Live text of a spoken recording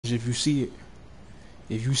message if you see it.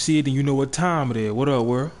 If you see it, then you know what time it is. What up,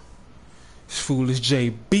 world? It's Foolish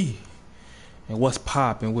JB. And what's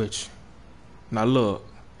poppin' with you? Now look,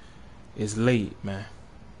 it's late, man.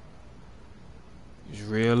 It's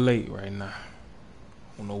real late right now.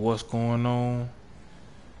 I don't know what's going on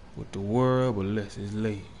with the world, but listen, it's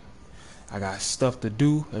late. I got stuff to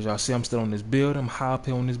do. As y'all see, I'm still on this building. I'm high up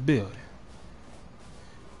here on this building.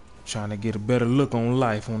 Trying to get a better look on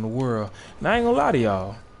life, on the world. Now, I ain't gonna lie to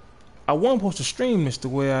y'all. I wasn't supposed to stream this the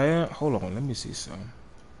way I am. Hold on, let me see something.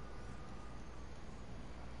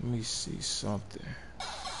 Let me see something.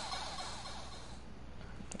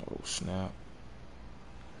 Oh, snap.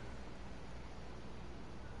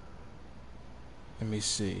 Let me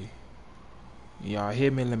see. Y'all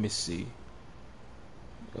hear me? Let me see.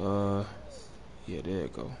 Yeah, there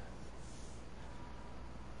it go.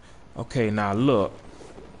 Okay, now look.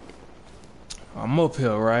 I'm up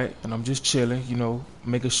here, right? And I'm just chilling, you know,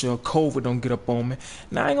 making sure COVID don't get up on me.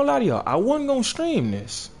 Now, I ain't gonna lie to y'all. I wasn't gonna stream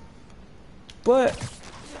this. But,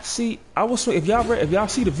 see, if y'all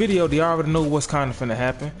see the video, do y'all already know what's kind of finna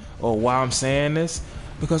happen? Or why I'm saying this?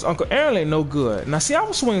 Because Uncle Aaron ain't no good. Now, see, I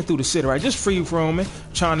was swinging through the city, right? Just free roaming,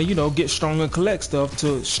 trying to, you know, get strong and collect stuff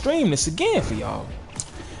to stream this again for y'all.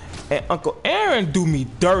 And Uncle Aaron do me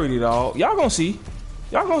dirty, dog. Y'all gonna see.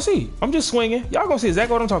 Y'all gonna see. I'm just swinging. Y'all gonna see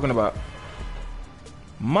exactly what I'm talking about.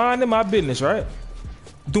 Minding my business, right?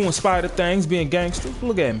 Doing spider things, being gangster.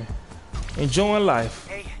 Look at me. Enjoying life.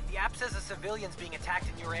 Hey, the app says a civilian's being attacked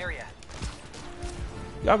in your area.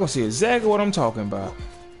 Y'all gonna see exactly what I'm talking about.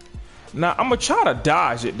 Now, I'm gonna try to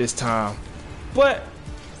dodge it this time. But,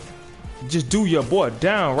 just do your boy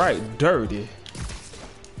downright dirty.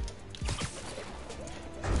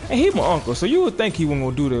 And he my uncle, so you would think he wasn't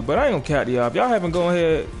gonna do that, but I ain't gonna count y'all. If y'all haven't, go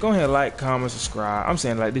ahead, like, comment, subscribe. I'm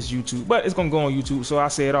saying like this YouTube, but it's gonna go on YouTube, so I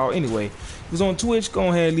say it all anyway. If it's on Twitch, go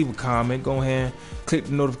ahead and leave a comment. Go ahead and click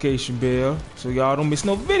the notification bell so y'all don't miss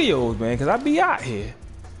no videos, man, because I be out here.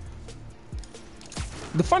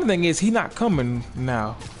 The funny thing is, he not coming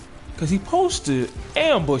now, because he supposed to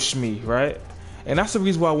ambush me, right? And that's the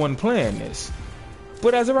reason why I wasn't playing this.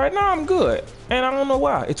 But as of right now, I'm good, and I don't know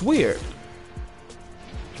why. It's weird.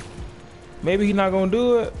 Maybe he's not gonna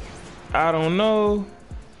do it. I don't know.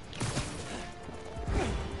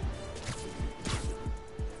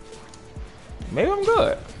 Maybe I'm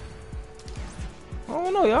good. I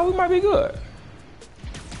don't know, y'all. We might be good.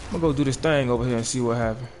 I'm gonna go do this thing over here and see what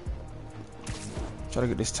happens. Try to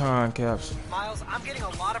get this time capsule. Miles, I'm getting a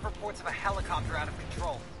lot of reports of a helicopter out of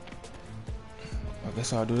control. I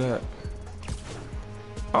guess I'll do that.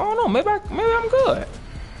 I don't know. Maybe I'm good.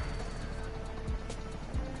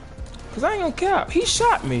 Cause I ain't gonna cap. He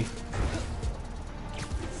shot me.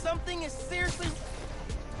 Something is seriously.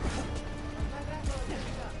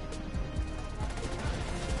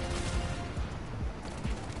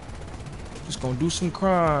 Just gonna do some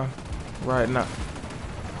crime right now.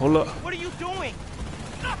 Hold up. What are you doing?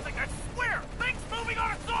 Nothing, I swear. Things moving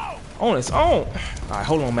on its own. On its own. All right,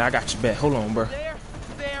 hold on, man. I got your back. Hold on, bro. There,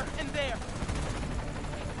 and there.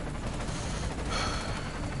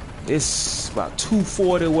 It's about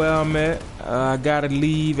 2:40 where I'm at. I gotta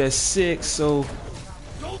leave at 6, so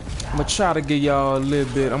I'm gonna try to get y'all a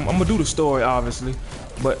little bit. I'm gonna do the story, obviously,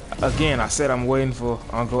 but again, I said I'm waiting for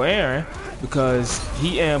Uncle Aaron because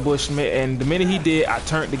he ambushed me, and the minute he did, I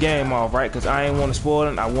turned the game off, right? Because I ain't want to spoil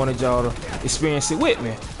it. I wanted y'all to experience it with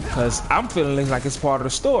me, because I'm feeling like it's part of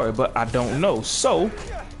the story, but I don't know. So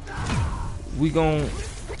we gonna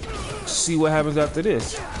see what happens after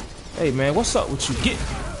this. Hey, man, what's up with you? Get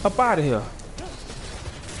up out of here.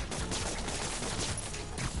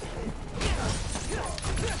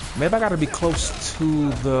 Maybe I gotta be close to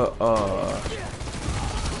the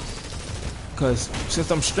cause since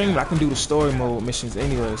I'm streaming, I can do the story mode missions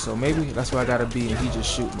anyway, so maybe that's where I gotta be and he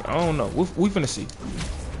just shoot me. I don't know. We finna see.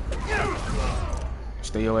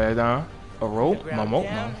 Stay your ass down. A rope, my moat,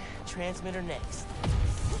 man. Transmitter next.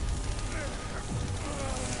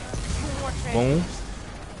 Boom.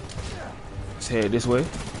 Let's head this way.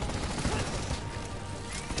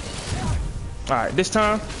 Alright, this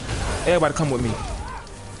time, everybody come with me.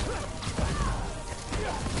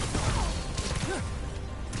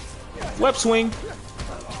 Web swing.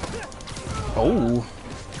 Oh.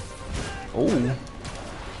 Oh.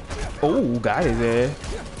 Oh, got it there.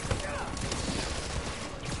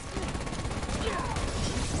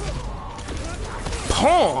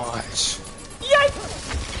 Punch. Yikes.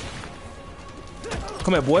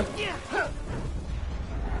 Come here, boy.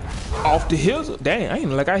 Off the hills. Dang, I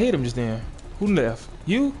ain't like I hit him just then. Who left?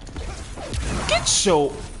 You? Get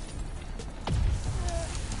your...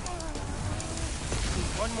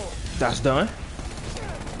 One more. That's done.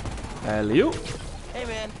 Alley-oop. Hey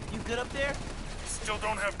man, you good up there? Still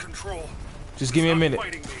don't have control. Just give me a Stop minute.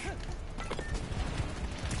 fighting me.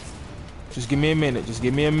 Just give me a minute. Just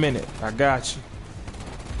give me a minute. I got you.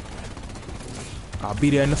 I'll be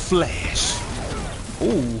there in the flash.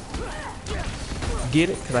 Ooh. Get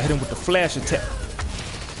it? Because I hit him with the flash attack.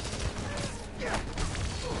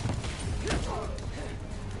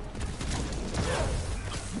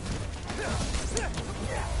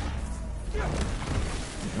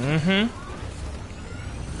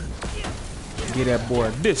 Get that boy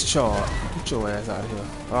discharged. Get your ass out of here.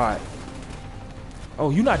 Alright. Oh,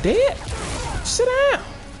 you not dead? Sit down.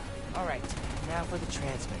 Alright, now for the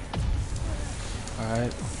transmitter.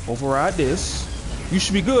 Alright. Override this. You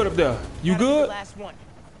should be good up there. You Gotta be the good? last one.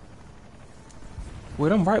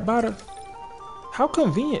 Wait, I'm right by the... How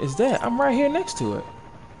convenient is that? I'm right here next to it.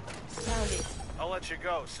 Found it. I'll let you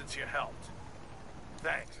go since you helped.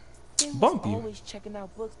 Thanks. Kim was Bump you. always checking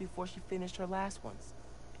out books before she finished her last ones.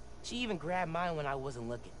 She even grabbed mine when I wasn't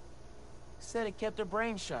looking. Said it kept her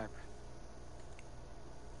brain sharp.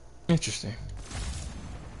 Interesting.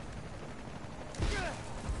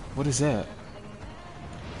 What is that?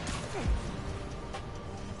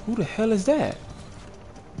 Who the hell is that?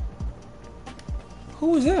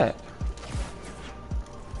 Who is that?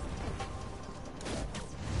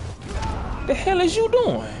 The hell is you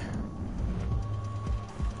doing?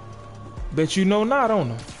 Bet you know not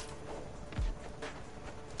on him.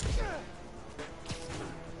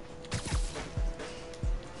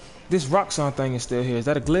 This Roxxon thing is still here. Is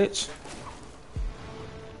that a glitch?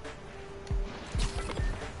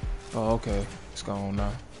 Oh, okay. It's gone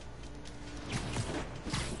now.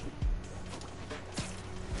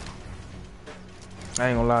 I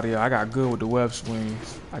ain't gonna lie to y'all. I got good with the web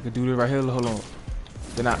swings. I could do this right here. Hold on.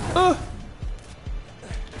 Then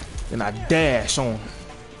I dash on him.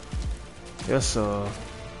 Yes,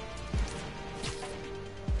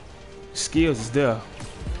 skills is there. I'm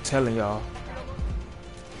telling y'all.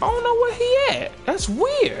 I don't know where he at. That's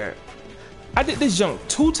weird. I did this jump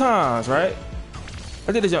 2 times, right?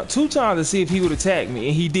 I did this jump 2 times to see if he would attack me,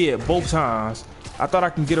 and he did both times. I thought I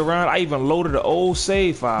can get around. I even loaded the old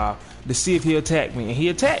save file to see if he attacked me, and he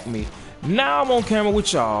attacked me. Now I'm on camera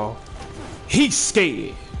with y'all. He's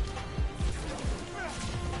scared.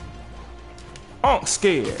 I'm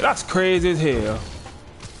scared. That's crazy as hell.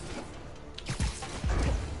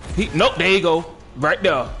 Nope, there you go. Right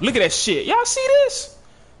there. Look at that shit. Y'all see this?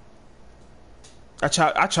 I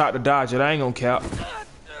tried to dodge it. I ain't gonna cap.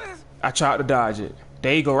 I tried to dodge it.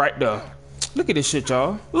 There you go, right there. Look at this shit,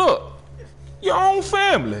 y'all. Look. Your own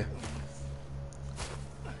family.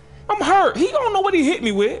 I'm hurt. He don't know what he hit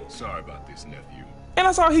me with. Sorry about this, nephew. And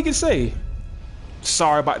that's all he can say.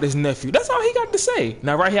 Sorry about this, nephew. That's all he got to say.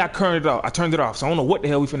 Now, right here, I turned it off. So I don't know what the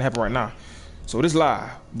hell we finna happen right now. So this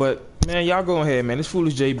live. But, man, y'all go ahead, man. This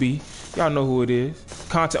Foolish JB. Y'all know who it is.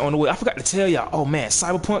 Content on the way. I forgot to tell y'all. Oh, man,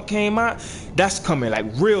 Cyberpunk came out. That's coming, like,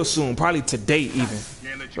 real soon. Probably today, even.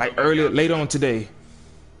 Like, later on today.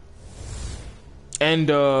 And,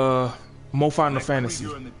 more Final Fantasy.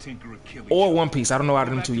 Or One Piece. I don't know out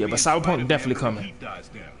of them two yet. But Cyberpunk definitely coming.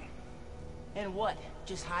 And what?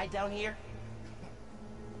 Just hide down here?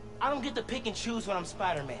 I don't get to pick and choose when I'm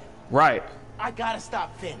Spider-Man. Right. I gotta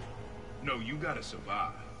stop Finn. No, you gotta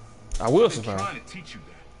survive. I will I'm survive. trying to teach you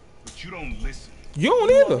that, but you don't listen. You don't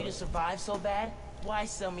You want me either. to survive so bad? Why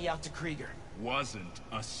sell me out to Krieger? Wasn't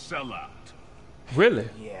a sellout. Really?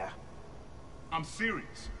 Yeah. I'm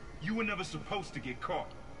serious. You were never supposed to get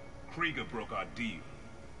caught. Krieger broke our deal.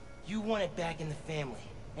 You want it back in the family,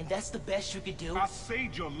 and that's the best you could do? I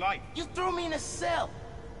saved your life You threw me in a cell.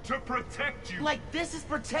 to protect you. Like this is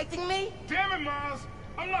protecting me? Damn it, Miles!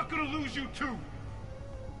 I'm not gonna lose you too.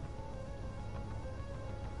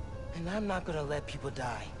 And I'm not gonna let people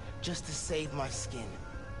die just to save my skin.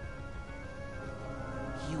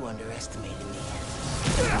 You underestimated me.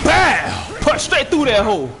 Bow! Punch straight through that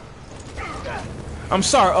hole. I'm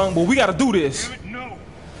sorry, but we gotta do this. Damn it, no.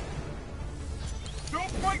 Don't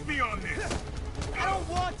fight me on this. I don't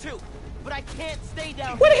want to, but I can't stay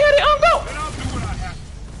down Where the here. hell did go? Then I'll do what I have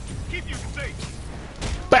to. Keep you safe.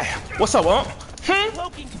 Bow! What's up,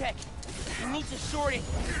 Cloaking tech. You need to short it.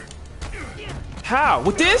 How?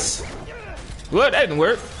 With this? Well, that didn't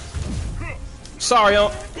work. Sorry,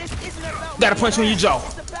 This isn't about Gotta me, punch you in your jaw.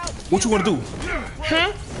 It's about What you wanna do?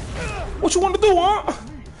 What you wanna do,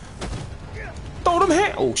 Throw them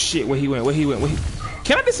hands. Oh shit, where he went?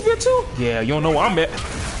 Can I disappear too? Yeah, you don't know where I'm at.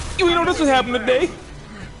 You ain't know this was happening today.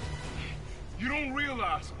 You don't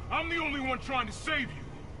realize I'm the only one trying to save you.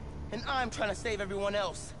 And I'm trying to save everyone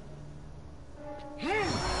else.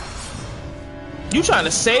 You trying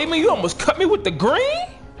to save me? You almost cut me with the green?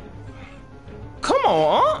 Come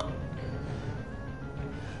on, huh?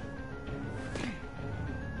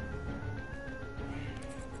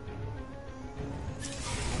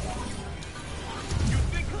 You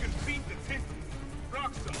think you can beat the Templars?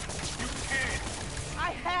 Rockstar, you can.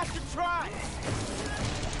 I have to try.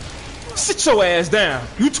 Sit your ass down.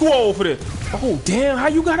 You too old for this. Oh, damn. How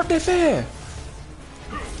you got up that fast?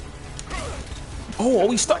 Oh,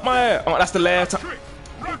 he stuck my ass. Oh, that's the last time.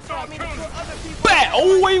 Taught me to put other people. Bat.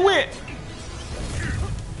 Oh, where he went.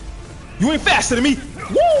 You ain't faster than me.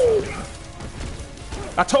 Woo!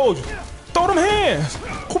 I told you. Throw them hands.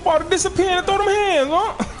 Quit about to disappear and throw them hands,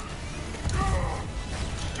 huh?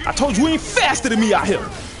 I told you ain't faster than me out here.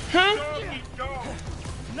 Huh?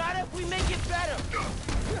 Not if we make it better.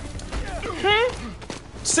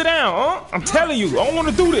 Sit down, huh? I'm telling you, I don't want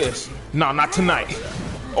to do this. Nah, not tonight.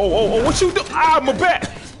 Oh, what you do? Ah, my back.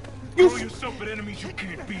 Throw yourself at enemies you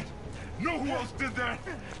can't beat. Know who else did that?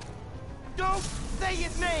 Don't say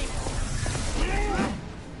his name.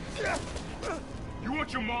 You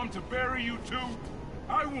want your mom to bury you too?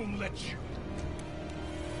 I won't let you.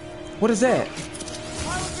 What is that?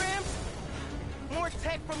 Holograms? More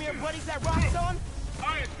tech from your buddies at Rockstone?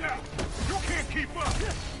 I adapt. You can't keep up.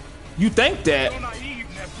 You think that? So naive,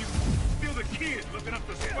 nephew. Still the kid looking up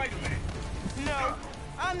to Spider-Man. No,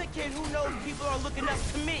 I'm the kid who knows people are looking up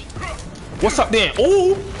to me. What's up then?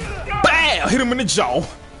 Ooh! Bam! Hit him in the jaw.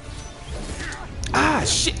 Ah,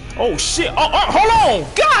 shit. Oh, shit. Oh, hold on.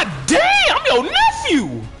 God damn, I'm your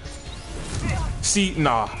nephew. See,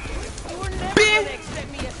 nah. You were never Big. gonna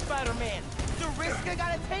accept me as Spider-Man. The risk I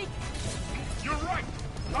gotta take? You're right.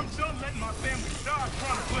 I'm done letting my family die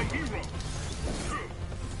trying to play hero.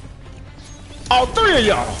 All three of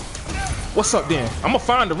y'all. What's up then? I'm gonna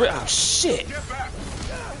find the oh, shit. Get back.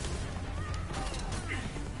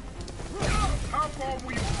 How far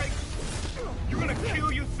will you take? You gonna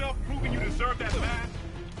kill yourself proving you deserve that mask?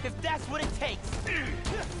 If that's what it takes.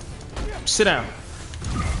 Sit down.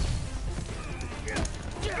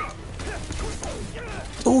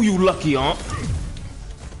 Oh, you lucky, huh?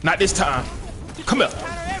 Not this time. Come here.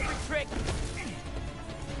 Counter every trick.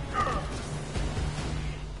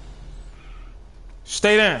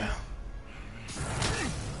 Stay down.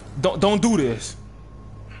 Don't do this.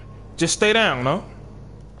 Just stay down, no?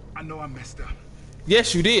 I know I messed up.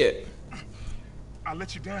 Yes, you did. I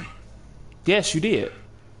let you down. Yes, you did.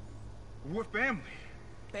 We're family.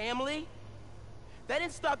 Family? That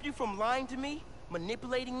didn't stop you from lying to me,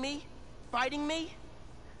 manipulating me, fighting me?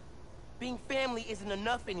 Being family isn't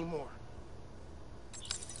enough anymore.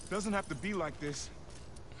 Doesn't have to be like this.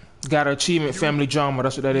 Got an achievement family drama.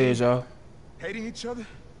 That's what that is, y'all. Hating each other?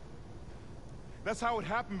 That's how it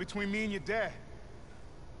happened between me and your dad.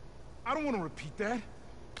 I don't want to repeat that.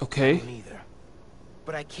 Okay. Neither.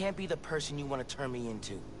 But I can't be the person you want to turn me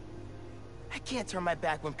into. I can't turn my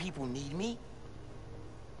back when people need me.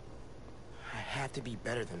 I have to be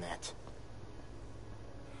better than that.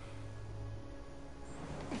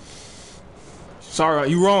 Sorry,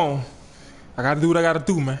 you wrong. I gotta do what I gotta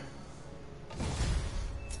do, man.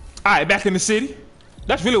 Alright, back in the city.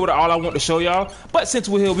 That's really all I want to show y'all. But since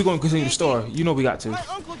we're here, we're gonna continue the story. You know we got to. My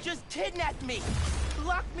uncle just kidnapped me.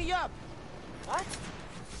 Locked me up. What?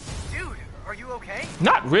 Dude, are you okay?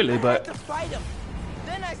 Not really, I had but to fight him.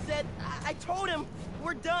 Then I said, I told him,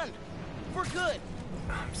 we're done. We're good.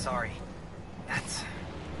 I'm sorry. That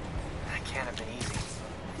can't have been easy.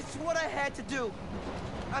 It's what I had to do.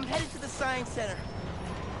 I'm headed to the Science Center.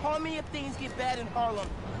 Call me if things get bad in Harlem.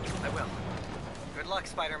 I will. Good luck,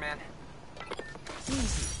 Spider-Man.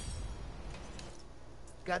 Easy.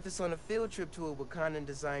 Got this on a field trip to a Wakandan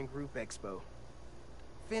Design Group Expo.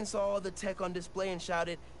 Finn saw all the tech on display and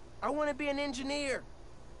shouted, I want to be an engineer.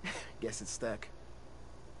 Guess it's stuck.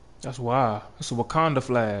 that's wild. That's a Wakanda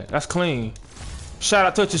flag. That's clean. Shout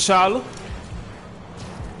out to T'Challa.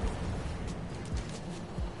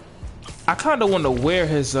 I kind of want to wear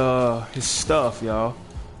his stuff, y'all.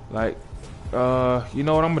 Like, you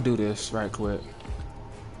know what? I'm gonna do this right quick.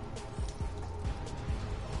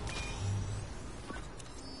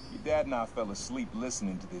 Your dad and I fell asleep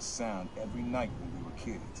listening to this sound every night when we were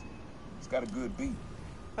kids. It's got a good beat.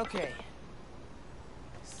 Okay.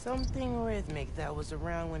 Something rhythmic that was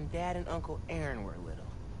around when Dad and Uncle Aaron were little.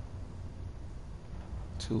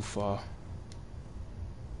 Too far.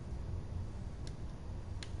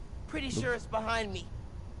 Pretty sure it's behind me.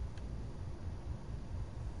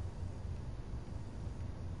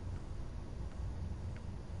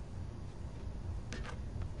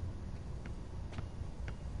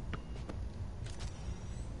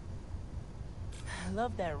 I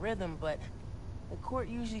love that rhythm, but the court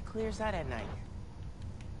usually clears out at night.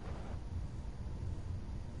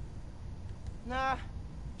 Nah,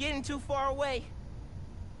 getting too far away.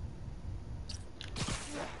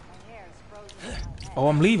 Oh,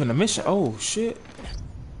 I'm leaving the mission. Oh, shit.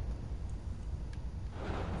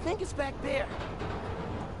 I think it's back there.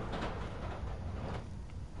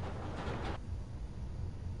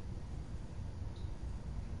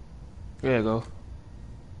 There you go.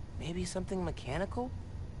 Maybe something mechanical?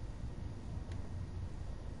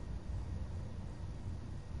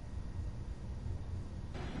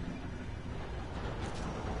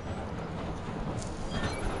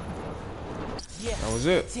 Yeah, That was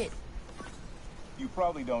it. that's it. You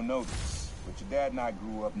probably don't know this, but your dad and I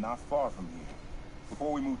grew up not far from here,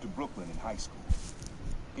 before we moved to Brooklyn in high school.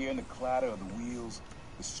 Hearing the clatter of the wheels,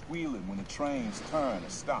 the squealing when the trains turn or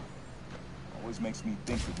stop, always makes me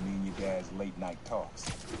think of me and your dad's late night talks.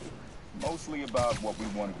 Mostly about what we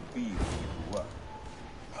wanted to be when we grew up.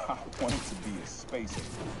 I wanted to be a space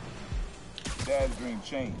agent. Dad's dream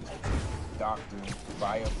changed. Doctor,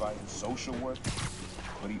 firefighter, social worker.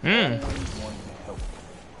 But he always wanted to help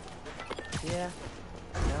me. Yeah,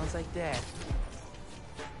 sounds like Dad.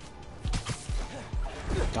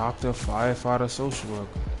 Doctor, firefighter, social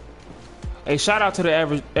worker. Hey, shout out to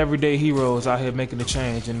the everyday heroes out here making the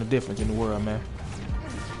change and the difference in the world, man.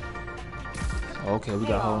 Okay, we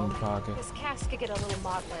got a hole in the pocket. This cast could get a little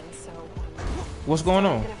maudlin, so What's going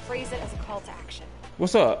I'm on? gonna phrase it as a call to action.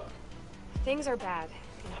 What's up? Things are bad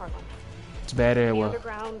in Harlem. It's bad The everywhere.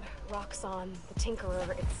 underground, Roxxon, the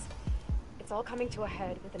Tinkerer, it's all coming to a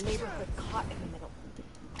head with the neighborhood caught in the middle.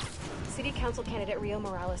 City Council candidate Rio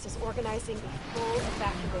Morales is organizing a full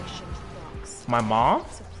evacuation to the Bronx. My mom?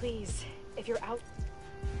 So please, if you're out,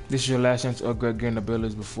 This is your last chance to upgrade getting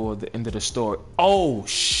abilities before the end of the story. Oh,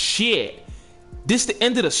 shit. This the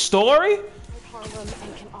end of the story? Harlem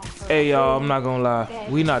and can offer Hey, y'all, I'm food, not gonna lie.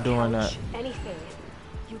 bed, We not doing that. couch, anything.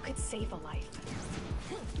 You could save a life.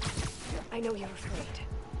 I know you're afraid.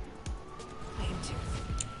 I am too.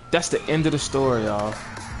 That's the end of the story, y'all.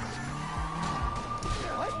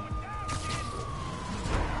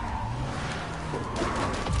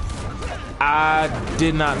 I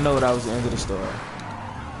did not know that was the end of the story.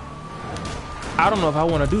 I don't know if I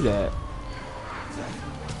want to do that.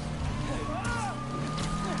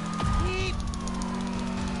 Keep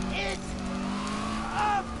it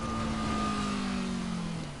up.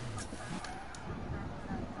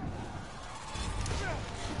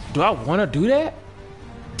 Do I want to do that?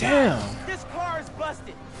 Damn. This car is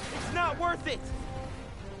busted. It's not worth it.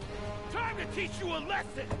 Time to teach you a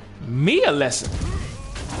lesson! Me a lesson.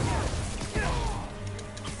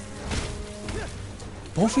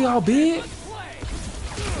 Both of y'all big?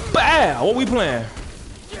 Bow! What we playing?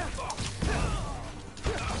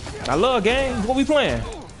 I love games. What we playing?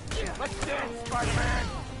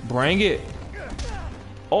 Bring it.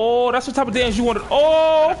 Oh, that's what type of dance you wanted.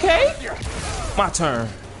 Oh, okay. My turn.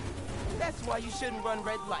 That's why you shouldn't run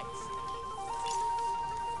red lights.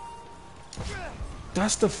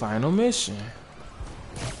 That's the final mission.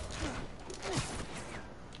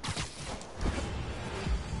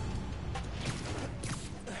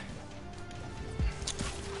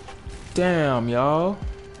 Damn, y'all.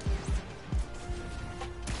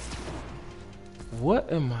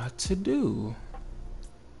 What am I to do?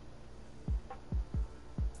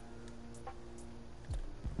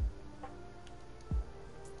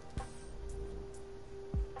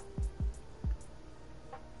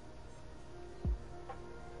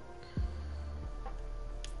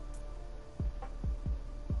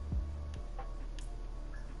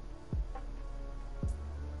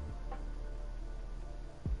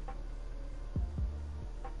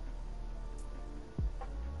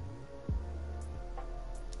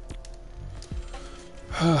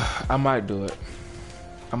 I might do it.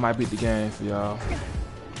 I might beat the game for y'all.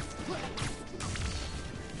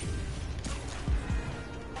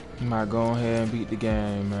 Might go ahead and beat the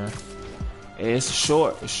game, man. Hey, it's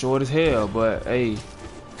short as hell, but hey,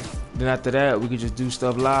 then after that we could just do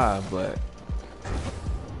stuff live, but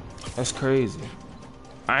that's crazy.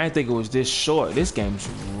 I didn't think it was this short. This game's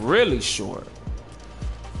really short.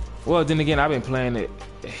 Well, then again, I've been playing it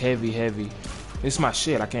heavy. It's my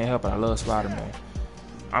shit. I can't help it. I love Spider-Man.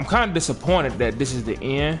 I'm kind of disappointed that this is the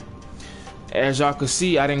end. As y'all can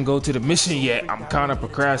see, I didn't go to the mission yet. I'm kind of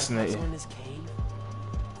procrastinating. In this cave,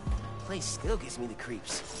 place still gives me the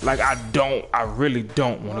creeps. Like I really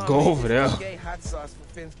don't want to go over there. Gay hot sauce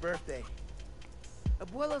for Finn's birthday.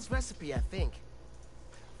 Abuela's recipe, I think.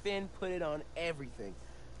 Finn put it on everything.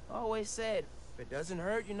 Always said, if it doesn't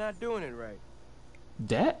hurt, you're not doing it right.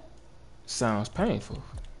 That sounds painful.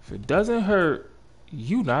 If it doesn't hurt,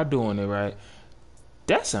 you not doing it right.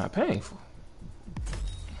 That sounds painful.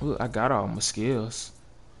 Look, I got all my skills.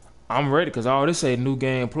 I'm ready because all this say new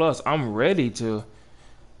game plus. I'm ready to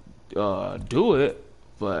do it,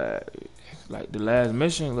 but like the last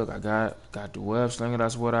mission, look, I got the web slinger.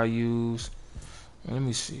 That's what I use. Let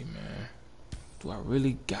me see, man. Do I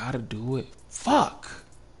really gotta do it? Fuck.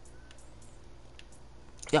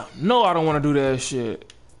 Y'all know I don't want to do that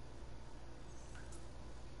shit.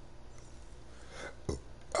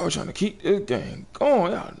 I was trying to keep this game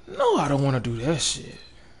going. Y'all know I don't want to do that shit.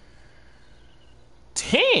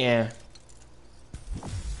 10?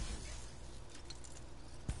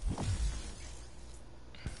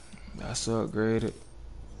 That's upgraded.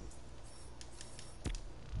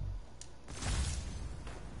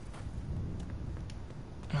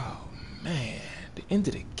 Oh man, the end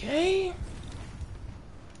of the game?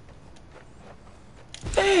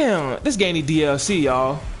 Damn, this game need DLC,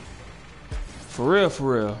 y'all. For real,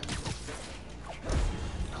 for real.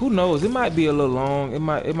 Who knows? It might be a little long. It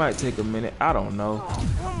might take a minute. I don't know. Oh,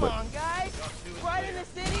 come on, guys! Right in the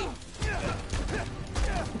city!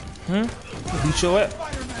 Beat your ass.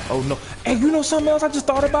 Oh no. Hey, you know something else I just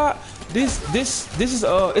thought about? This is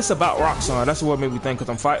it's about Roxxon. That's what made me think, cause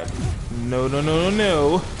I'm fighting.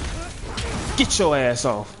 No. Get your ass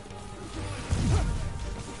off.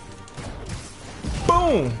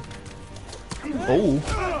 Boom.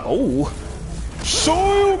 Oh.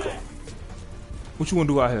 So what you wanna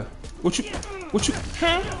do out here? What you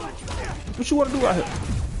wanna do out here?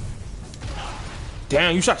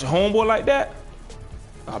 Damn, you shot your homeboy like that?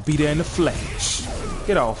 I'll be there in the flash.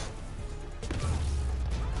 Get off.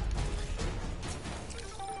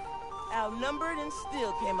 Outnumbered and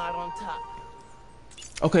still came out on top.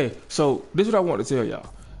 Okay, so this is what I want to tell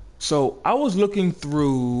y'all. So I was looking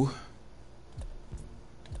through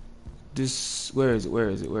this. Where is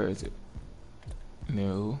it?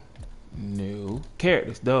 No.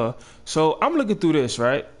 Characters, duh. So I'm looking through this,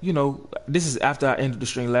 right? You know, this is after I ended the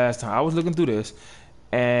stream last time. I was looking through this,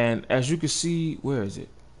 and as you can see, where is it?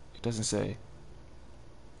 It doesn't say.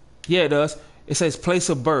 Yeah, it does. It says place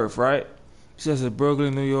of birth, right? It says it's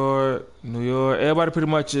Brooklyn, New York. Everybody pretty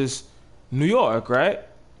much is New York, right?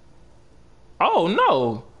 Oh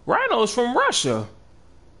no, Rhino's from Russia.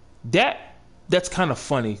 That's kind of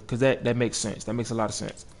funny because that makes sense. That makes a lot of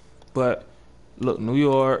sense. But look, New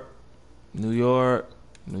York,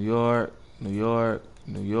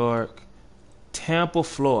 Tampa,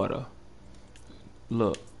 Florida.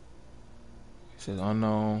 Look, it says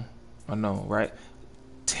unknown, right?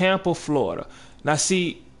 Tampa, Florida. Now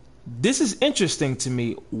see, this is interesting to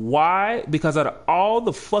me. Why? Because out of all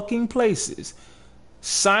the fucking places,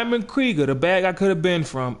 Simon Krieger, the bag I could have been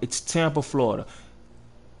from, it's Tampa, Florida.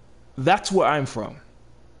 That's where I'm from.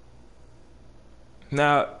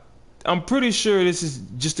 Now, I'm pretty sure this is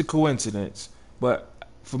just a coincidence, but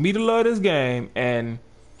for me to love this game, and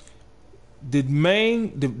the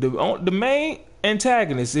main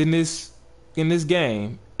antagonist in this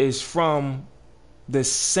game is from the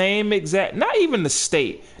same exact, not even the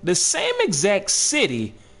state, the same exact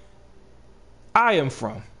city I am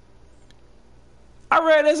from. I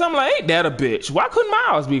read this, I'm like, ain't that a bitch? Why couldn't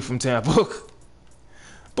Miles be from Tampa?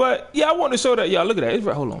 But yeah, I want to show that. Y'all, look at that. It's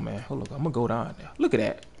right, hold on, man. I'm gonna go down there. Look at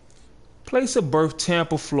that. Place of birth,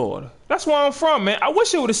 Tampa, Florida. That's where I'm from, man. I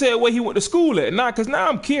wish it would have said where he went to school at. Nah, because now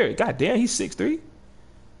I'm curious. God damn, he's 6'3".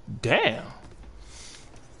 Damn.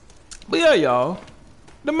 But yeah, y'all.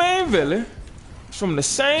 The main villain is from the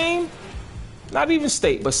same, not even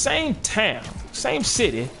state, but same town, same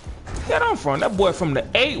city that I'm from. That boy from the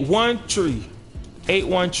 813,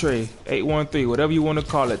 813, whatever you want to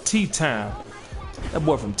call it, T-Town. That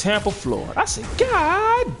boy from Tampa, Florida. I said,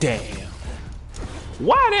 God damn.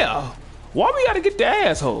 Why there? Why we gotta get the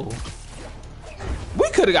asshole? We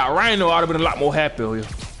could have got Rhino. I'd have been a lot more happier.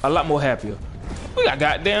 We got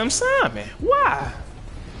goddamn Simon. Why?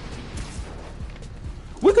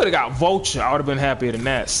 We could have got Vulture. I would have been happier than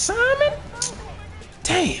that. Simon?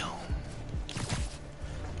 Damn.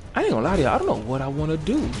 I ain't gonna lie to you. I don't know what I want to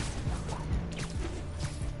do.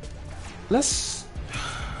 Let's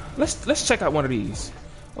check out one of these.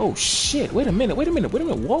 Oh shit! Wait a minute! Whoa!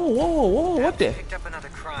 What the? Picked up another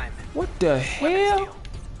crime. What the hell?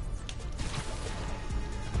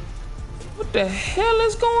 What the hell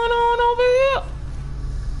is going on over here?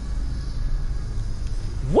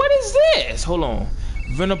 What is this? Hold on.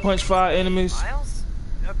 Venom punch 5 enemies. Miles,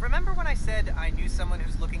 remember when I said I knew someone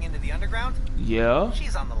who's looking into the underground? Yeah.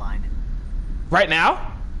 She's on the line. Right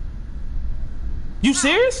now? You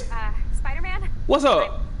serious? Spider-Man? What's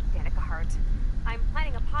up? I'm Danica Hart. I'm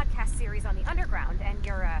planning a podcast series on the underground, and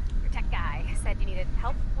your tech guy said you needed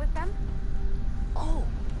help with them. Oh,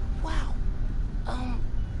 wow.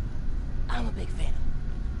 I'm a big fan.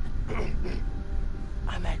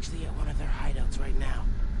 I'm actually right now.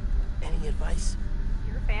 Any advice?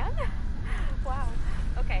 You're a fan? Wow.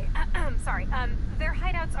 Okay. Sorry. Their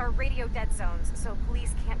hideouts are radio dead zones, so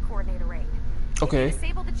police can't coordinate a raid. Okay. If you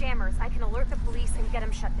disable the jammers, I can alert the police and get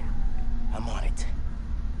them shut down. I'm on it.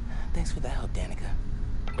 Thanks for the help, Danica.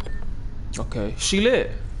 Okay. She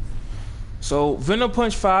lit. So Venom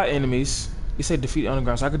punch 5 enemies. It said defeat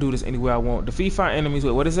underground, so I can do this any way I want. Defeat 5 enemies.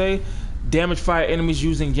 Wait, what did it say? Damage 5 enemies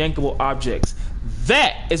using yankable objects.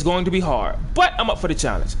 That is going to be hard, but I'm up for the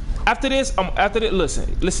challenge. After this,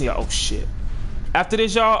 listen, y'all. Oh shit. After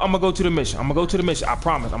this, y'all, I'm gonna go to the mission. I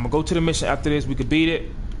promise. I'm gonna go to the mission after this. We could beat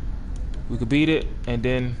it. And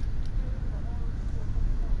then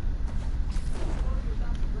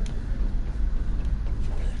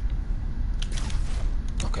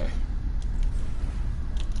okay.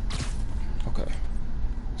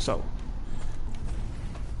 So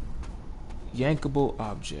yankable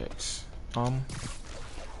objects.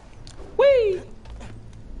 Whee!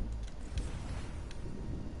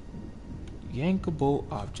 Yankable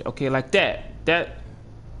object. Okay, like that.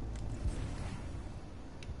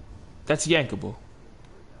 That's yankable.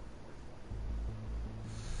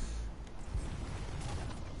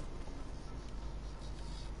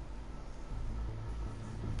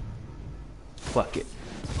 Fuck it.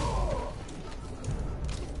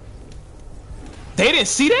 They didn't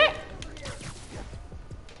see that?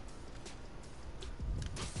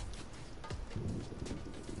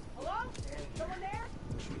 Hello? Someone there?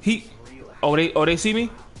 They see me?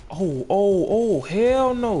 Oh,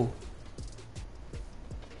 hell no.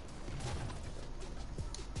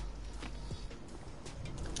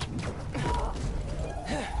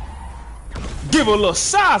 Give her a little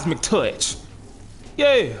seismic touch.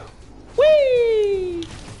 Yeah. Whee!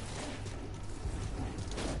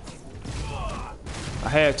 I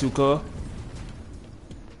had to, cuz.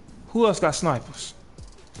 Who else got snipers?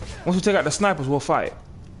 Once we take out the snipers, we'll fight.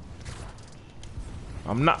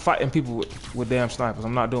 I'm not fighting people with damn snipers.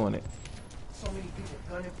 I'm not doing it. So many people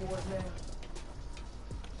gunning for us now.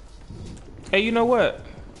 Hey, you know what?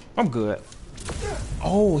 I'm good.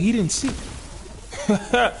 Oh, he didn't see.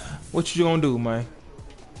 What you gonna do, man?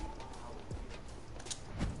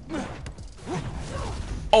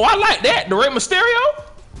 Oh, I like that. The Rey Mysterio?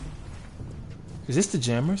 Is this the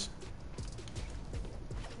jammers?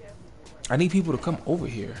 I need people to come over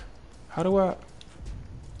here. How do I?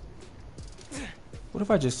 What if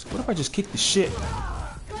I just kick the shit?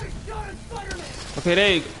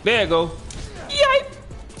 Okay, there you go. Yay!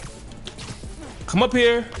 Come up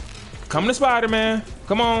here. Come to Spider-Man.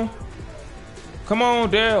 Come on. Come on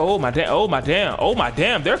there. Oh my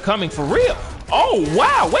damn. They're coming for real. Oh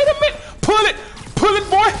wow, wait a minute. Pull it,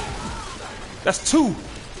 boy. That's 2.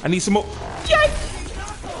 I need some more. Yay!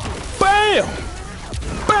 Bam!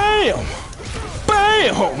 Bam!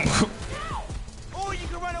 Bam! Or you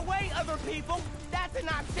can run away, other people. That's an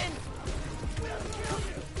option.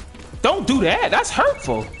 Don't do that. That's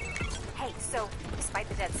hurtful. Hey, so despite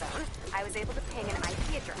the dead zone, I was able to ping an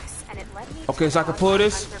IP address, and it led me. Okay, so I can pull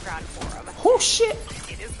this. Underground forum. Oh shit!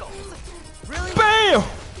 It is gold. Really? Bam!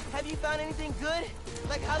 Have you found anything good?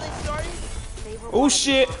 Like how they started? They were Oh wild.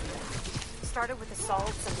 shit! Started with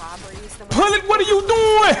assaults and robberies. Then Pull it! What are you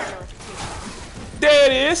doing? There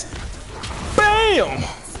it is. Bam!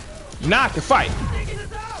 Now I can fight.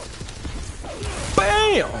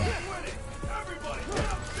 Bam!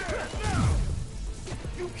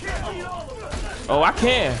 Oh, I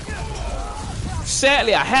can.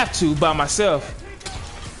 Sadly, I have to by myself.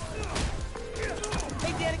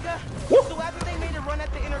 Hey, Danica. Woo. So after they made a run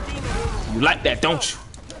at the inner demon, You like that, don't you?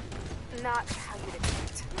 Not how you'd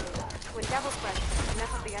expect. When Devil's Breath,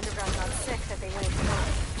 enough of the underground got sick that they went into mode.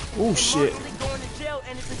 Oh shit. mostly going to jail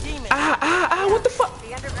and it's a demon. What the fuck?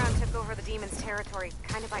 The underground took over the demon's territory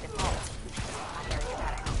kind of by default. Not very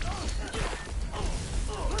dramatic.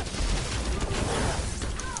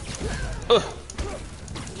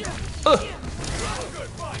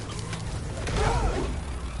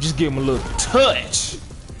 Just give him a little touch.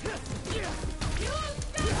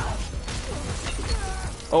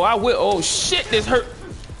 Oh, I will. Oh shit, this hurt.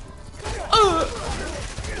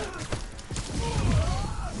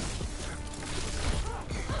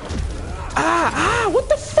 What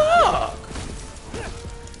the fuck?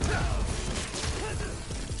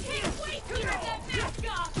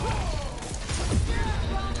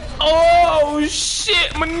 Oh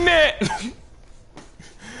shit, my neck.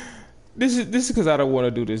 This is because I don't want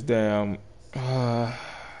to do this damn. Do I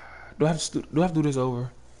have to do this over?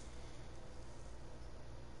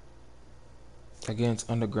 Against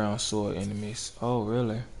underground sword enemies. Oh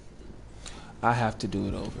really? I have to do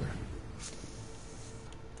it over.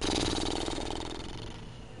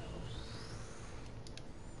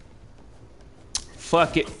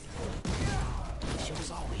 Fuck it. It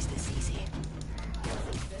was always this easy.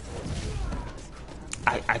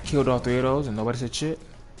 I killed all 3 of those and nobody said shit.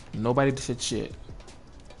 Nobody said shit.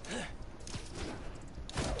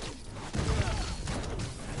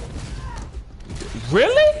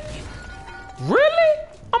 Really? Really?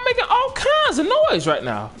 I'm making all kinds of noise right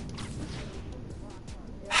now.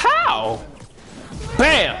 How?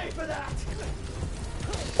 Bam!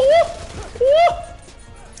 Ooh, ooh,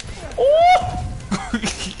 ooh.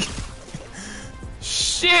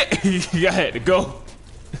 Shit! I had to go.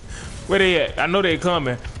 Where they at? I know they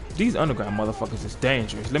coming. These underground motherfuckers is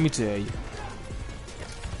dangerous. Let me tell you.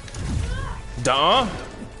 Duh.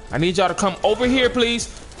 I need y'all to come over here, please.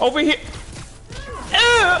 Over here.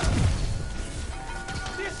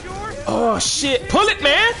 Oh shit! Pull it,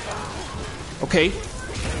 man. Okay.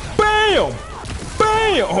 Bam!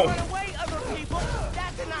 Bam!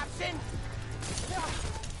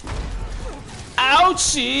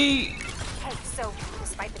 Ouchie! Hey, so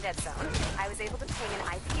despite the dead zone, I was able to ping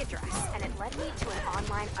an IP address, and it led me to an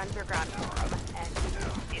online underground forum. And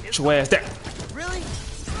it is Show ass down. Really?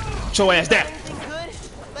 Show ass down. Anything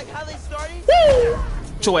good? Like how they started? Woo!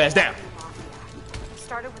 Show ass down.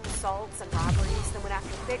 started with assaults and robberies, then went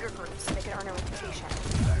after bigger groups so they could earn a reputation.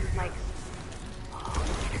 Like,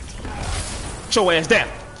 Show ass down.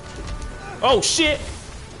 Oh shit.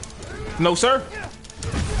 No sir.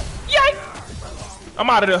 Yike. I'm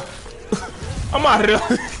out of there. I'm out of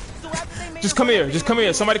there. Just come here. Just come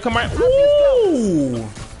here. Somebody come right. Woo!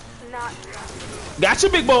 not Got you,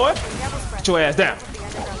 big boy. Get your ass down.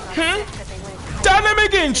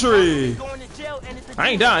 Dynamic entry. I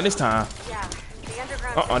ain't dying this time. Yeah, the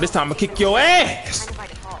underground. This time I'm gonna kick your ass. Kind of by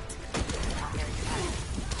default.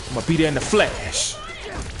 I'm gonna be there in the flash.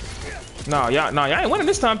 Nah, y'all ain't winning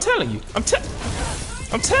this time. I'm telling you. I'm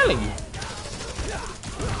telling you.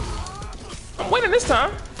 I'm winning this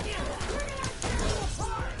time.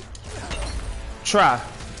 Try.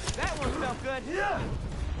 That one felt good.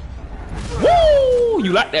 Woo!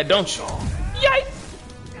 You like that, don't you? Yike!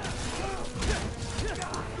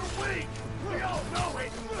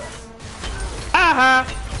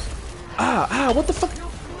 What the fuck?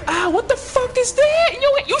 What the fuck is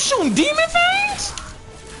that? You shooting demon things?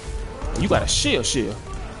 You got a shield.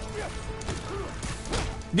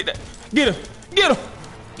 Get that. Get him. Get him.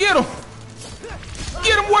 Get him.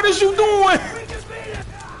 Get him. What is you doing?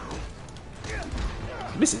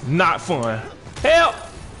 This is not fun. Help.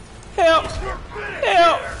 Help.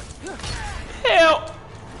 Help. Help.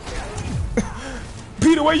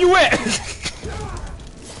 Peter, where you at?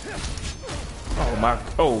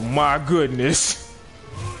 Oh my goodness.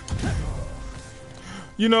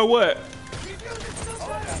 You know what?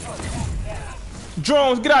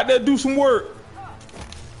 Drones, get out there, do some work.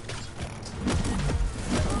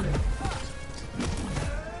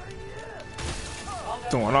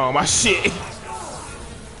 Throwing all my shit.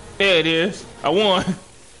 There it is. I won.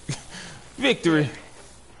 Victory.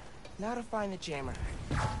 Now to find the jammer.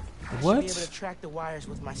 What? Should be able to track the wires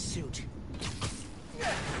with my suit.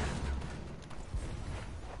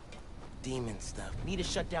 Demon stuff. Need to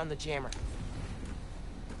shut down the jammer.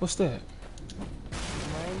 What's that?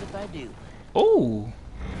 Mind if I do? Oh.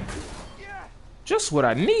 Just what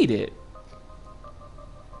I needed.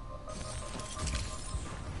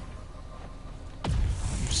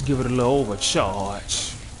 Just give it a little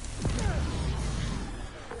overcharge.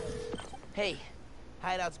 Hey,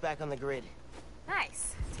 hideout's back on the grid.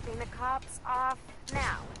 Nice. Tipping the cops off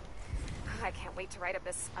now. I can't wait to write up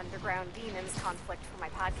this underground demons conflict for my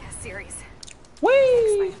podcast series. Whee!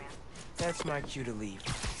 Thanks, Spider-Man. That's my cue to leave.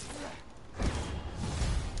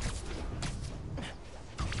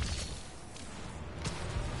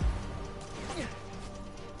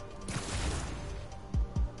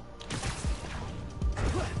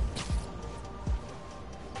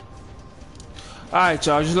 Alright,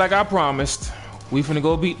 y'all, just like I promised, we finna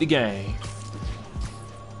go beat the game.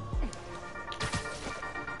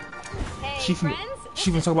 Hey, She friends.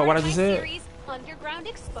 finna talk about what I just said? Series, Underground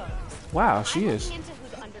Exposed. Wow, she I'm is. looking into who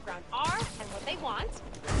the Underground are and what they want,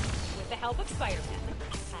 with the help of Spider-Man.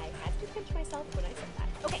 I had to pinch myself when I said that.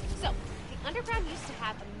 Okay, so the Underground used to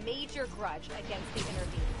have a major grudge against the Inner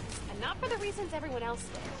Demons, and not for the reasons everyone else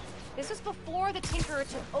did. This was before the Tinkerer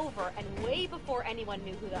took over, and way before anyone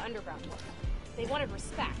knew who the Underground were. They wanted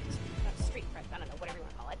respect, street cred, I don't know, whatever you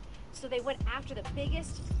want to call it. So they went after the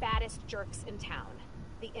biggest, baddest jerks in town,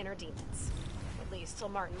 the Inner Demons. At least till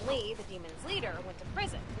Martin Lee, the Demons' leader, went to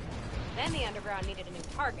prison. Then the Underground needed a new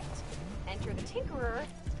target. Enter the Tinkerer,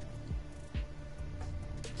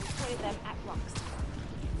 and pointed them at Rockstar.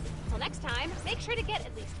 Till next time, make sure to get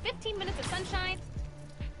at least 15 minutes of sunshine.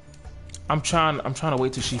 I'm trying to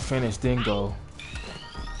wait till she finished, then go.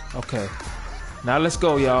 Okay. Now let's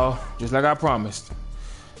go, y'all. Just like I promised.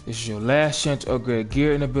 This is your last chance to upgrade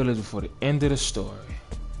gear and ability before the end of the story.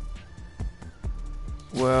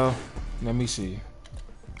 Well, let me see.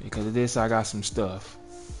 Because of this, I got some stuff.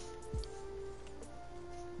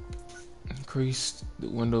 Increase the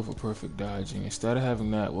window for perfect dodging. Instead of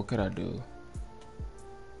having that, what could I do?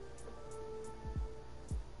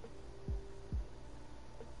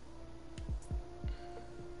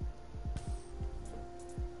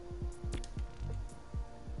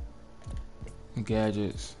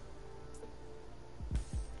 Gadgets.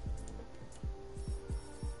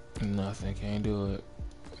 Nothing, can't do it.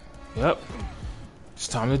 Yep. It's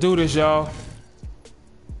time to do this, y'all.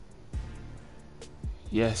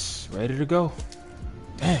 Yes, ready to go.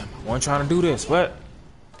 Damn, I wasn't trying to do this, but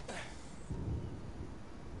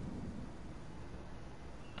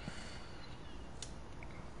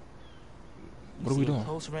what are we doing?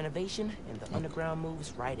 Post renovation and the underground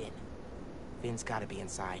moves right in. Finn's gotta be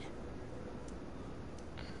inside.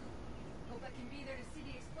 Hope I can be there to see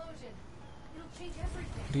the explosion. It'll change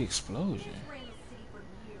everything. The explosion. Ran the city for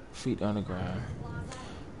years. Feet underground.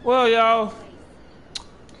 Well, y'all,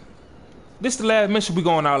 this the last mission. We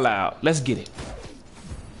going out loud. Let's get it.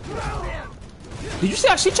 Did you see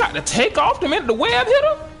how she tried to take off the minute the web hit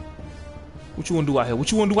her? What you wanna do out here?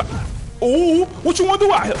 What you wanna do out? Ooh, what you wanna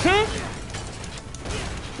do out here?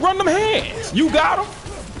 Run them hands. You got them,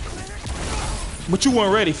 but you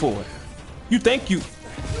weren't ready for it. You think you?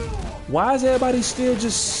 Why is everybody still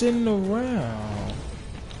just sitting around?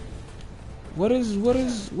 What is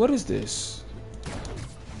this?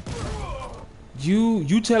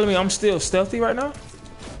 You telling me I'm still stealthy right now?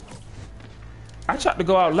 I tried to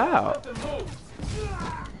go out loud.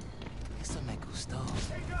 Eso me gustó.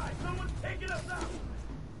 Hey guys, someone's taking us out.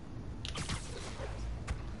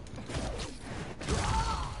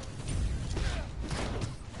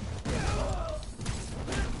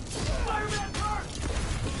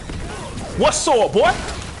 What sword, boy?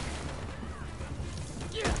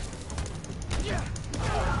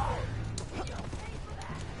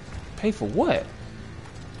 Pay for what?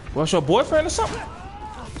 What's your boyfriend or something?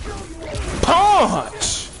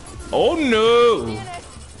 Punch! Oh no!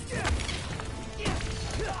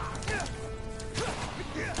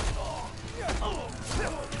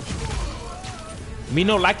 Me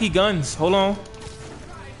no likey guns. Hold on.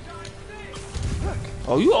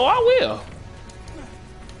 Oh, I will.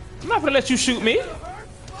 I'm not gonna let you shoot me.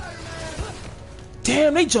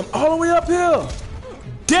 Damn, they jumped all the way up here.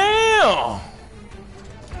 Damn!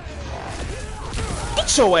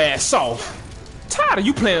 Get your ass off. Tired of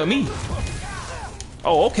you playing with me.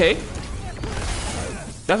 Oh, okay.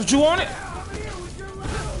 That's what you wanted?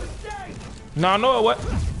 No, no, it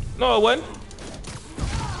wasn't. No, it wasn't.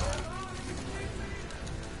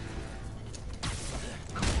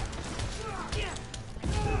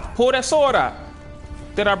 Pull that sword out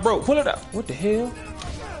that I broke. Pull it out. What the hell?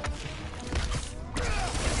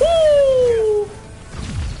 Woo!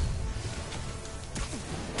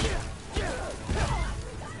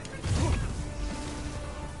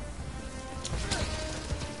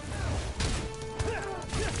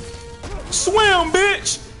 Swim,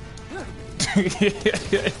 bitch!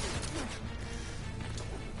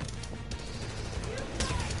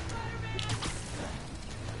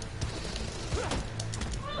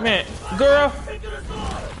 Man, girl.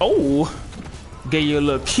 Oh, gave you a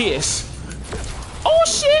little kiss. Oh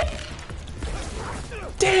shit!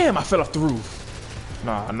 Damn, I fell off the roof.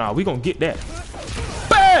 Nah, we gonna get that.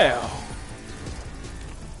 Bam!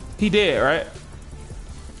 He dead, right?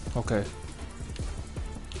 Okay.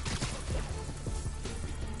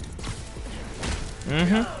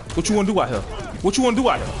 What you wanna do out here? What you wanna do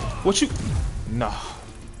out here? What you? Nah.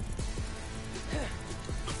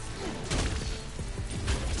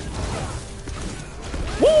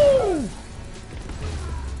 Woo!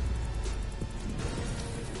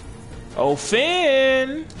 Oh,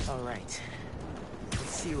 Finn! All right. Let's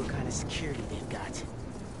see what kind of security they've got.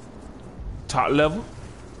 Top level?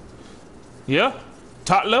 Yeah,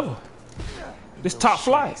 top level. This top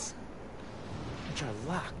flight. Which are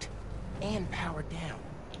locked and powered down.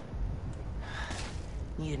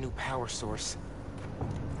 Need a new power source.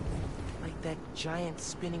 Like that giant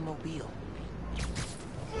spinning mobile.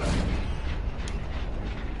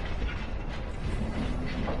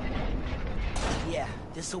 Yeah,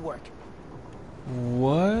 this'll work.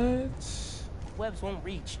 What? Webs won't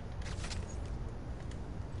reach.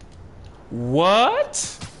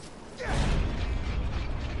 What?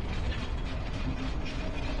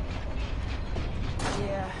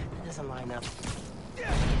 Yeah, it doesn't line up.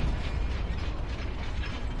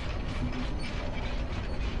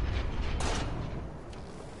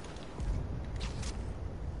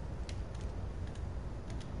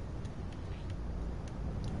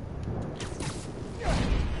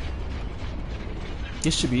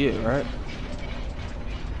 This should be it, right?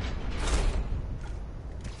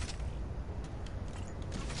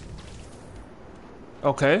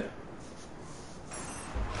 Okay.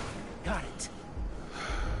 Got it.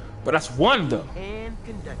 But that's one though. And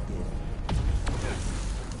conducted.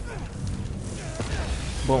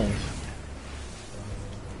 Boom.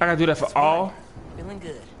 I gotta do that for all? Feeling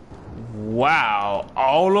good. Wow.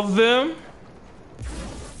 All of them?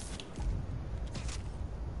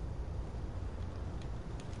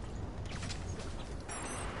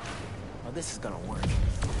 Oh, this is gonna work.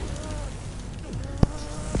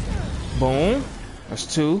 Boom. That's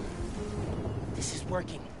two. This is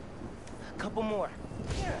working. A couple more.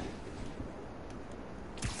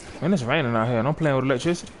 Man, it's raining out here. I'm playing with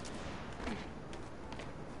electricity.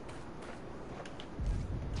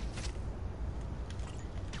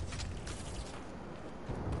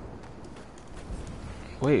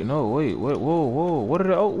 Wait, no, wait, whoa, whoa. What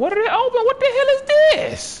did it open? What the hell is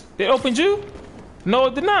this? It opened you? No,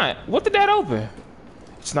 it did not. What did that open?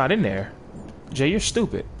 It's not in there. Jay, you're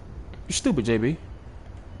stupid. You're stupid, JB.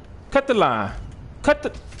 Cut the line. Cut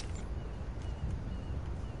the...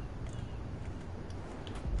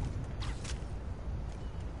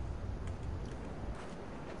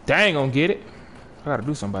 They ain't gonna get it. I gotta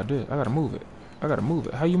do something about this. I gotta move it. I gotta move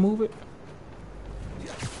it. How you move it?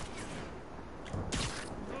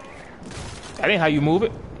 That ain't how you move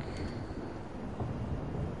it.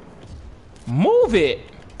 Move it!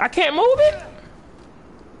 I can't move it?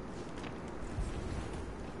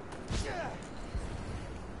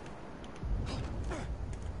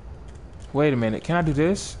 Wait a minute. Can I do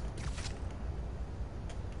this?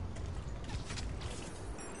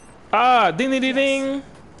 Ah, ding ding ding ding.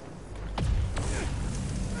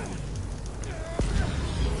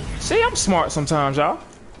 See, I'm smart sometimes, y'all.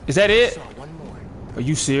 Is that it? One more. Are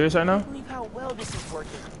you serious right now? I can't believe how well this is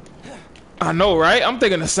working. I know, right? I'm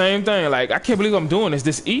thinking the same thing. Like, I can't believe I'm doing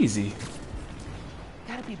this easy.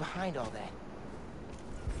 Gotta be behind all that.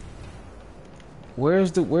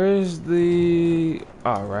 Where's the...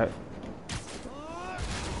 All right.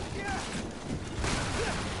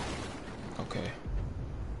 Okay.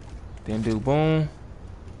 Then do boom.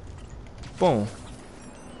 Boom.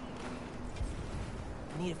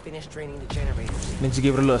 I need to finish draining the generators. Then you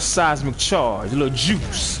give it a little seismic charge, a little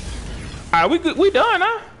juice. All right, we good. We done,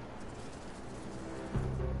 huh?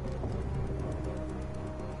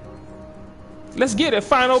 Let's get it.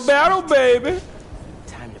 Final battle, baby.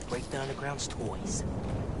 Time to break the underground's toys.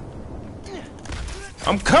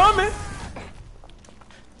 I'm coming.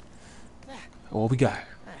 What we got?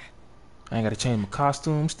 I ain't got to change my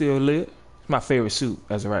costume. Still lit. It's my favorite suit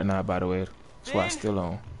as of right now, by the way. That's why it's still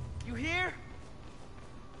on. You here?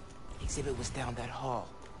 Exhibit was down that hall.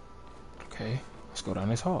 Okay, let's go down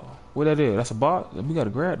this hall. What that is? That's a box. We gotta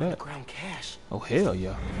grab that. Ground cash. Oh hell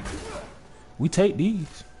yeah. We take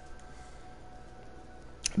these.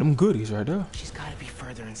 Them goodies right there. She's gotta be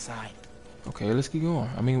further inside. Okay, let's keep going.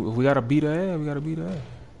 I mean, if we gotta beat her ass, we gotta beat her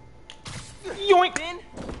ass. Yoink! Finn?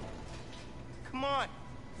 Come on.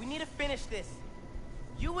 We need to finish this.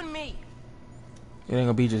 You and me. It ain't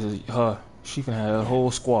gonna be just her. She can have a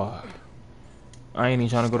whole squad. I ain't even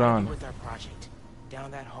trying to go down. With our project.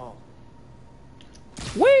 Down that hall.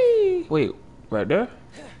 Whee! Wait, right there?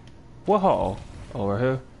 What hall? Oh, right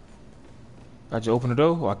here. I just open the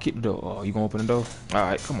door or I keep the door? Oh, you gonna open the door?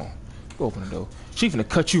 Alright, come on. Go open the door. She finna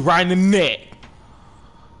cut you right in the neck.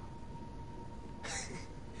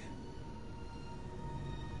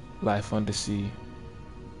 Life fun to see.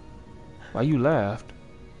 Why you laughed?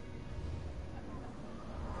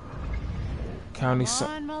 County Come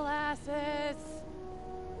on, molasses.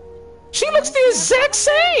 She looks the exact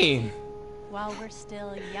same. While we're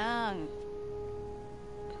still young.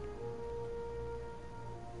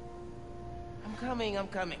 I'm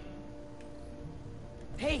coming.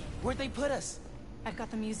 Hey, where'd they put us? I've got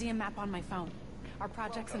the museum map on my phone. Our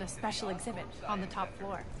project's in a special exhibit on the top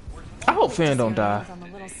floor. I hope Finn don't die. On the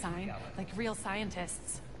little sign, like real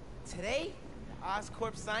scientists. Today,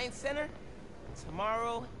 Oscorp Science Center.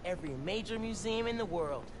 Tomorrow, every major museum in the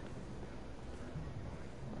world.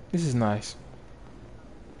 This is nice.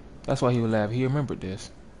 That's why he would laugh. He remembered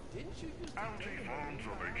this. Algae farms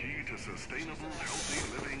are the key to sustainable,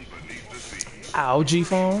 healthy living beneath the sea. Algae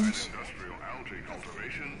farms? Industrial algae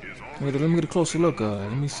cultivation is Let me get a closer look.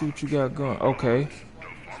 Let me see what you got going. Okay. the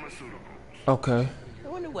pharmaceuticals. Okay. I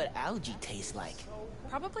wonder what algae tastes like.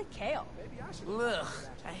 Probably kale. Ugh,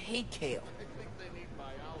 I hate kale.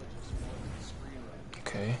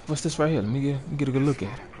 Okay. What's this right here? Let me get a good look at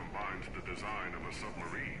it. Combines the design of a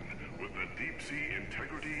submarine with the deep-sea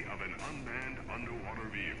integrity of an unmanned underwater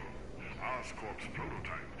vehicle. Oscorp's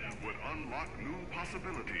prototype would unlock unlock new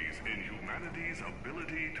possibilities in humanity's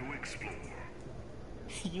ability to explore.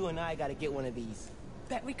 You and I gotta get one of these.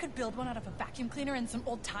 Bet we could build one out of a vacuum cleaner and some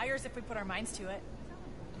old tires if we put our minds to it.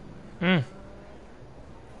 Think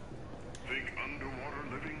underwater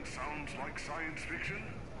living sounds like science fiction?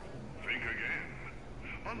 Think again.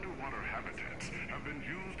 Underwater habitats have been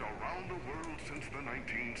used around the world since the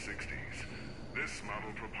 1960s. This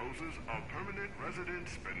model proposes a permanent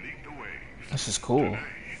residence beneath the waves. This is cool. Today,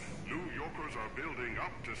 New Yorkers are building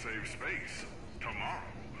up to save space. Tomorrow,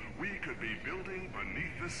 we could be building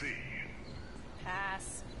beneath the sea.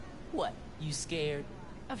 Pass. What? You scared?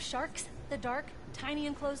 Of sharks, the dark, tiny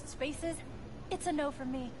enclosed spaces? It's a no for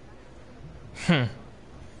me.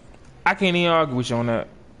 I can't even argue with you on that.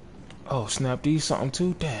 Oh, snap, these something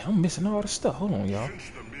too? Damn, I'm missing all the stuff. Hold on, y'all. Since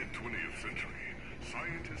the mid-20th century,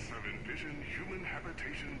 scientists have envisioned human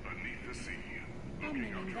habitation beneath the sea. I'm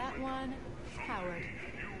naming that one Howard.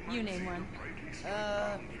 You name one.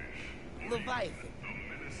 Leviathan.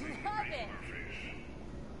 Love it.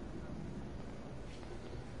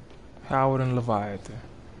 Howard and Leviathan.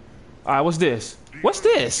 All right, what's this? What's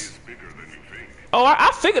this? Oh,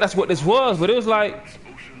 I figured that's what this was, but it was like,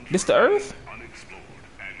 this the Earth? Unexplored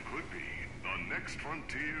and could be the next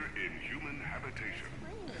frontier in human habitation.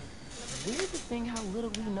 Weird to think how little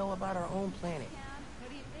we know about our own planet. What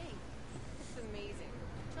do you think? It's amazing.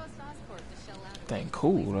 Trust Oscorp to shell out. Thing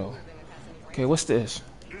cool, though. Okay, what's this?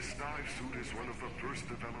 This dive suit is one of the first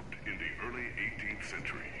developed in the early 18th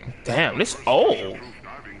century. Damn, this old. Proof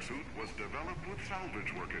diving suit was developed with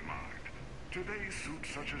salvage work in mind. Today's suits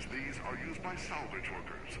such as these are used by salvage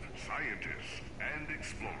workers, scientists, and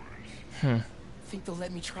explorers. Think they'll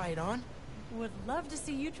let me try it on? Would love to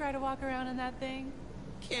see you try to walk around in that thing.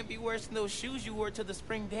 Can't be worse than those shoes you wore to the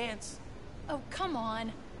spring dance. Oh, come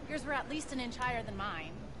on. Yours were at least an inch higher than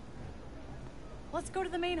mine. Let's go to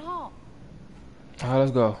the main hall. All right,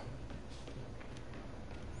 let's go.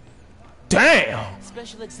 Damn!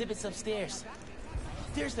 Special exhibits upstairs.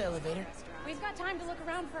 There's the elevator. We've got time to look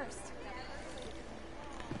around first.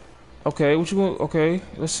 Okay, what you want? Okay,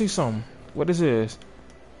 let's see something. What this is?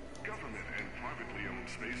 Government and privately owned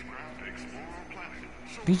spacecraft explore our planet,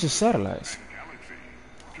 solar These just satellites. and galaxy.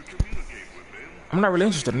 To communicate with them, I'm not really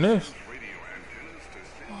interested in this. radio antennas to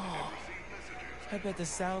send and receive messages. I bet the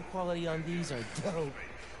sound quality on these are dope.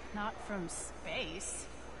 Not from space.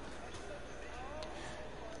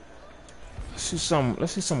 Let's see some.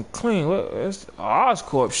 Let's see some clean. What? It's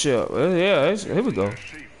Oscorp ship. Yeah, here we go.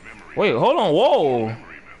 Shape memory. Wait, hold on. Whoa. Memory metal.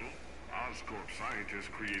 Oscorp scientists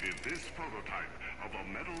created this prototype of a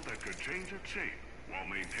metal that could change its shape while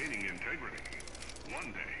maintaining integrity.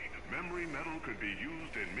 One day, memory metal could be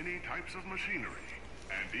used in many types of machinery,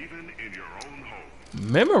 and even in your own home.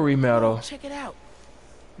 Memory metal. Check it out.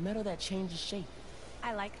 Metal that changes shape.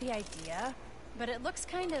 I like the idea, but it looks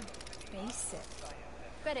kind of basic.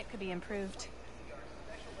 Bet it could be improved.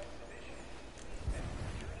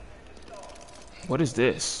 What is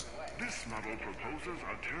this? This model proposes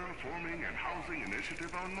a terraforming and housing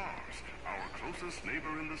initiative on Mars, our closest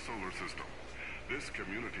neighbor in the solar system. This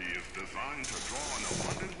community is designed to draw on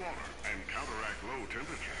abundant water and counteract low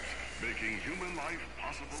temperatures, making human life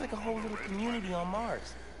possible. It's like a whole little community on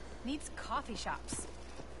Mars. Needs coffee shops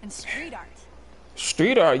and street art.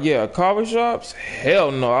 Street art, yeah. Coffee shops?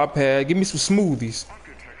 Hell no, iPad. Give me some smoothies.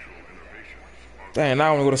 Architectural innovations are Dang, now I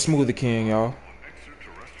want to go to Smoothie King, y'all. on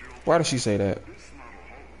extraterrestrial. Why did she say that? This model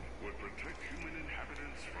home would protect human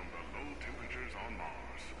inhabitants from the low temperatures on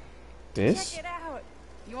Mars. This? Check it out.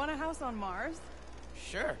 You want a house on Mars?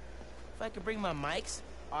 Sure. If I could bring my mics,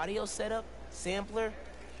 audio setup, sampler,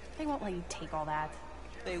 They won't let you take all that.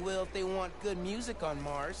 they will if they want good music on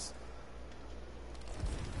Mars.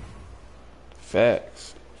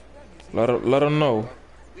 Facts. Let her know.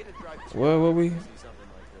 Where were we?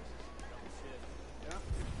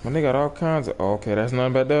 Man, they got all kinds of. Oh, okay, that's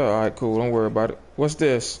nothing back there. All right, cool. Don't worry about it. What's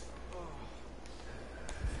this?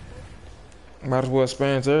 Might as well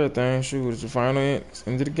expand to everything. Shoot, it's the final end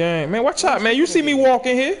of the game. Man, watch out, man. You see me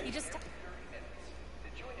walking here? You just...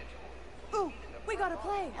 Ooh, we gotta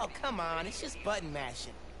play. Oh, come on. It's just button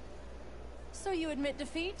mashing. So you admit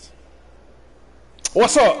defeat?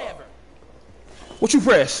 What's up? Never. What you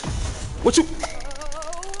press? What you? Come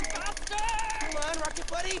on, Rocket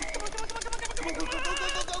Buddy. Come on, come on, come on, come on, come on,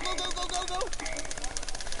 go, go, go.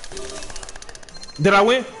 Did I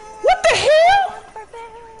win? What the hell?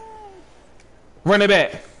 Run it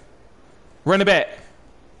back. Run it back.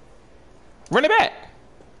 Run it back.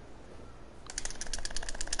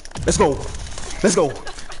 Let's go. Let's go.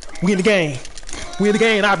 We in the game. We in the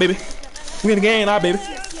game now, baby. We in the game now, baby.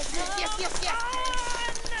 Yes, yes, yes,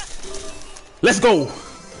 yes. Let's go.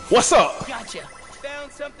 What's up? Gotcha.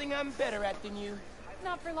 Found something I'm better at than you.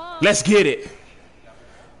 Not for long. Let's get it.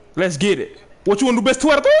 Let's get it. What you want to do best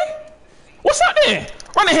 2 out of 3? What's up then?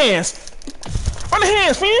 Run the hands. Run the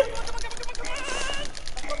hands, man.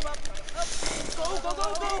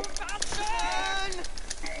 Go.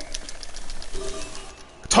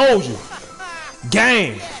 Told you.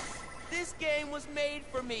 Game. This game was made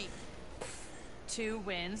for me. 2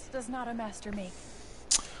 wins does not a master make.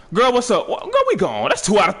 Girl, what's up? Girl, we gone. That's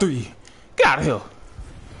 2 out of 3. Get out of here.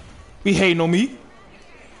 Be hating on me.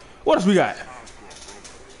 What else we got?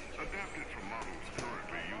 Adapted from models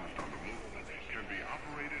currently used on the moon, can be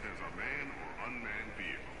operated as a man or unmanned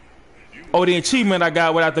vehicle. Oh, the achievement I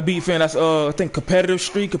got without the beat fan, that's I think competitive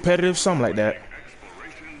street, competitive, something like that.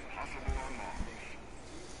 Exploration possible on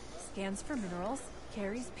Mars. Scans for minerals,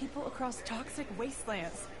 carries people across toxic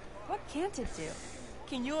wastelands. What can't it do?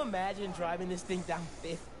 Can you imagine driving this thing down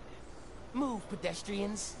 5th? Move,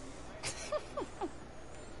 pedestrians.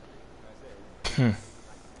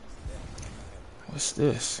 What's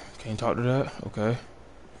this? Can't talk to that? Okay.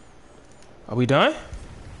 Are we done?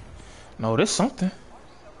 No, there's something.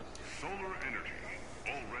 Solar energy,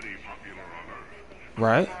 already popular on Earth.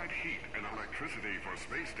 Right. Provide heat and electricity for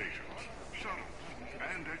space stations, shuttles,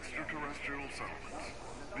 and extraterrestrial settlements.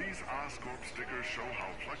 These Oscorp stickers show how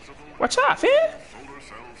flexible Watch out, fam. solar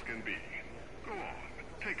cells can be. Go on,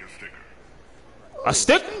 take a sticker. A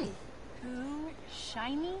stick? Ooh,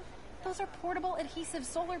 shiny? Those are portable adhesive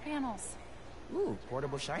solar panels. Ooh,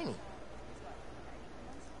 portable shiny.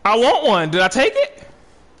 I want one. Did I take it?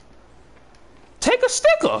 Take a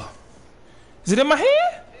sticker. Is it in my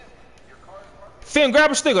hand? Finn, grab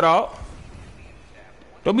a sticker, dog.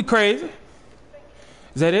 Don't be crazy.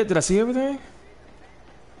 Is that it? Did I see everything?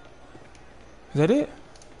 Is that it?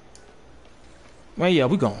 Man, yeah,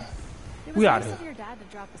 we gone. It We was out nice here. of your dad to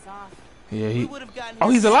drop us off. Yeah, We he. would have gotten Oh,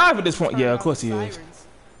 here he's alive at this point. turn Yeah, of off course the he is. sirens.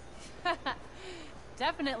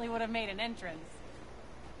 Definitely would have made an entrance.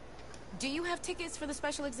 Do you have tickets for the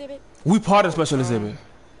special exhibit? We part of the special exhibit.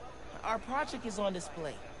 Our project is on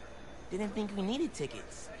display. Didn't think we needed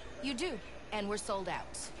tickets. You do, and we're sold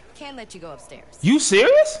out. Can't let you go upstairs. You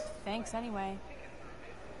serious? Thanks anyway.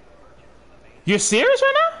 You're serious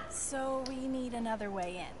right now? So we need another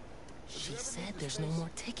way in. She said there's no more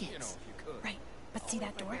tickets. Right, but see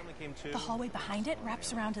that door? The hallway behind it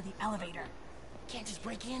wraps around to the elevator. Can't just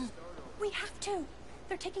break in. We have to.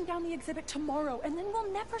 They're taking down the exhibit tomorrow, and then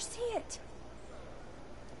we'll never see it.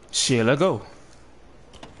 Shit, let go.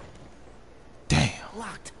 Damn.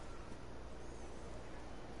 Locked.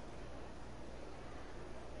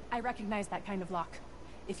 I recognize that kind of lock.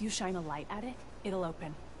 If you shine a light at it, it'll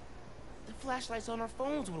open. The flashlights on our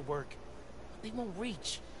phones would work. But they won't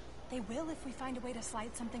reach. They will if we find a way to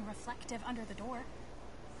slide something reflective under the door.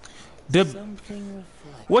 The, Something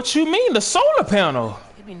reflect. what you mean? The solar panel?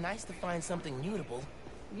 It'd be nice to find something mutable.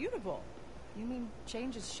 Mutable? You mean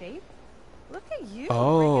changes shape? Look at you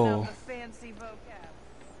Oh. the fancy vocab.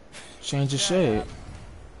 Change the shape.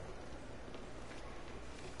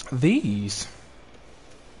 These.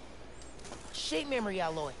 Shape memory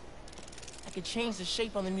alloy. I could change the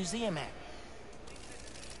shape on the museum map.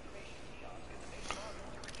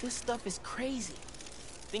 This stuff is crazy.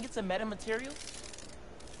 Think it's a metamaterial?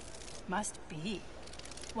 Must be.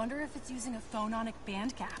 Wonder if it's using a phononic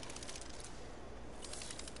band gap.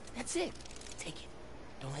 That's it. Take it.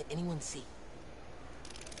 Don't let anyone see.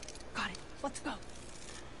 Got it. Let's go.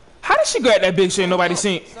 How did she grab that big shit nobody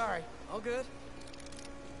seen? Sorry. All good.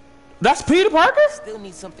 That's Peter Parker? Still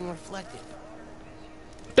need something reflective.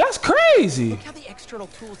 That's crazy. Look how the external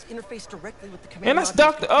tools interface directly with the command And that's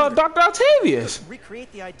module's computer. Dr. Octavius.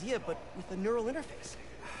 Recreate the idea, but with a neural interface.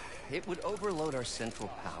 It would overload our central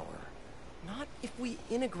power. Not if we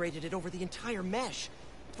integrated it over the entire mesh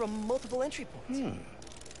from multiple entry points.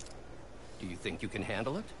 Do you think you can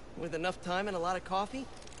handle it? With enough time and a lot of coffee?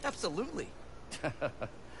 Absolutely.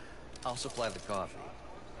 I'll supply the coffee.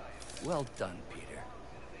 Well done, Peter.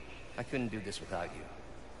 I couldn't do this without you.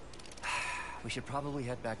 We should probably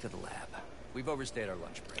head back to the lab. We've overstayed our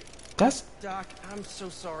lunch break. That's Doc, I'm so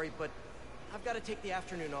sorry, but I've got to take the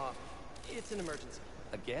afternoon off. It's an emergency.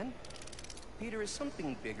 Again? Peter, is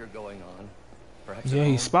something bigger going on? Perhaps yeah, at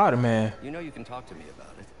he's home? Spider-Man. You know you can talk to me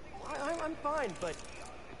about it. I'm fine, but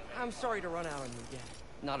I'm sorry to run out on you again.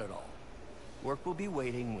 Not at all. Work will be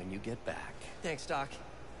waiting when you get back. Thanks, Doc.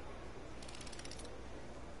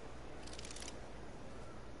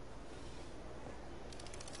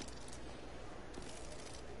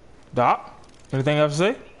 Doc, anything else to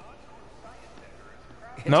say?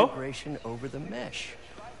 No? Integration over the mesh.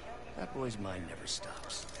 That boy's mind never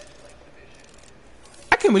stops.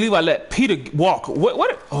 I can't believe I let Peter walk.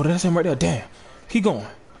 What? Oh, that's him right there. Damn. Keep going.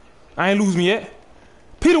 I ain't lose me yet.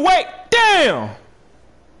 Peter, wait. Damn.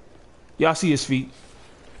 Y'all see his feet.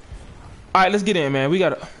 All right, let's get in, man. We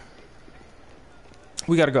gotta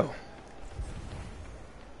go.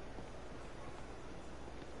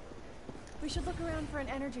 We should look around for an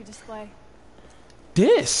energy display.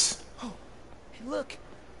 This. Oh, hey, look.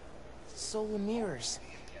 Solar mirrors.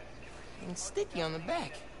 And sticky on the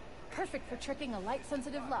back. Perfect for tricking a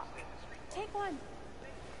light-sensitive lock. Take one.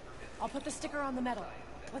 I'll put the sticker on the metal.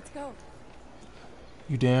 Let's go.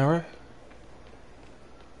 You damn right.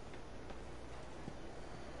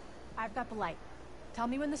 I've got the light. Tell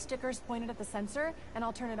me when the sticker's pointed at the sensor, and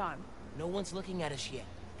I'll turn it on. No one's looking at us yet.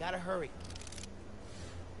 Gotta hurry.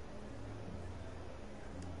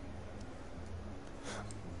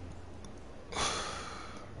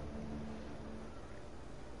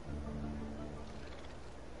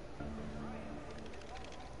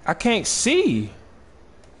 I can't see.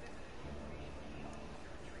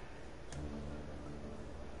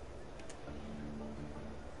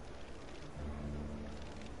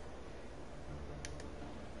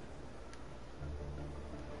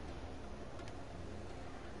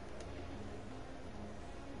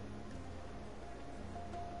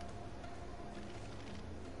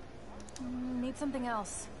 Need something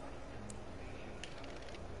else.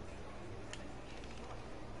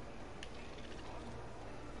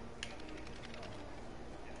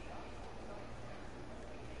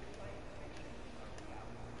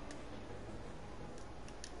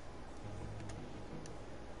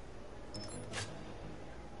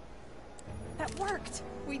 That worked!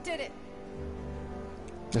 We did it!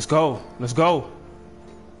 Let's go. Let's go.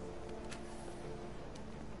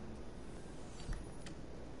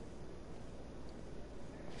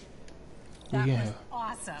 That was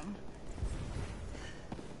awesome.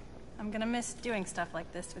 I'm gonna miss doing stuff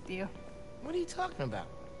like this with you. What are you talking about?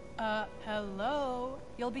 Hello?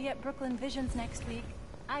 You'll be at Brooklyn Visions next week.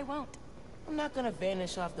 I won't. I'm not gonna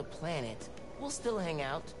vanish off the planet. We'll still hang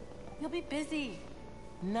out. You'll be busy.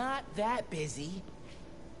 Not that busy.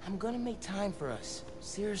 I'm gonna make time for us.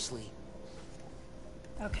 Seriously.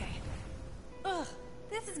 Okay. Ugh,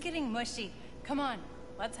 this is getting mushy. Come on,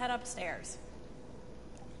 let's head upstairs.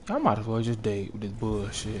 I might as well just date with this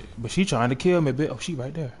bullshit. But she trying to kill me, bitch. Oh, she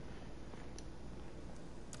right there.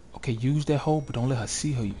 Okay, use that hoe, but don't let her see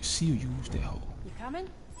you use that hoe. You coming?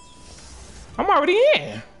 I'm already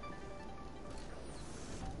in.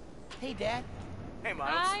 Hey, Dad. Hey,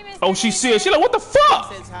 Miles. Hi, Mr. Oh, she serious. She like, what the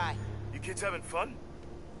fuck? Says hi. You kids having fun?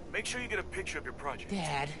 Make sure you get a picture of your project.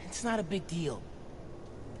 Dad, it's not a big deal.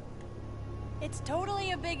 It's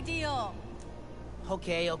totally a big deal.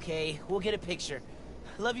 Okay. We'll get a picture.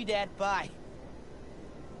 Love you, Dad. Bye.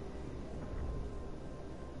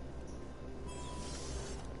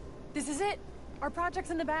 This is it. Our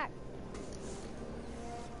project's in the back.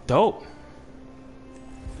 Dope.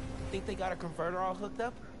 Think they got a converter all hooked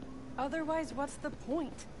up? Otherwise, what's the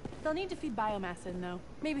point? They'll need to feed biomass in, though.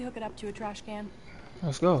 Maybe hook it up to a trash can.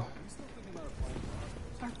 Let's go.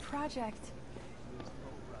 Our project.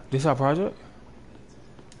 This our project?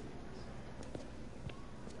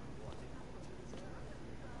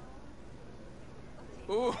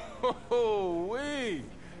 Oh, wait.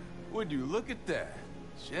 Would you look at that?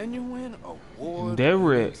 Genuine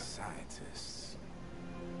award-winning scientists.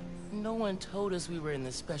 No one told us we were in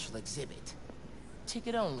the special exhibit.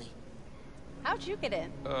 Ticket only. How'd you get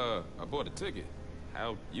in? I bought a ticket.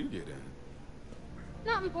 How'd you get in?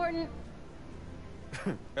 Not important.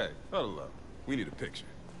 Hey, huddle up. We need a picture.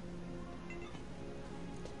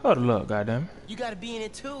 Huddle up, goddamn. You gotta be in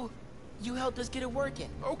it too. You helped us get it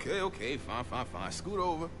working. Okay. Fine. Scoot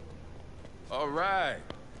over. All right.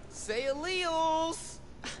 Say alleles.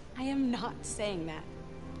 I am not saying that.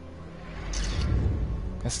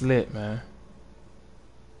 That's lit, man.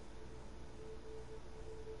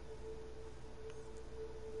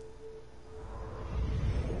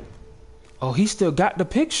 Oh, he still got the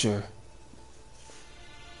picture.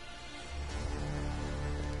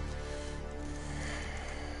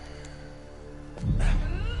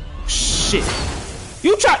 Shit.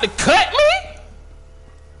 You tried to cut me?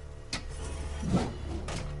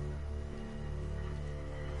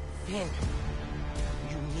 Finn,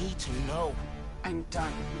 you need to know. I'm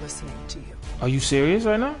done listening to you. Are you serious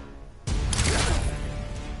right now?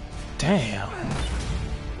 Damn.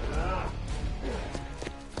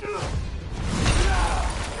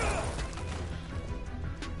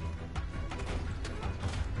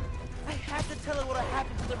 I had to tell her what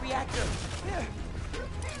happened to the reactor.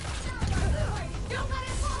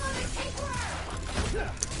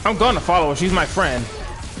 I'm gonna follow her. She's my friend.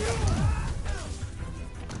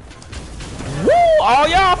 all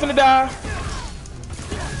y'all finna die.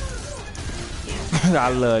 I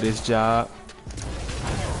love this job.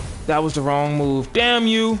 That was the wrong move. Damn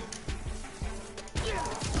you.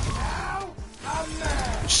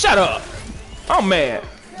 Shut up. I'm mad.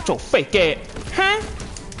 With your fake ass. Huh?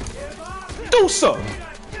 Do something.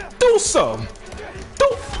 Do something. Do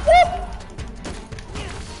whoop.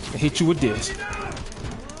 I hit you with this.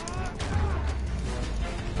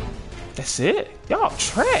 That's it? Y'all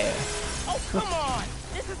trash. Oh, come on!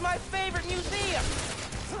 This is my favorite museum!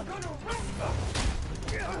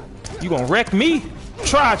 You gonna wreck me?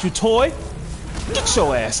 Try it, you toy. Get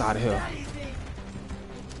your ass out of here.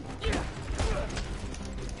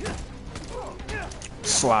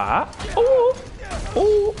 Slide. Ooh.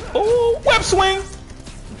 Ooh. Ooh. Web swing.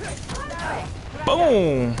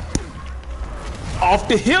 Boom. Off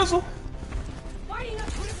the hizzle.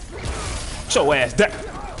 Get your ass down.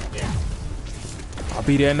 I'll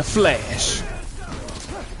be there in the flash.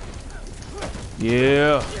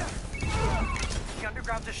 Yeah. The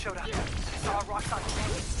underground just showed up. I saw a rock on the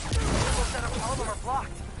people said all of them are blocked.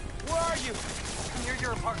 Where are you? I'm near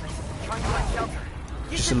your apartment, trying to find shelter.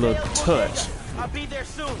 Just a little touch. I'll be there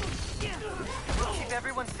soon. Keep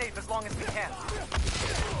everyone safe as long as we can.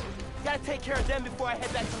 Gotta take care of them before I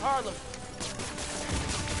head back to Harlem.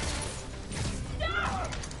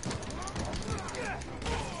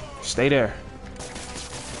 Stay there.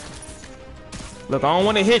 Look, I don't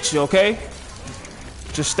want to hit you, okay?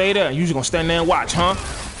 Just stay there. You just gonna stand there and watch, huh?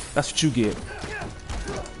 That's what you get.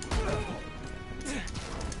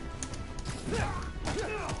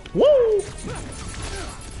 Woo!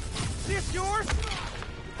 This yours?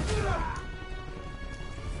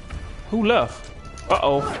 Who left?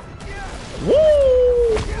 Uh-oh.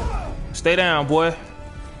 Woo! Stay down, boy.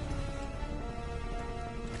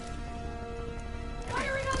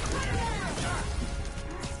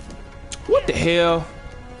 What the hell?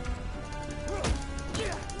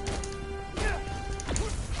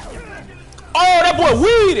 Oh, that boy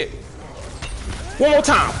weeded. One more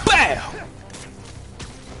time. Bam!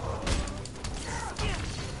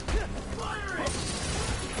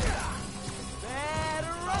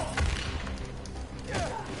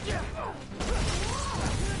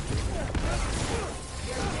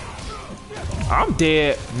 I'm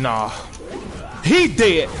dead. Nah. He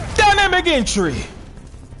dead. Dynamic entry.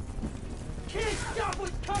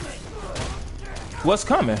 What's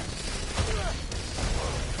coming?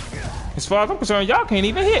 As far as I'm concerned, y'all can't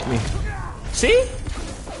even hit me. See?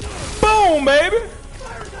 Boom, baby.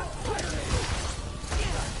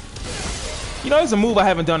 You know, it's a move I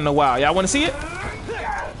haven't done in a while. Y'all want to see it?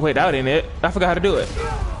 Wait, that ain't it. I forgot how to do it.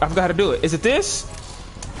 I forgot how to do it. Is it this?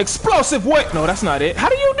 Explosive weight. No, that's not it. How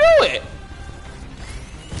do you do it?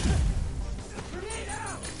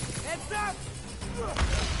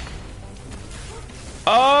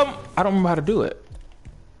 I don't remember how to do it.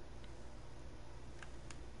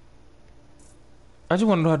 I just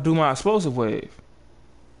want to know how to do my explosive wave.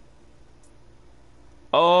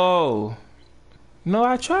 Oh. No,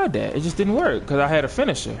 I tried that. It just didn't work because I had a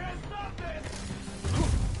finisher.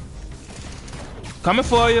 Coming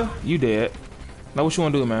for you. You dead. Now what you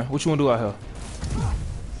want to do, man? What you want to do out here?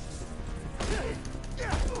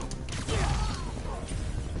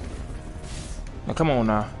 Now come on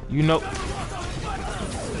now. You know.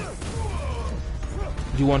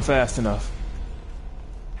 You weren't fast enough.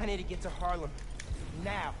 I need to get to Harlem.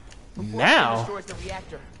 Now. Now? Destroys the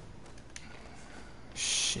reactor.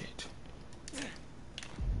 Shit.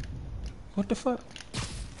 What the fuck?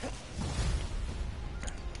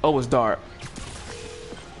 Oh, it's dark.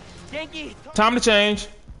 Yankee. Time to change.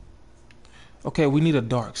 Okay, we need a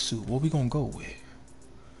dark suit. What we gonna go with?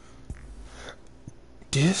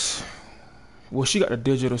 This? Well, she got the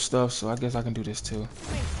digital stuff, so I guess I can do this too.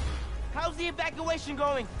 How's the evacuation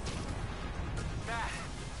going? Matt,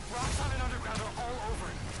 rocks on an underground are all over.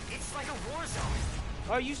 It's like a war zone.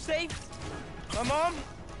 Are you safe? My mom?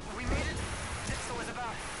 We made it. So was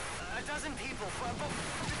about a dozen people.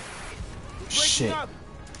 Shit. Up.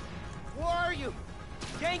 Where are you?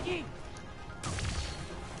 Genki?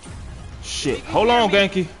 Shit. Hold on,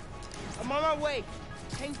 Genki. I'm on my way.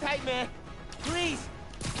 Hang tight, man. Please.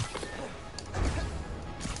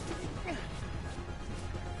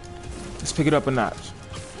 Let's pick it up a notch.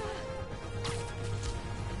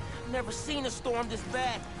 Never seen a storm this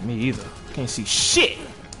bad. Me either. Can't see shit.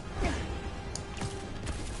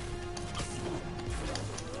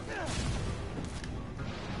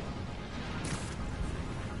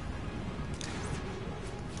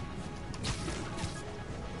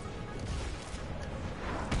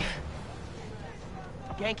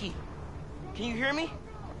 Genki, can you hear me?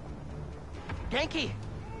 Genki!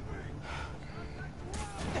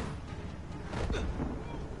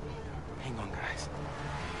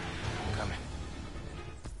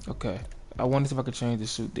 Okay. I wonder if I could change the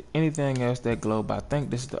suit to anything else that glow, but I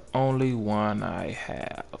think this is the only one I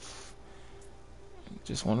have.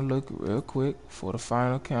 Just want to look real quick for the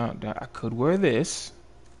final countdown. I could wear this.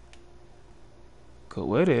 Could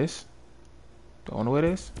wear this. Don't want to wear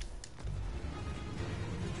this.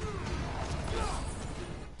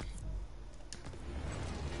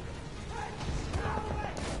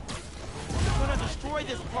 I'm gonna destroy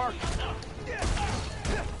this park.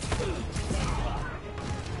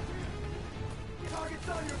 Target's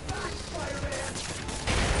on your back, Spider-Man!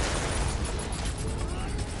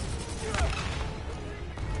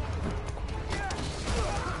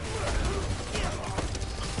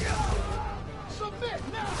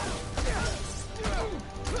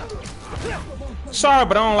 Sorry,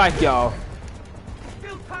 but I don't like y'all.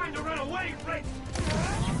 Still time to run away, Rick!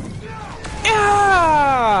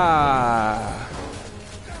 Yeah!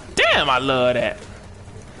 Damn, I love that.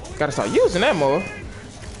 Gotta start using that more.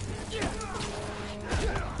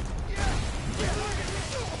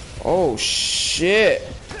 Oh shit.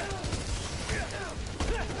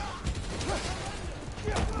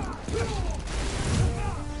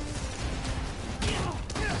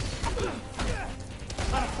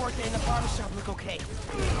 Forte and the barbershop look okay.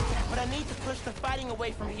 But I need to push the fighting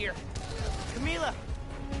away from here. Camila,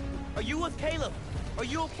 are you with Caleb? Are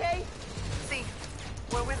you okay? See,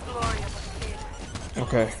 we're with Gloria, but kid.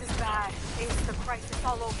 Okay. This is bad. It's the crisis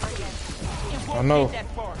all over again. It won't I know. get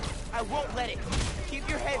that far. I won't let it. Keep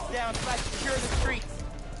your heads down so I secure the streets.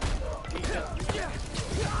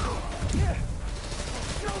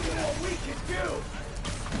 Show you what we can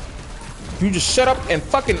do! You just shut up and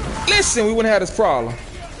fucking listen, we wouldn't have this problem.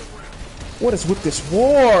 What is with this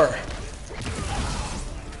war?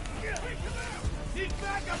 He's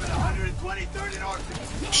back up at 123rd and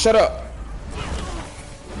Orchard! Shut up.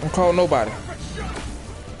 Don't call nobody.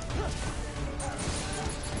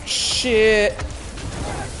 Shit.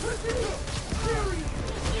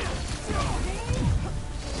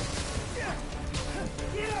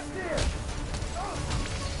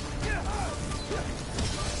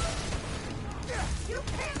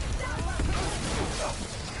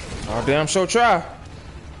 Oh, damn, sure try.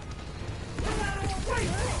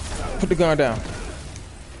 Put the gun down.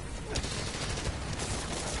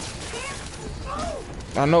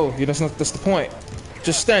 I know, that's the point.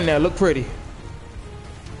 Just stand there, look pretty.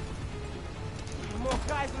 More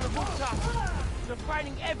guys on the rooftop. They're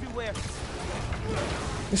fighting everywhere.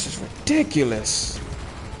 This is ridiculous.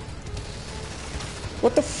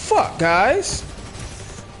 What the fuck, guys?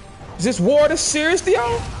 Is this war this serious to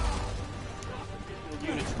y'all?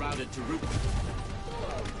 Units routed to route.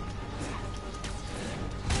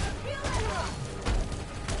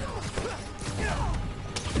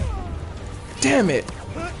 Damn it.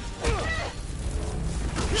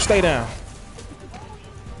 Stay down.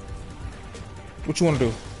 What you want to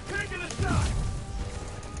do?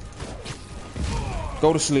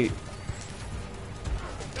 Go to sleep.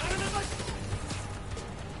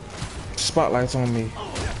 Spotlight's on me.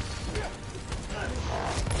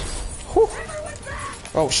 Whew.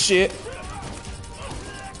 Oh shit.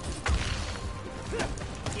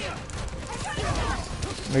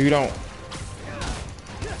 No, you don't.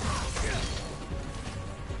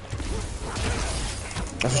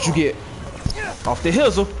 That's what you get. Off the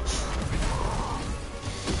hizzle.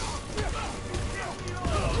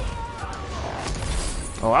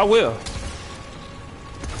 Oh, I will.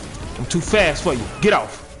 I'm too fast for you. Get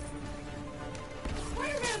off.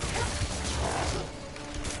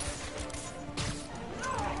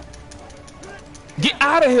 Get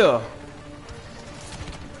out of here.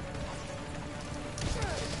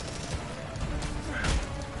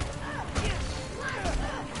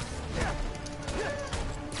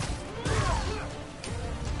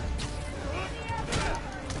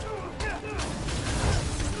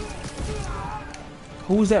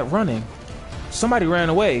 Who's that running? Somebody ran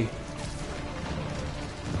away.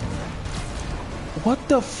 What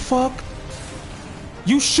the fuck?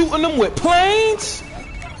 You shooting them with planes?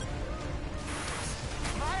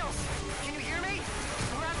 Miles, can you hear me?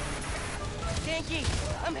 Yankee,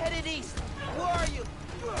 I'm headed east. Where are you?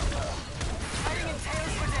 Hiding in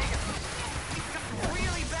Taylor's bodega. It's got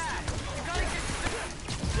really bad. You gotta get...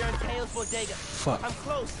 They're in Taylor's bodega. Fuck. I'm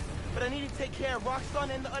close, but I need to take care of Roxxon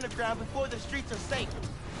and the underground before the streets are safe.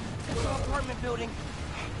 Central apartment building.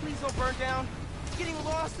 Please don't burn down. Getting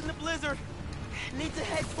lost in the blizzard. Need to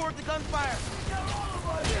head toward the gunfire.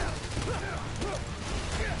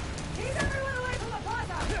 Keep everyone away from the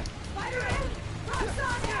plaza! Spider-Man!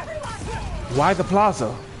 Roxxon, everyone! Why the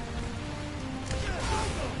plaza?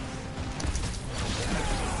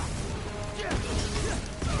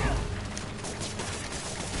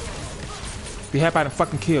 Be happy I didn't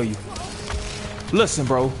fucking kill you. Listen,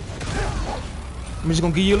 bro. I'm just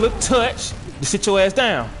gonna give you a little touch to sit your ass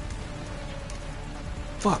down.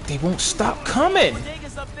 Fuck, they won't stop coming.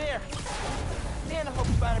 Bodega's up there. Man, I hope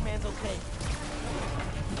Spider-Man's okay.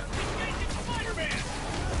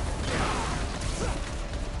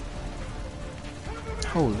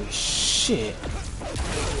 Holy shit.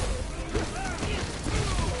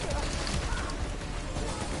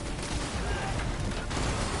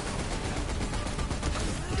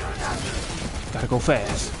 Gotta go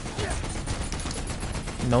fast.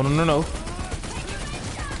 No.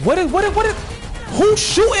 What is, who's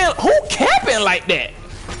shooting, who capping like that?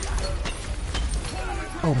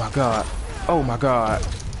 Oh my god. Oh my god.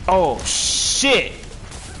 Oh shit.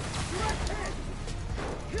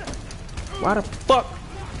 Why the fuck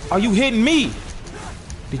are you hitting me?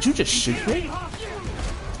 Did you just shoot me?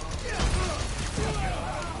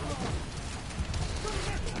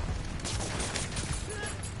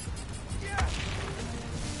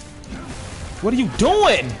 What are you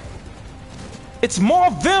doing? It's more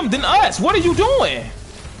of them than us. What are you doing?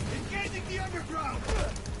 Engaging the underground.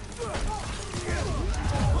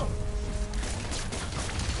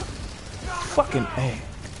 Fucking A.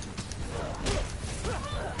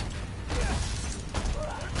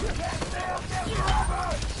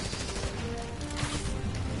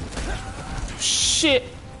 Shit.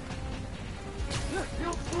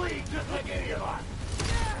 You'll bleed just like any of us.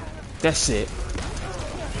 That's it.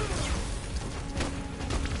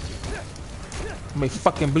 May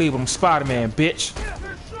fucking believe I'm Spider-Man, bitch.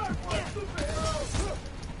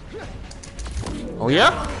 Oh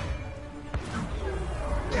yeah?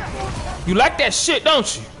 You like that shit,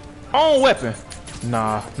 don't you? Own weapon.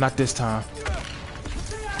 Nah, not this time.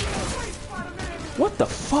 What the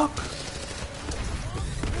fuck?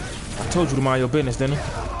 I told you to mind your business, didn't I?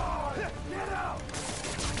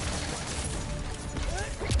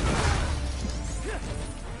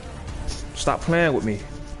 Stop playing with me.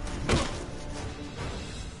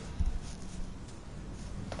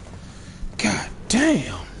 God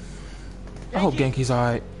damn. I hope Genki's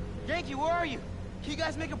alright. Genki, where are you? Can you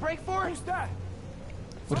guys make a break for it? Who's that?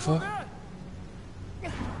 What the fuck?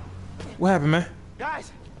 What happened, man?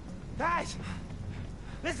 Guys!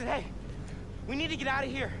 Listen, hey. We need to get out of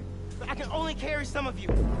here. I can only carry some of you.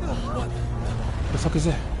 What the fuck is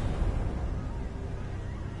that?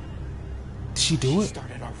 Did she do it?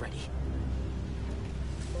 Started already.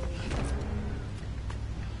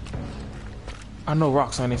 I know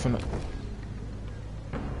Roxanne ain't finna.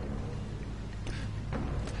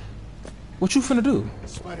 What you finna do?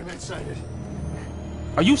 Spider-Man sighted.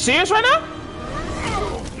 Are you serious right now?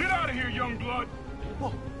 Get out of here, young blood.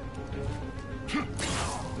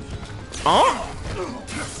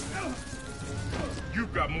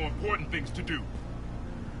 You've got more important things to do.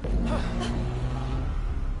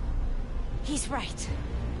 He's right.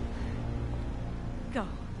 Go.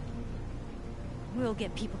 We'll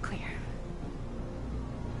get people clear.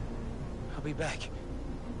 I'll be back.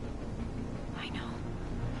 I know.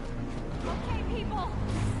 Okay, people.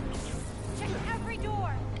 Check every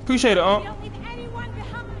door. Appreciate it, We don't leave anyone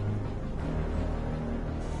behind.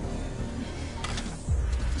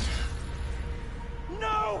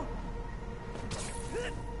 No!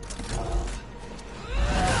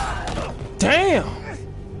 Damn!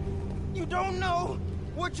 You don't know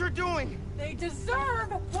what you're doing. They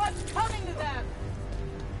deserve what's coming to them.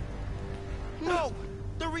 No!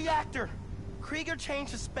 The reactor! Krieger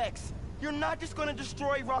changed the specs. You're not just gonna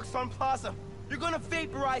destroy Roxxon Plaza. You're gonna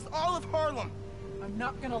vaporize all of Harlem. I'm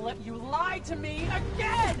not gonna let you lie to me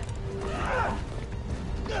again!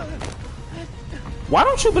 Why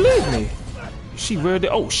don't you believe me? She really,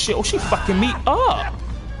 oh shit, oh she fucking me up.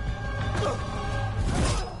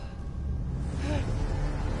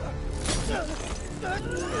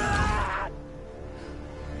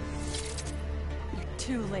 You're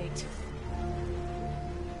too late.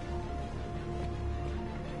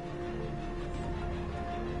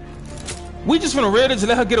 We just finna ready to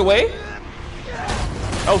let her get away?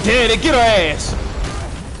 Oh damn, they get her ass.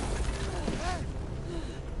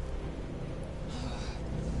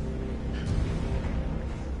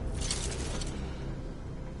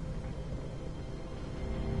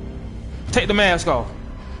 Take the mask off.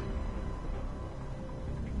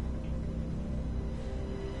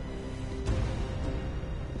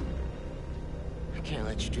 I can't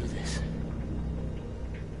let you do this.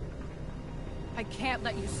 I can't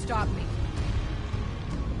let you stop me.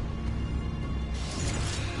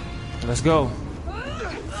 Let's go.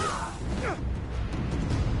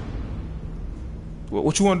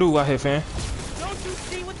 What you wanna do out here, fam? Don't you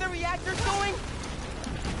see what the reactor's doing?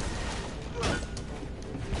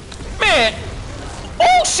 Man,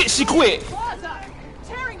 shit, she quit. Plaza,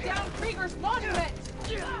 tearing down Krieger's monument.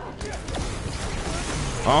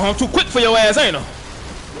 I'm too quick for your ass, ain't I?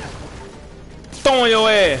 Throwing your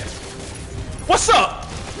ass. What's up?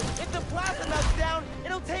 If the plaza melts down,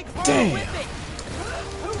 it'll take fire Damn. with it.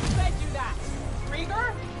 Who fed you that?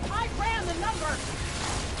 Krieger? I ran the numbers.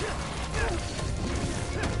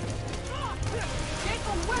 Get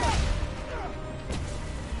away!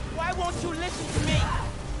 Why won't you listen to me?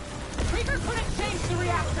 Krieger couldn't change the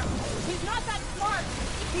reactor. He's not that smart.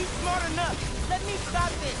 He's smart enough. Let me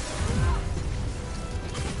stop this.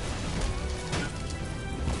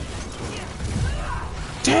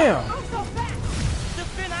 Damn. Move so fast. The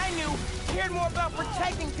Finn I knew cared more about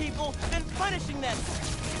protecting people than punishing them.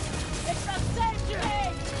 It's a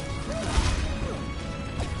century!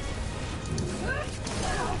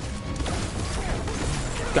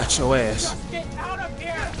 Got your ass. Just get out of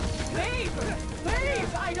here! Leave!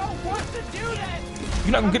 Leave! I don't want to do this!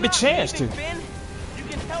 You're not gonna get the chance to. Finn, you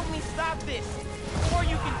can help me stop this, or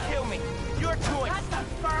you can kill me. Your choice. That's the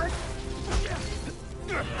first!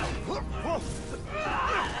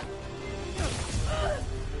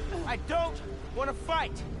 I don't want to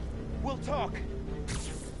fight. We'll talk.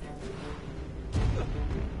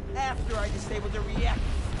 After I disable the reactor.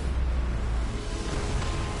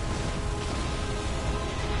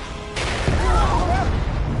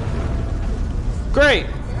 Great.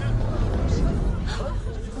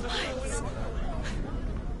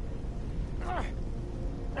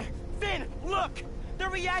 Finn, look! The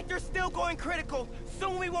reactor's still going critical.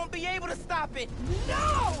 Soon we won't be able to stop it.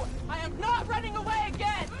 No! I am not running away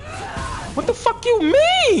again! What the fuck you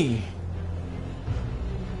mean?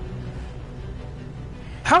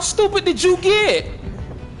 How stupid did you get?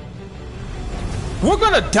 We're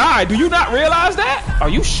gonna die. Do you not realize that? Are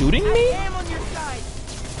you shooting me? I am on your side.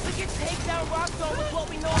 We can take down Roxxon with what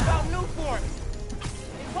we know about new forms.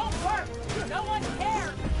 It won't work! No one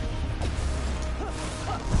cares!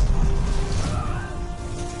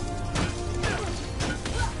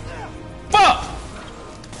 Fuck!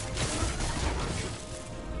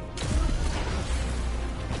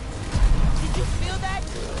 Did you feel that?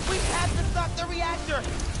 We have to stop the reactor.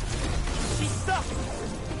 She's stuck.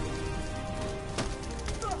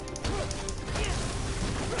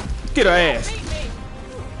 Get her ass.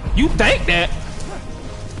 You think that?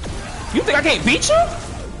 You think I can't beat you?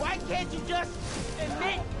 Why can't you just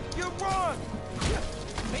admit you're wrong?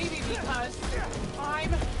 Maybe because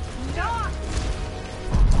I'm not!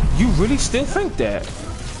 You really still think that?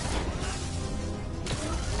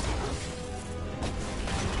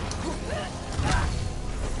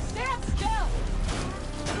 Stand still!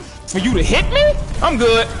 For you to hit me? I'm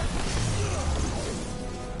good.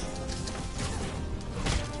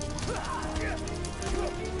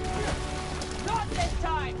 Not this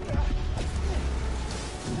time!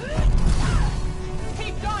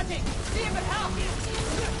 Keep dodging! See if it helps!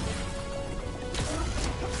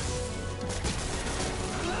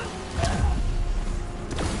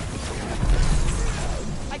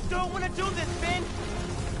 I don't want to do this, Finn.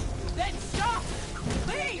 Then stop!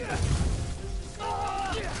 Leave!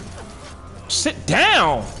 Sit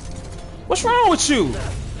down. What's wrong with you?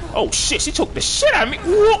 Oh shit, she took the shit out of me.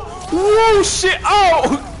 Whoa, whoa shit.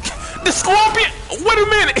 Oh, the scorpion. Wait a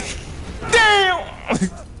minute. Damn.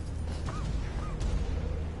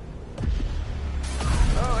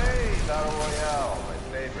 Oh, hey, Battle Royale, my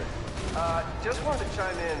favorite. Just wanted to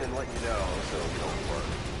chime in and let you know, so you don't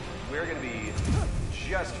worry. We're gonna be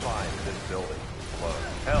just fine if this building blows.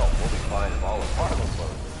 Hell, we'll be fine if all of Harlem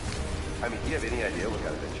blows. I mean, do you have any idea what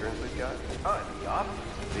kind of insurance we've got? The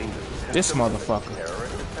opposite, being the This motherfucker.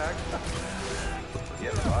 terrorist attack.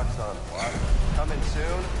 Forget Roxxon Plaza. Coming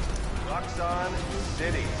soon, Roxxon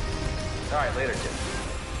City. All right, later, kid.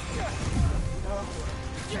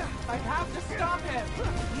 I have to stop him!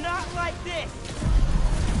 Not like this.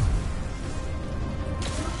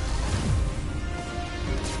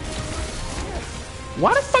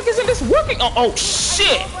 Why the fuck isn't this working? Oh shit.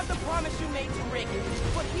 I know about the promise you made to Rick,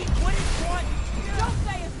 but he wouldn't want. Don't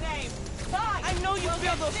say his name! Fine! I know you We'll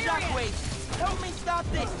feel get those serious. shockwaves. Help me stop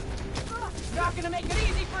this. Not gonna make it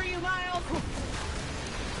easy for you, Miles!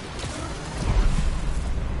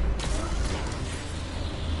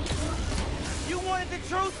 You wanted the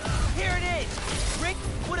truth? Here it is. Rick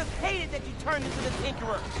would have hated that you turned into the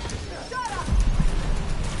Tinkerer. Shut up!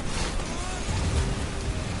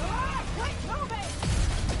 Quit moving!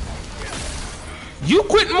 You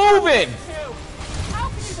quit moving. How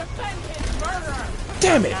can you defend his murder?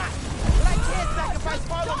 Damn it. But I can't sacrifice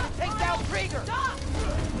Harlem to take down Krieger. Stop!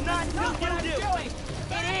 Not until Not what I'm you do. doing.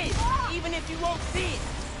 It is, even if you won't see it.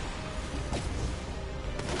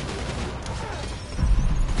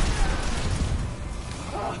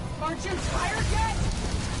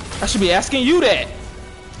 I should be asking you that.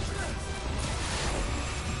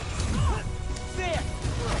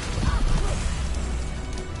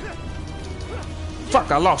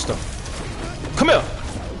 Fuck, I lost her. Come here.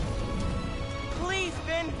 Please,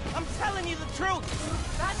 Finn. I'm telling you the truth.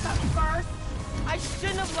 That's a first. I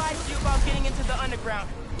shouldn't have lied to you about getting into the underground.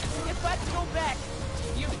 If I go back,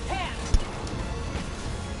 you can't.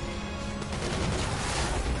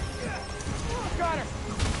 Got her.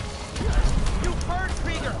 You heard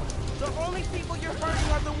Krieger. The only people you're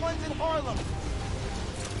hurting are the ones in Harlem.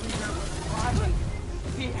 Krieger was lying.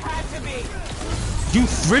 He had to be. You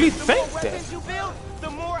really think the more that? weapons you build, the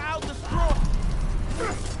more I'll destroy.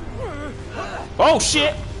 Oh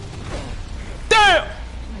shit! Damn!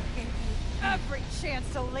 Every chance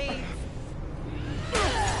to leave.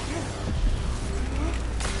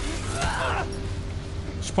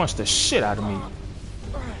 She punched the shit out of me.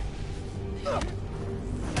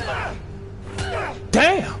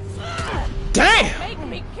 Damn! Damn! Make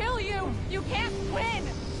me kill you! You can't win!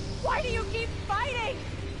 Why do you keep fighting?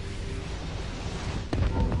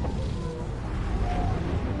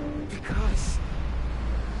 Because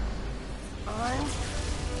I'm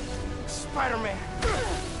Spider-Man.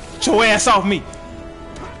 Get your ass off me!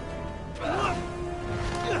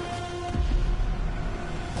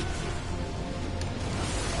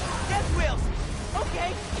 Death wheels.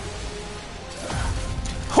 Okay.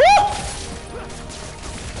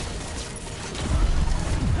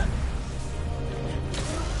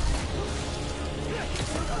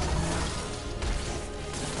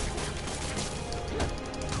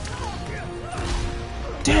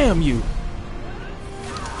 Damn you! Me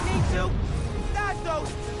too. Not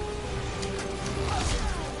those.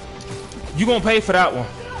 You gonna pay for that one?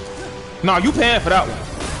 Nah, you paying for that one.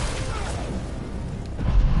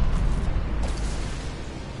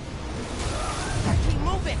 Keep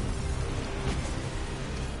moving.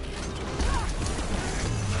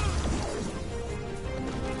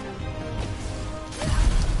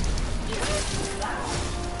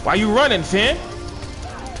 Why you running, Finn?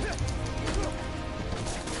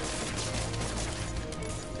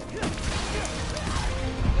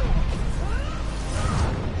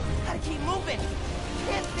 Gotta keep moving.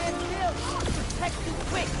 Can't stand still. Protect too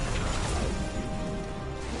quick.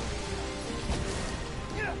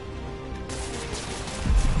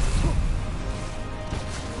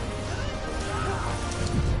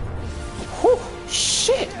 Whew,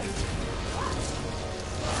 shit!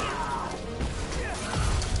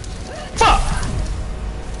 Fuck!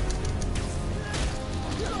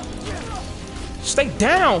 Stay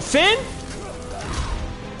down, Finn!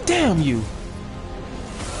 Damn you!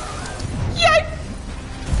 Yay!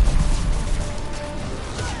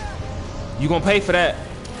 You gonna pay for that?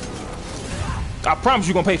 I promise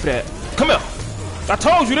you gonna pay for that. Come here! I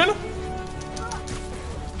told you, didn't I?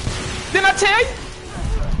 Didn't I tell you?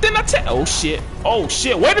 Didn't I tell? Oh shit! Oh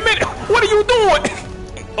shit! Wait a minute! What are you doing?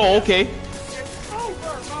 Oh, okay. It's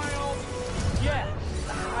over, Miles. Yeah,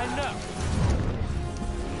 I know.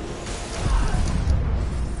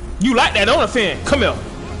 You like that, don't you, Finn? Come here.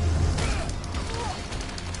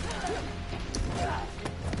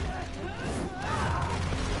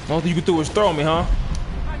 All you can do is throw me, huh?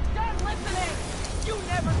 I'm done listening. You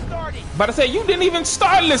never started. But I said you didn't even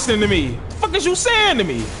start listening to me. What the fuck is you saying to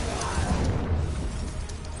me?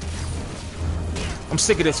 I'm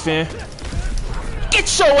sick of this, Finn.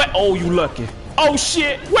 Get your ass. Oh, you lucky. Oh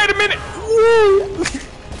shit. Wait a minute. Woo.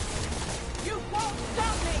 You won't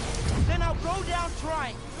stop me. Then I'll go down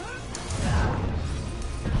trying.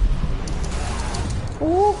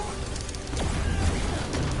 Ooh.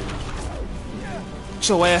 Get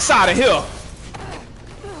your ass out of here.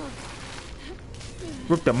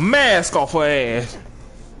 Rip the mask off her ass.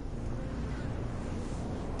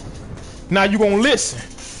 Now you gonna listen.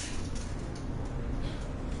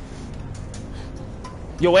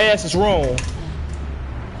 Your ass is wrong.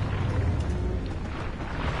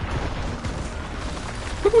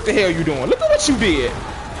 Look what the hell you doing. Look at what you did.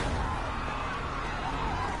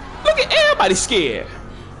 Look at everybody scared.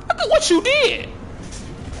 Look at what you did.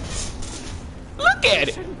 Look at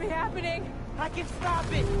it. Shouldn't be happening. I can stop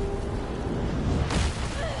it.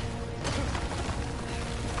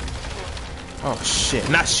 Oh shit.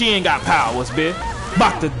 Now she ain't got powers, bitch.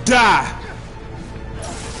 About to die.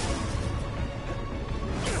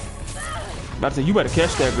 About to say, you better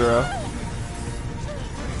catch that girl.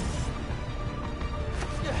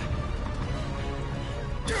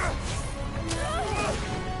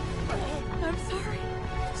 I'm sorry.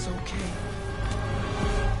 It's okay.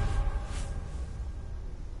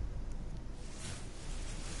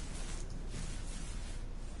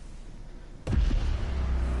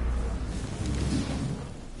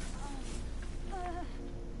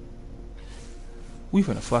 We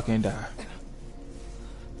finna fucking die.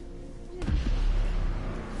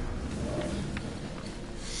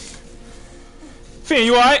 Finn,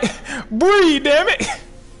 you alright? Breathe, damn it!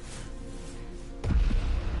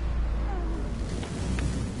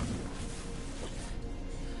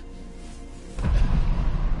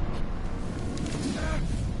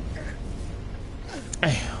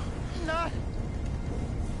 Damn. Not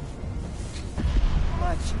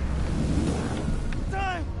much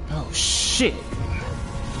time. Oh shit.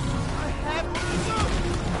 I have to move.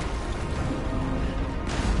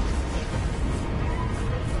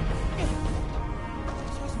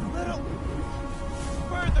 Just a little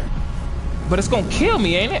further. But it's gonna kill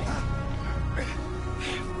me, ain't it?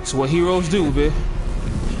 That's what heroes do, bitch.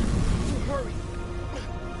 Hurry.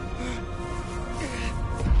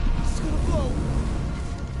 It's gonna blow.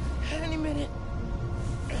 Any minute.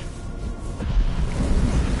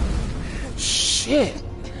 Shit.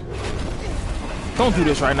 Don't do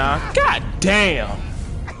this right now. God damn.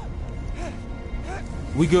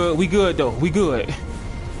 We good though. We good.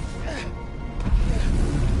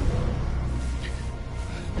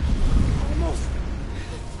 Almost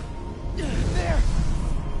there.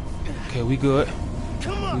 Okay, we good.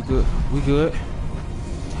 Come on. We good. We good.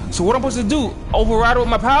 So what I'm supposed to do? Override it with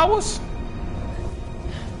my powers?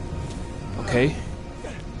 Okay.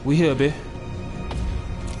 We here, bitch.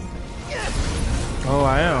 Oh,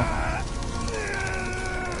 I am.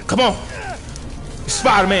 Come on. It's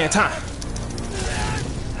Spider-Man time.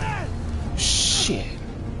 Shit.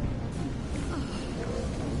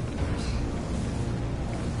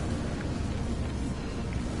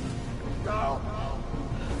 No.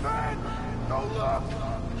 Man, don't look.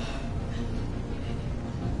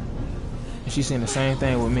 And she's saying the same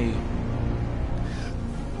thing with me.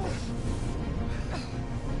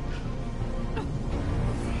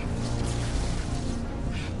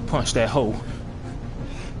 Punch that hoe.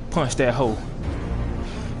 Punch that hoe.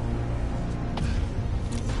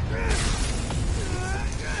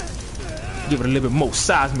 Give it a little bit more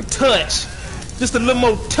seismic touch. Just a little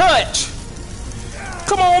more touch.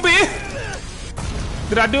 Come on, bitch.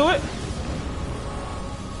 Did I do it?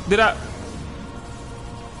 Did I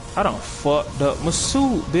done fucked up my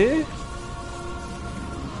suit, bitch.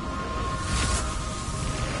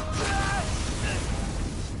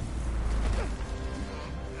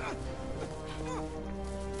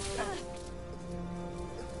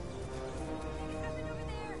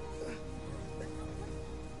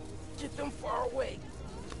 Get them far away.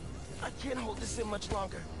 I can't hold this in much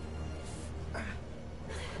longer.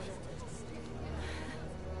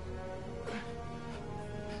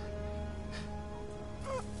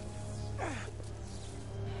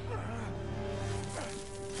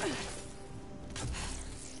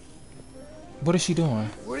 What is she doing?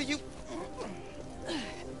 What are you?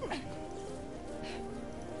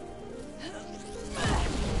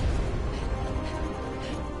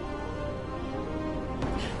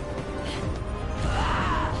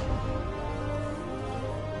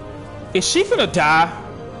 Is she finna die?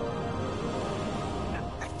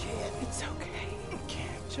 I can't. It's okay. You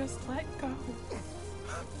can't just let go.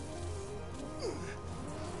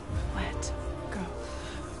 Let go.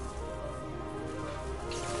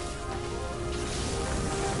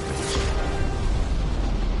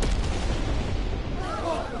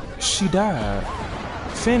 She died.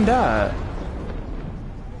 Finn died.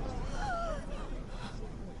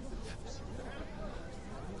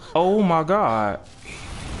 Oh my God.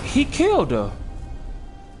 He killed her.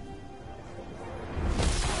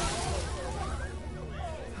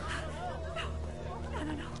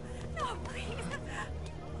 No, please.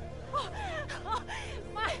 Oh,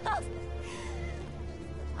 Miles.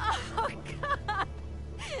 Oh, God.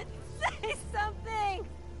 Say something.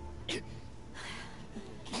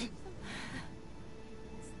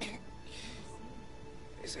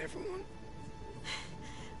 Is everyone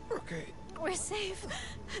okay? We're safe.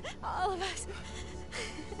 All of us.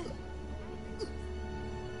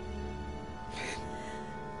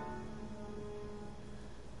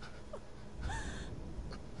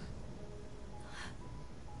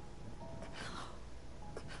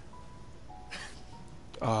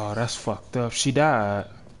 Oh, that's fucked up. She died.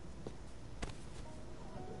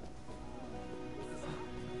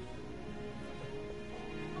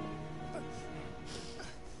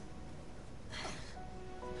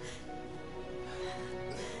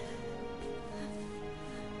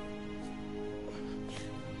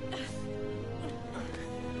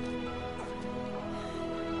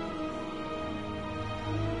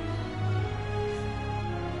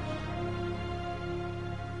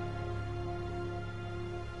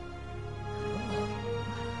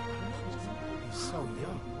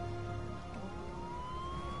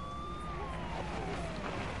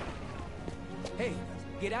 Hey,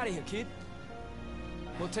 get out of here, kid.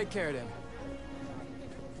 We'll take care of them.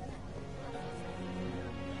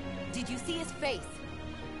 Did you see his face?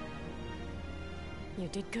 You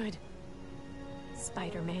did good,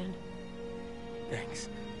 Spider-Man. Thanks.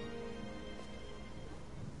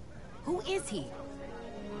 Who is he?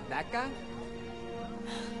 That guy?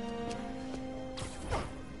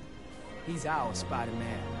 He's our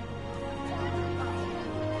Spider-Man.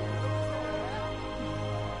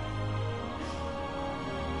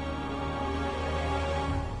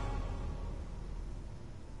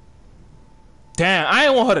 Damn, I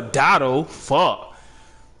ain't want her to die though. Fuck.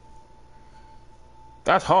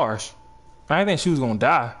 That's harsh. I didn't think she was gonna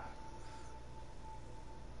die.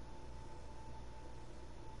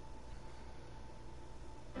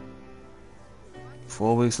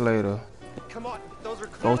 Four weeks later. Come on, those are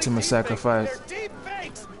Ultimate sacrifice. They're deep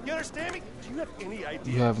fakes. You understand me? Do you have any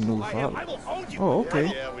idea? You have a new father. I will own you. Oh, okay.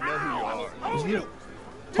 Yeah, we know who you are. I will own you.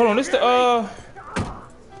 Hold on, this the Oh,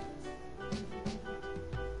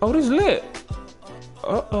 this lit.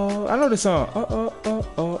 I know this song.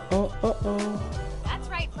 That's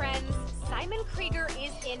right, friends. Simon Krieger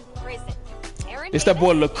is in prison. It's that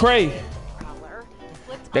boy Lecrae.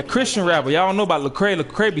 That Christian rapper. Y'all don't know about Lecrae.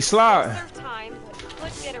 Lecrae be sliding. Time,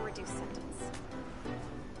 but could get a reduced sentence.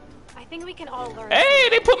 I think we can all learn. Hey,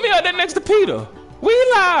 they put me out there next to Peter. We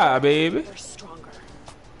lie, baby. We're stronger.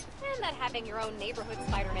 And that having your own neighborhood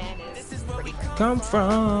Spider-Man is pretty cool. Come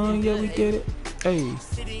from, yeah, we get it. Hey,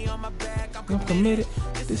 I'm committed.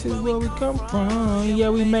 This is where we come from. Yeah,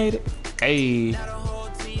 we made it. Hey,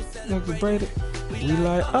 look at braided. We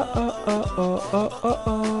like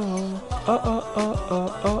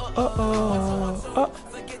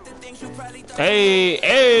Hey,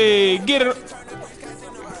 hey, get it.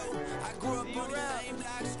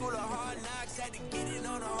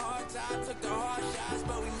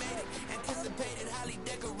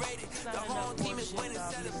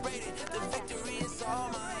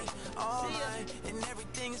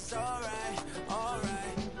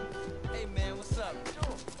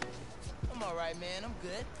 Alright, man, I'm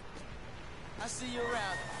good. I'll see you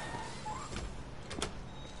around.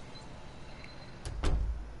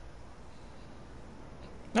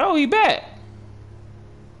 Oh, he back.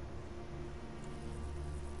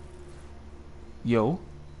 Yo.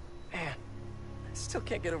 Man, I still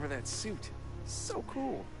can't get over that suit. So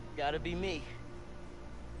cool. Gotta be me.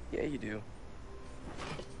 Yeah, you do.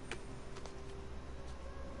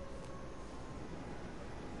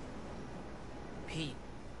 Pete,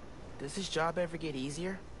 does this job ever get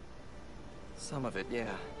easier? Some of it,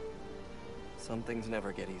 yeah. Some things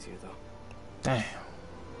never get easier, though. Damn.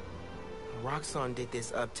 Roxxon did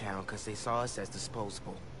this uptown because they saw us as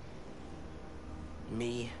disposable.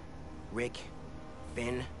 Me, Rick,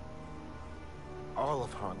 Finn, all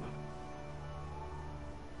of Harlem.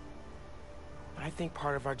 But I think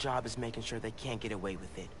part of our job is making sure they can't get away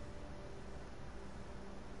with it.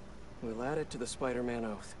 We'll add it to the Spider-Man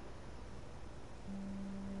oath.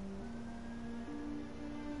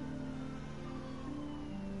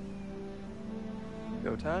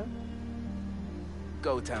 Go time?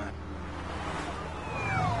 Go time.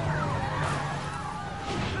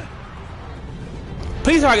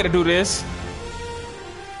 Please, I get to do this.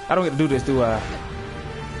 I don't get to do this, do I?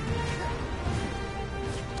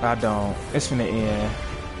 I don't. It's finna end.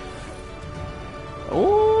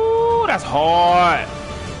 Ooh, that's hard.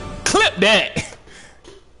 Clip that.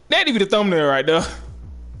 That need to be the thumbnail right there.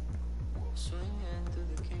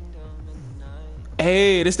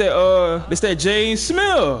 Hey, this that James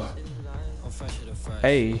Smith.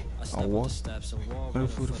 Hey, I walk.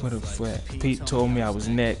 Pete told me I was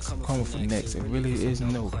next. I'm coming for next. It really is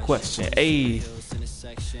no question. Hey,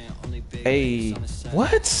 hey,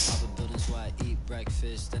 what?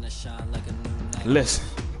 Listen,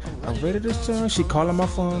 I'm ready to turn. She calling my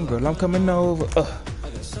phone, girl. I'm coming over.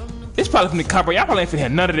 It's probably from the copper. Y'all probably ain't finna hear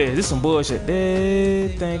none of this. This some bullshit.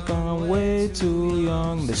 They think I'm way too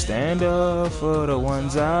young to stand up for the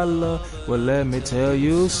ones I love. Well, let me tell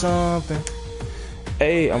you something.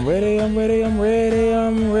 Hey, I'm ready, I'm ready, I'm ready,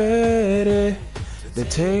 I'm ready to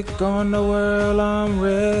take on the world. I'm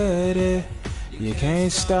ready. You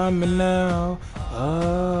can't stop me now.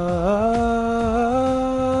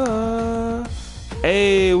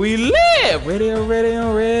 Hey, we live. Ready, I'm ready,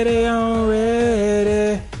 I'm ready, I'm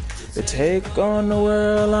ready to take on the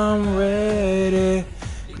world. I'm ready.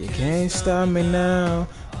 You can't stop me now.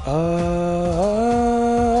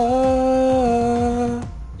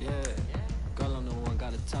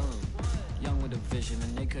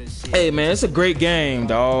 Hey man, it's a great game,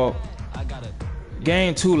 dog.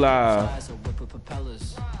 Game 2 live.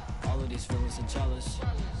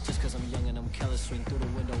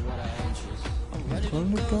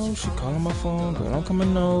 Pulling the go, she calling my phone, girl, I'm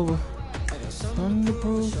coming over.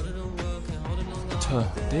 Thunderproof.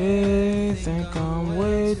 They think I'm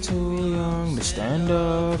way too young to stand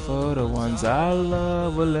up for the ones I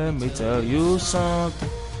love. Well, let me tell you something.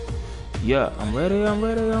 Yeah, I'm ready, I'm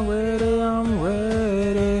ready, I'm ready, I'm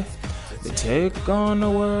ready to take on the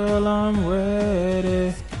world. I'm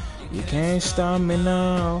ready. You can't stop me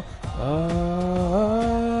now.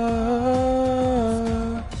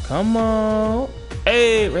 Come on.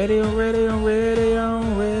 Hey, ready, I'm ready, I'm ready,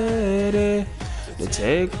 I'm ready to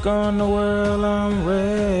take on the world. I'm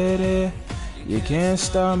ready. You can't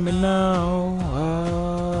stop me now. I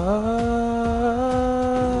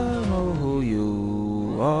know who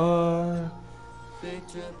you are.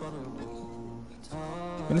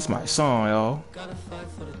 And it's my song, y'all.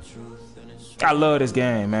 I love this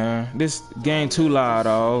game, man. This game too loud,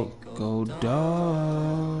 dog. Go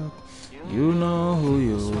dog. You know who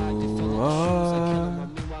you are.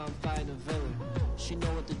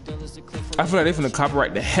 I feel like they're finna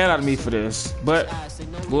copyright the hell out of me for this, but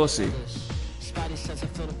we'll see.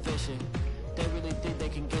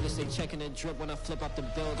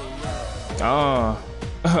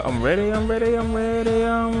 I'm ready, I'm ready, I'm ready,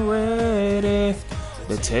 I'm ready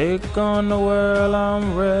to take on the world.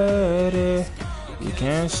 I'm ready. You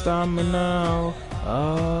can't stop me now.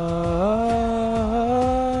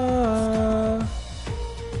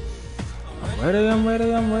 I'm ready, I'm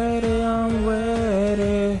ready, I'm ready, I'm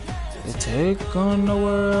ready to take on the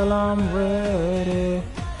world. I'm ready.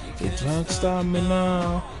 You can't stop me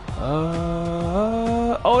now.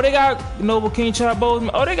 Oh, they got Noble King Chad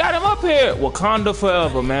Boseman. Oh, they got him up here. Wakanda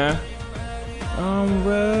forever, man. I'm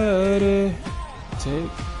ready.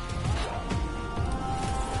 Take.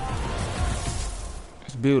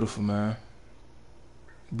 It's beautiful, man.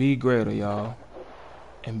 Be greater, y'all,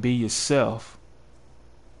 and be yourself.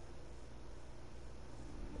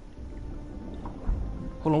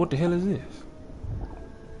 Hold on, what the hell is this?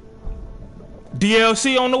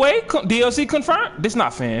 DLC on the way? DLC confirmed? This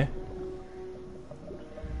not fan.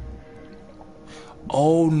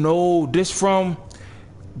 Oh no, this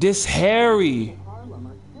Harry.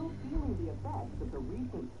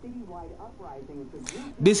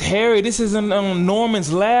 This Harry, this is in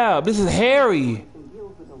Norman's lab. This is Harry.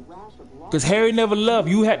 Cause Harry never left.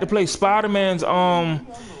 You had to play Spider-Man's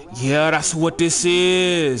yeah, that's what this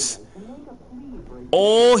is.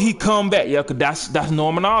 Oh, he come back. Yeah, cause that's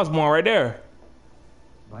Norman Osborn right there.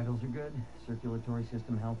 Vitals are good, circulatory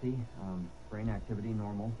system healthy, brain activity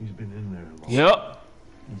normal. He's been in there long. Yep.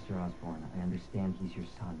 Mr. Osborn, I understand he's your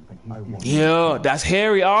son, but he's yeah, that's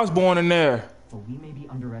Harry Osborn in there. But we may be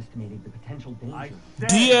underestimating the potential danger.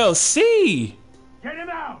 DLC. Get him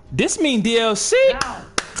out. This mean DLC. Now.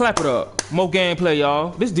 Clap it up. More gameplay,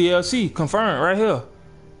 y'all. This DLC confirmed right here.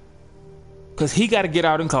 Cause he got to get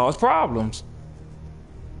out and cause problems.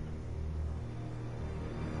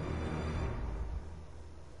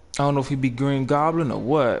 I don't know if he be Green Goblin or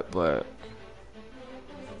what, but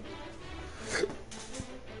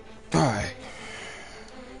alright.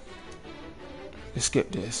 Let's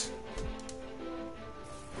skip this.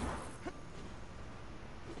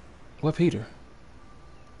 What, Peter?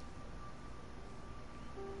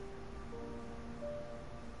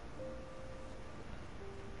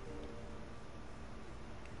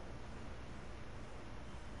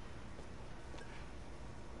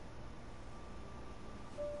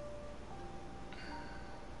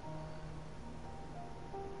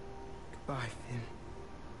 Goodbye, Finn.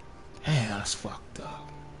 Man, that's fucked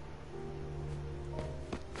up.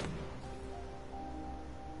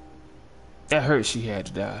 That hurt she had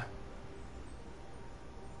to die.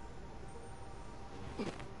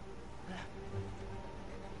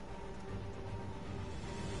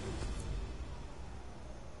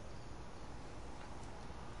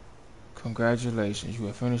 Congratulations, you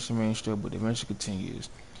have finished the main story, but the adventure continues.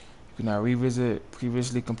 You can now revisit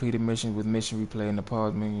previously completed missions with mission replay in the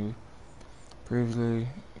pause menu. Previously,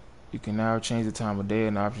 you can now change the time of day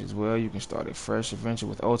and options as well. You can start a fresh adventure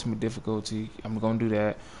with ultimate difficulty. I'm going to do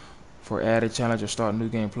that. For added challenge or start new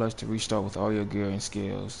game plus to restart with all your gear and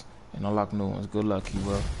skills and unlock new ones. Good luck,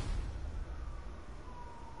 Hero.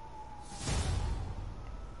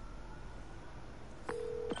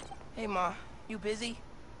 Hey, Ma. You busy?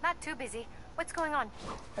 Not too busy. What's going on?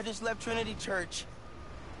 I just left Trinity Church.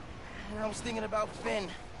 And I was thinking about Finn.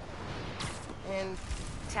 And...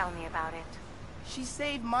 Tell me about it. She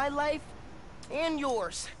saved my life and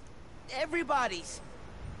yours. Everybody's.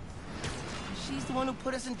 She's the one who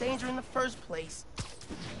put us in danger in the first place.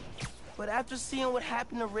 But after seeing what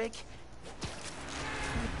happened to Rick,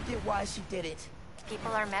 I get why she did it.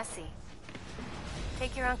 People are messy.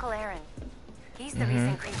 Take your Uncle Aaron. He's the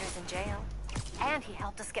reason Krieger's in jail. And he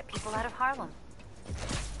helped us get people out of Harlem.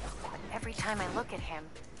 But every time I look at him,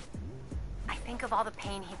 I think of all the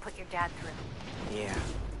pain he put your dad through. Yeah.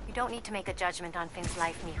 You don't need to make a judgment on Finn's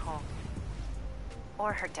life, mijo.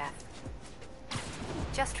 Or her death.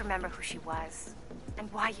 Just remember who she was,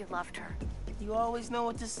 and why you loved her. You always know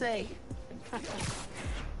what to say.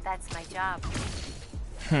 That's my job.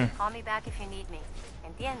 Call me back if you need me.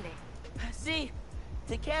 Entiende? See?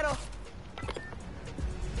 Te quiero.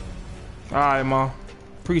 Alright, Mom.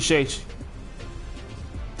 Appreciate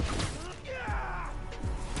you.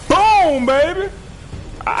 Boom, baby!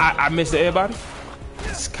 I missed everybody.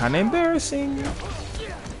 It's kind of embarrassing.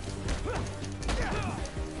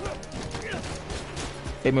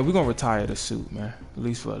 Hey, man, we're gonna retire the suit, man. At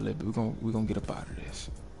least for a little bit. We're gonna get up out of this.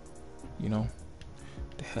 You know?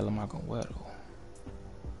 The hell am I gonna wear, though?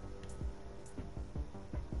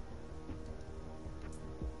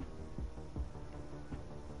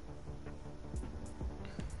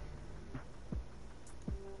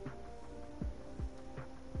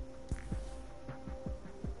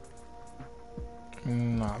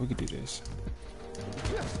 Nah, we could do this.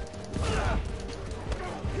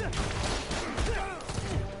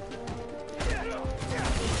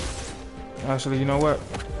 Actually, you know what?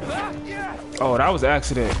 Oh, that was an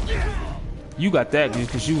accident. You got that just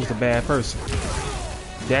because you was a bad person.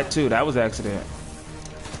 That too, that was an accident.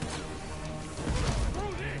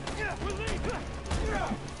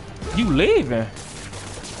 You leaving?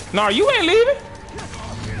 No, you ain't leaving.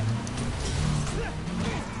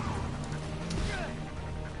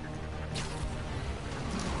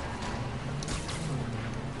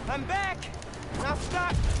 I'm back. Now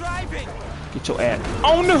stop driving. Get your ass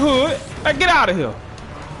on the hood. Now get out of here.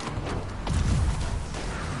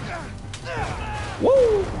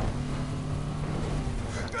 Woo.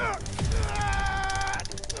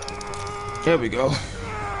 There we go.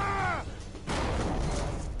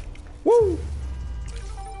 Woo.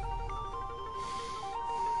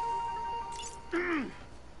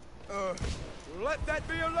 Let that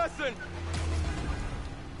be a lesson.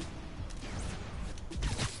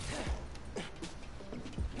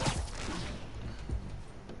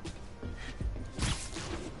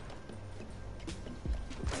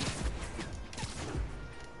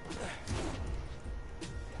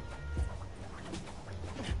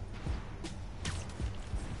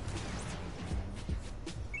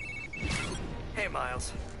 Hey,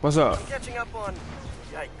 Miles. What's up? I'm catching up on,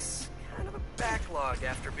 yikes, kind of a backlog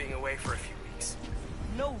after being away for a few weeks.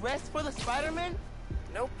 No rest for the Spider-Man?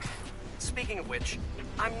 Nope. Speaking of which,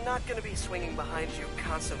 I'm not gonna be swinging behind you,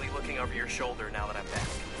 constantly looking over your shoulder now that I'm back.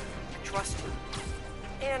 Trust me.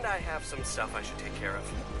 And I have some stuff I should take care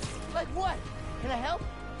of. Like what? Can I help?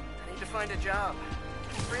 I need to find a job.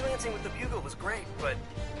 Freelancing with the Bugle was great, but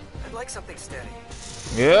I'd like something steady.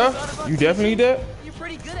 Yeah? You definitely need that? You're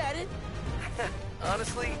pretty good at it.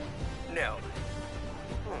 Honestly, no.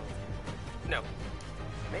 No.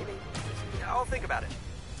 Maybe. I'll think about it.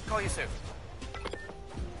 Call you soon.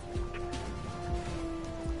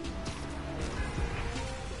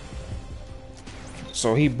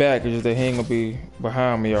 So he back, it's just that he ain't gonna be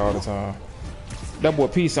behind me all the time. That boy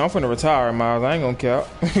P said, I'm finna retire, Miles. I ain't gonna count.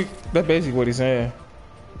 That's basically what he's saying.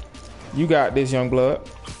 You got this, young blood.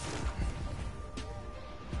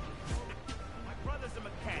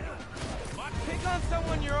 Pick on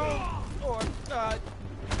someone your own, or,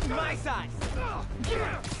 my size.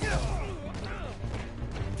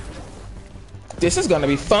 This is gonna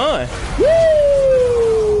be fun.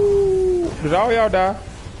 Woo! Did all y'all die?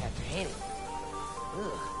 After Hanny.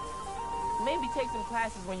 Maybe take some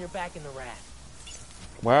classes when you're back in the rat.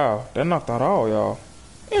 Wow, that knocked out all y'all.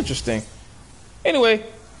 Interesting. Anyway,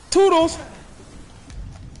 toodles.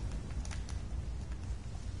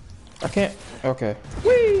 I can't. Okay.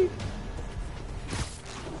 Whee!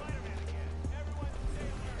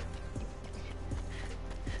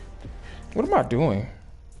 What am I doing?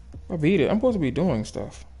 I beat it. I'm supposed to be doing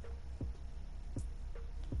stuff.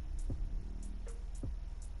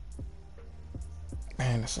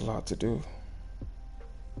 Man, that's a lot to do.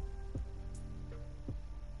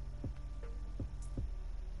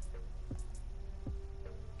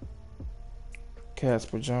 Cat's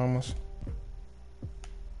pajamas.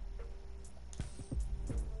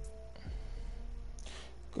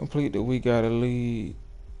 Complete the We Gotta Lead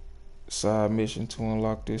side mission to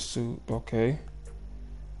unlock this suit. Okay.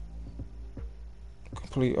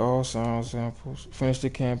 Complete all sound samples. Finish the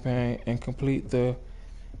campaign and complete the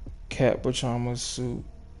cat pajamas suit.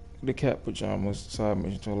 The cat pajamas side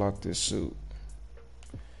mission to unlock this suit.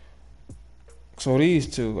 So these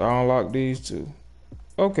two, I unlock these two.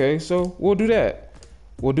 Okay, so we'll do that.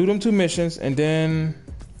 We'll do them 2 missions, and then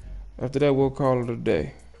after that, we'll call it a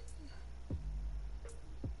day.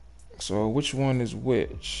 So which one is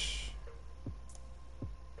which?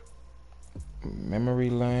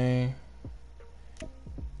 Memory lane.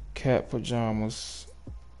 Cat pajamas.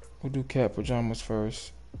 We'll do cat pajamas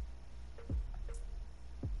first.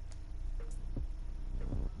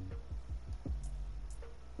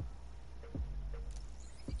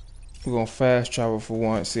 We're gonna fast travel for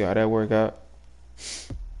once, see how that work out.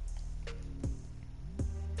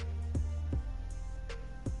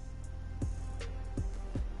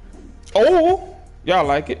 Oh, y'all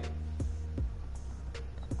like it?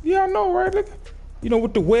 Yeah, I know, right? Look, you know,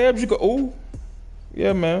 with the webs, you go, oh,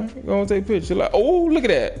 yeah, man. You're gonna take pictures. Like, oh, look at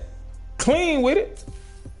that. Clean with it.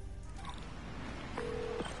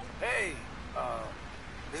 Hey,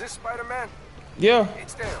 is this Spider-Man? Yeah.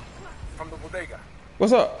 It's Dale from the bodega.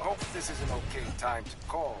 What's up? Hope this is an okay time to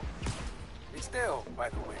call. It's Dale, by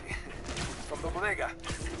the way, from the bodega.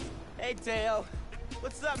 Hey, Dale.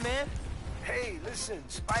 What's up, man? Hey, listen,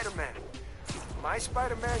 Spider-Man. My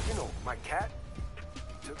Spider-Man, you know, my cat,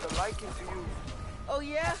 took a liking to you. Oh,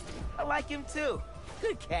 yeah? I like him, too.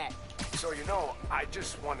 Good cat. So, you know, I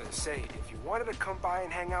just wanted to say, if you wanted to come by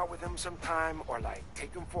and hang out with him sometime, or, like,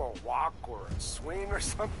 take him for a walk or a swing or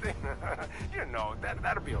something, you know,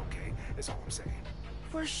 that'll be okay. That's all I'm saying.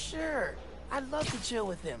 For sure. I'd love to chill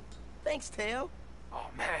with him. Thanks, Teo. Oh,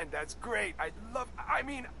 man, that's great. I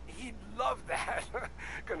mean, he'd love that.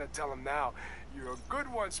 Gonna tell him now. You're a good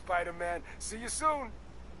one, Spider-Man. See you soon.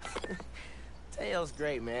 Teo's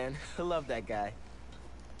great, man. I love that guy.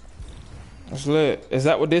 That's lit. Is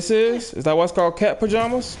that what this is? Is that what's called cat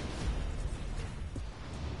pajamas?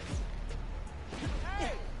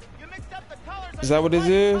 Hey, you mixed up the colors. Is that what this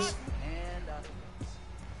is?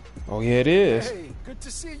 Oh, yeah, it is. Hey, good to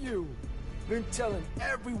see you. Been telling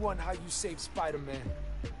everyone how you saved Spider-Man.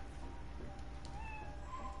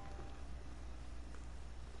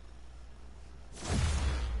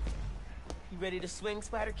 You ready to swing,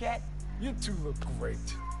 Spider-Cat? You two look great.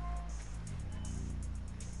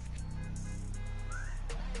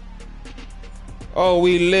 Oh,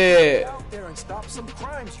 we lit. Get out there and stop some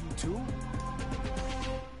crimes, you two.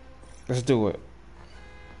 Let's do it.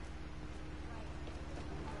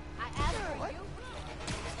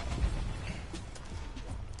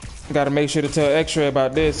 Gotta make sure to tell X-Ray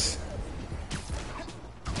about this.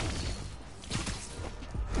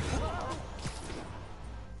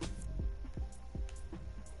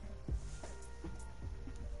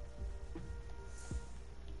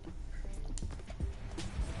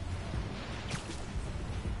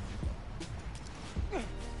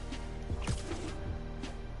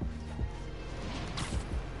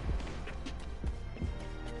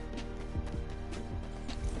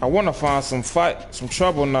 I want to find some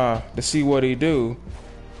trouble now to see what he do.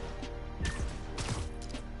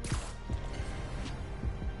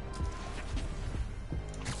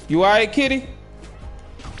 You alright, kitty?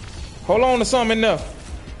 Hold on to something there.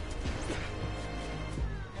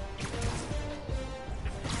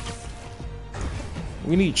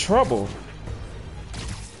 We need trouble.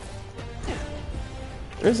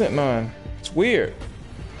 There isn't none. It's weird.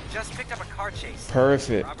 Just picked up a car chase.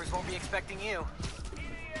 Perfect. Robbers won't be expecting you.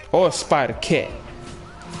 Or a Spider-Cat.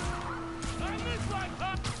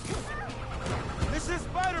 This is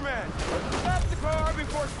Spider-Man. Stop the car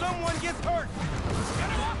before someone gets hurt. Get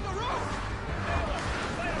him off the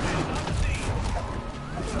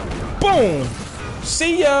Boom! roof.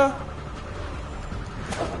 See ya!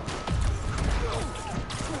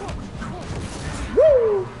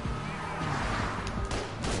 Woo!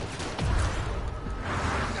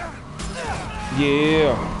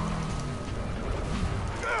 Yeah.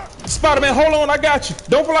 Spider-Man, hold on, I got you.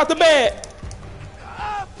 Don't fall out the bed.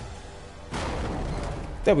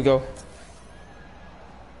 There we go.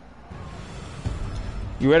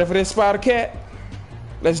 You ready for this, Spider-Cat?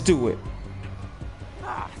 Let's do it.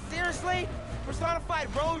 Seriously? Personified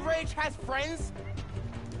road rage has friends?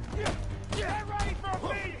 Get ready for a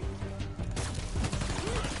beating!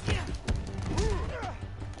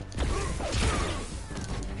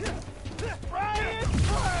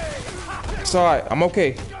 It's alright, I'm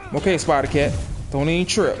okay. I'm okay, Spider-Cat. Don't even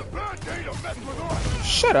trip.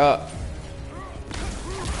 Shut up.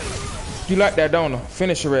 You like that, don't you?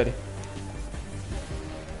 Finish already.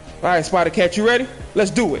 Alright, Spider-Cat, you ready?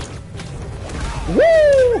 Let's do it.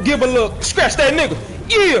 Woo! Give a look. Scratch that nigga.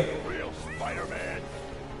 Yeah! Real Spider-Man.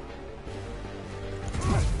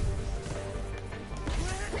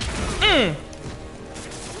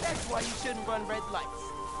 That's why you shouldn't run red lights.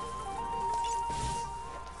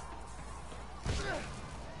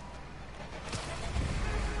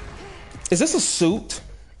 Is this a suit?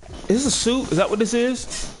 Is this a suit? Is that what this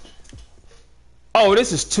is? Oh,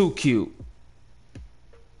 this is too cute.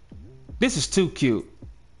 This is too cute.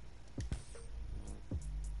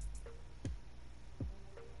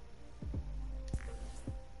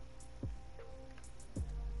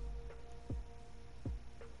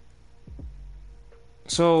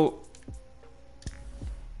 So,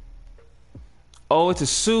 oh, it's a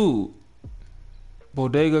suit.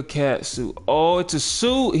 Bodega cat suit. Oh, it's a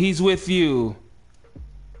suit. He's with you.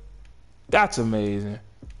 That's amazing.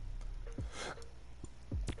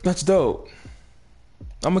 That's dope.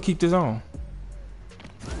 I'm gonna keep this on.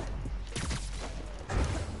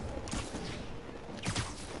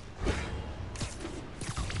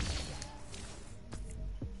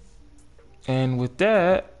 And with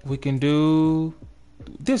that, we can do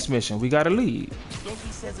this mission. We got a lead.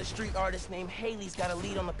 Yankee says a street artist named Haley's got a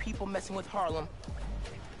lead on the people messing with Harlem.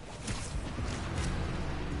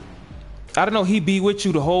 I don't know, he be with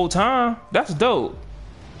you the whole time. That's dope.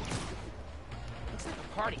 Looks like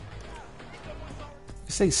a party.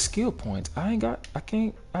 It say skill points. I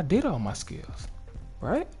did all my skills.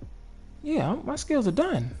 Right? Yeah, my skills are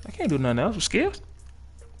done. I can't do nothing else with skills.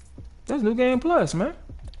 That's New Game Plus, man.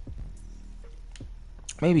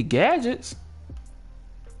 Maybe gadgets.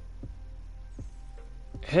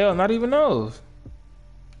 Hell, not even those.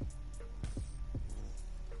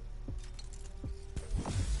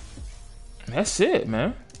 That's it,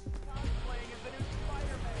 man.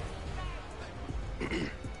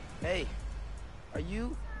 Hey, are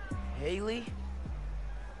you Haley?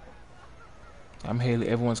 I'm Haley.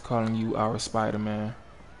 Everyone's calling you our Spider-Man.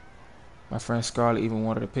 My friend Scarlett even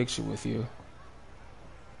wanted a picture with you.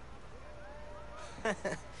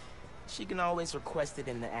 She can always request it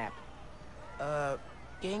in the app.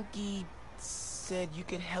 Genki said you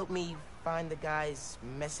could help me find the guys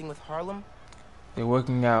messing with Harlem? They're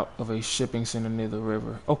working out of a shipping center near the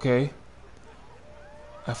river. Okay.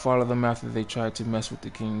 I followed them after they tried to mess with the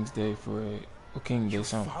King's Day Parade. Or King Day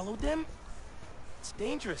something. You followed them? It's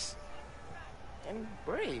dangerous. And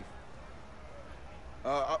brave.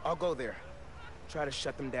 I'll go there. Try to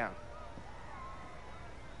shut them down.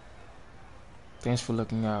 Thanks for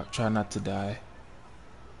looking out. Try not to die.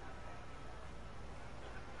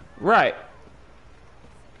 Right.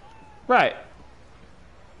 Right.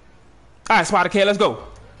 Alright, Spider Cat, let's go.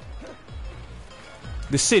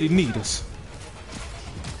 The city needs us.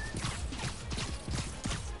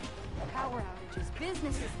 Power outages.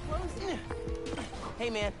 Business is closing. Hey,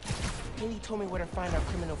 man. Haley told me where to find our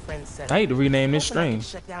criminal friends set. I need to rename this Hoping I can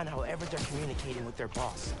stream. shut down however they're communicating with their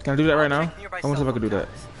boss. Can I do that right now? I wonder if I can do that.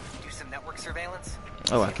 Do some network surveillance.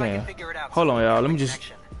 Oh, I can. Hold on, y'all. Let me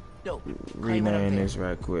just rename this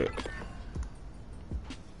right quick.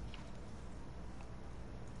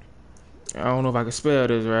 I don't know if I can spell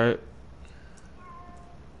this right.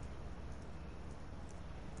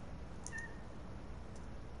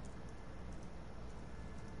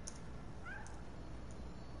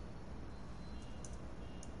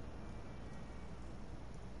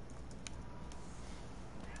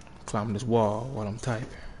 Climbing this wall while I'm typing.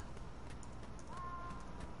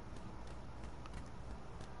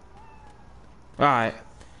 Alright.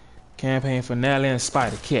 Campaign finale and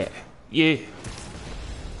Spider Cat. Yeah.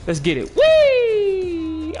 Let's get it.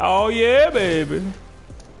 Whee! Oh yeah, baby.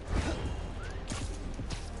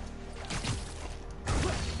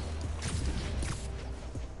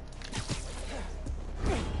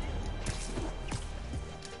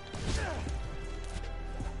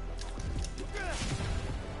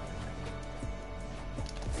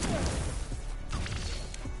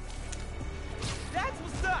 That's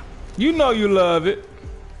what's up. You know you love it.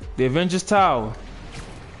 The Avengers Tower.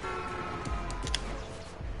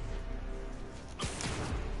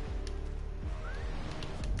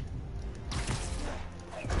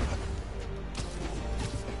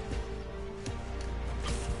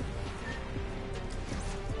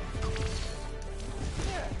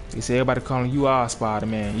 They say everybody calling you our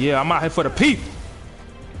Spider-Man. Yeah, I'm out here for the people.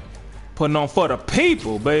 Putting on for the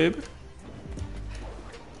people, baby.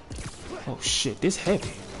 Oh shit, this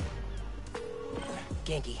heavy.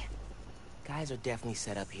 Genki, guys are definitely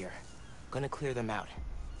set up here. Gonna clear them out.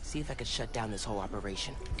 See if I can shut down this whole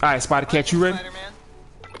operation. All right, Spider Cat, you ready?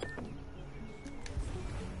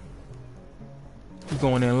 You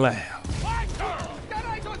going in loud. Got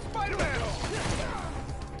eyes on Spider-Man!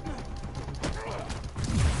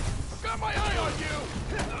 Got my eye on you!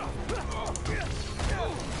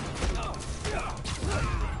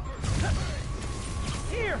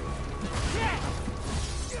 Here!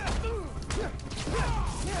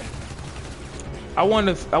 I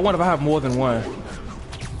wonder if I have more than one.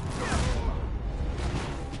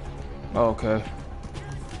 Oh, okay.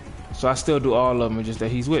 So I still do all of them, just that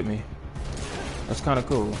he's with me. That's kind of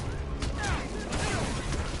cool.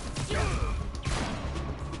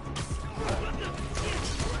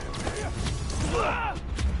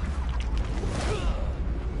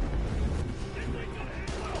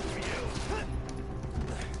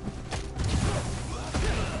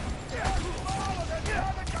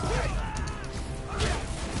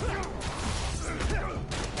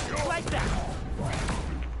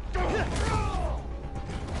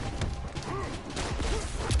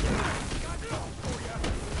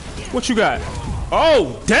 What you got?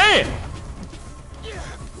 Oh, damn!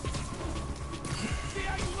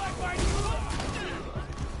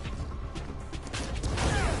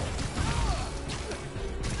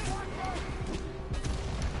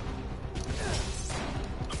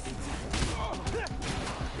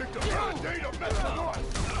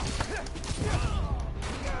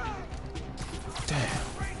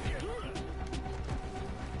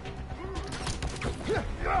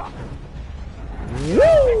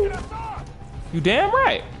 Woo! You damn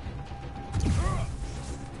right.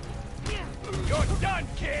 You're done,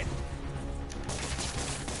 kid.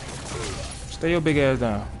 Stay your big ass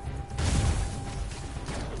down.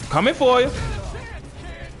 Coming for you.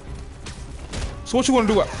 So what you want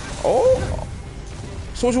to do? Oh.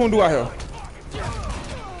 So what you want to do out here?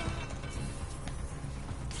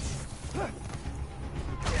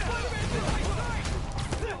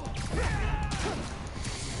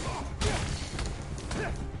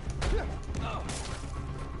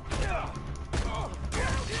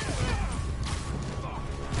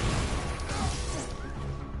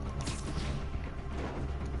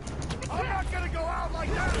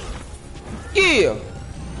 Yeah.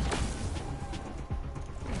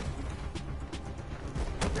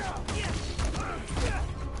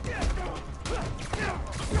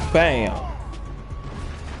 Bam.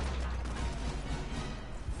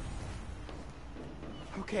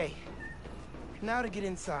 Okay. Now to get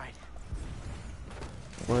inside.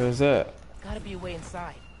 Where is that? Gotta be a way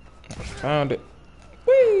inside. Found it.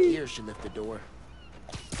 Whee! Gear should lift the door.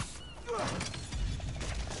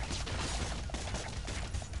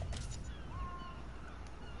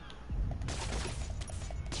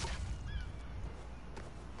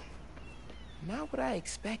 Not what I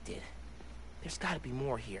expected. There's gotta be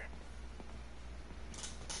more here.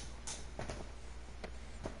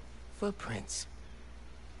 Footprints.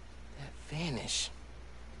 That vanish.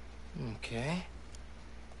 Okay.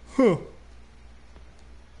 Huh.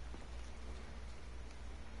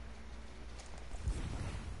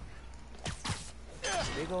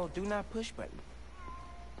 Big old do not push button.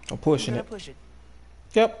 I'm pushing it. Push it.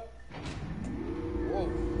 Yep. Whoa.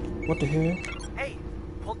 What the hell? Hey,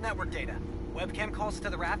 pulled network data. Webcam calls to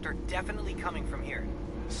the raft are definitely coming from here.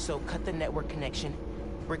 So cut the network connection,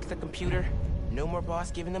 brick the computer, no more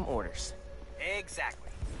boss giving them orders. Exactly.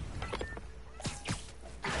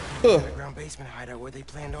 Underground basement hideout where they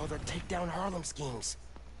planned all their takedown Harlem schemes.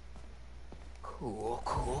 Cool,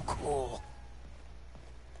 cool, cool.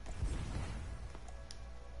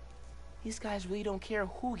 These guys really don't care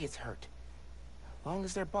who gets hurt, as long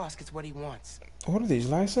as their boss gets what he wants. What are these,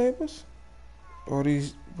 lightsabers? Or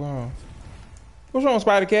these, wow. What's wrong,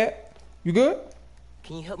 Spider-Cat? You good?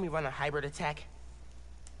 Can you help me run a hybrid attack?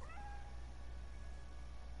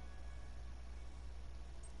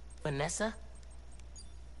 Vanessa?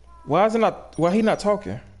 Why he not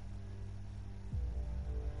talking?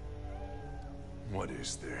 What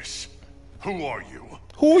is this? Who are you?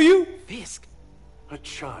 Who are you? Fisk. A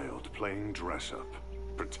child playing dress-up,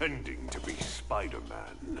 pretending to be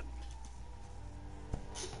Spider-Man.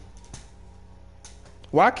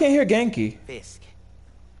 Why I can't hear Genki? Fisk.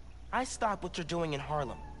 I stopped what you're doing in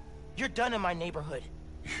Harlem. You're done in my neighborhood.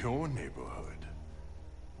 Your neighborhood?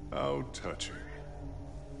 How touching.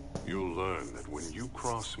 You'll learn that when you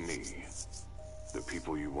cross me, the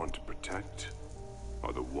people you want to protect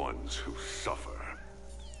are the ones who suffer.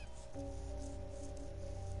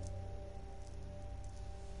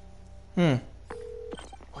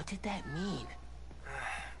 What did that mean?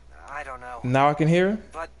 I don't know. Now I can hear him?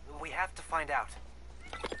 But we have to find out.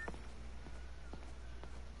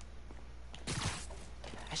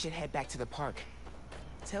 I should head back to the park.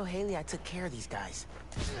 Tell Haley I took care of these guys.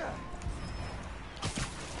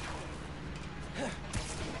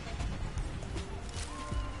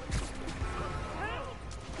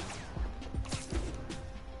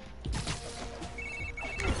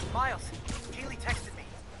 Miles, Haley texted me.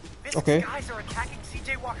 Okay. Guys are attacking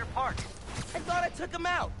CJ Walker Park. I thought I took them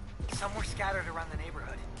out. Some were scattered around the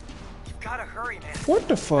neighborhood. You've gotta hurry, man. What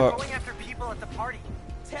the fuck? They're going after people at the party.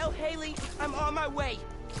 Tell Haley I'm on my way.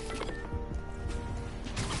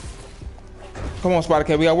 Come on, Spider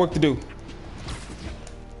Cat, we got work to do.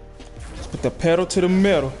 Let's put the pedal to the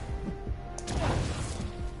metal.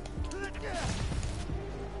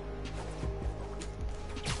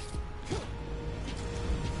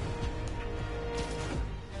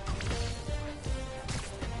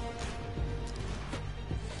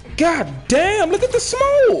 God damn, look at the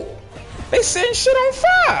smoke. They setting shit on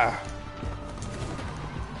fire.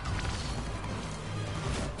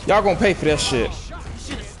 Y'all gonna pay for that shit.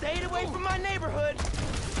 Should have stayed away from my neighborhood.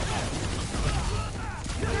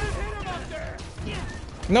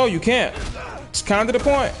 No, you can't. It's kind of the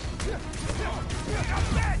point.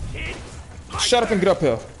 Shut up and get up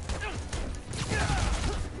here.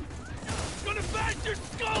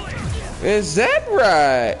 Is that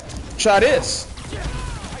right? Try this.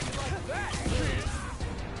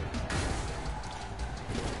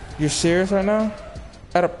 You're serious right now?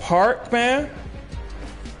 At a park, man?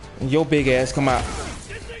 And your big ass come out.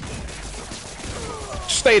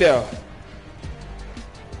 Stay there.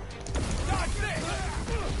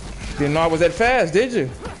 Didn't know I was that fast, did you?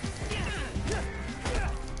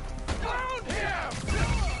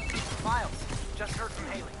 Miles, just heard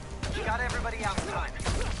from Haley. She got everybody out in time.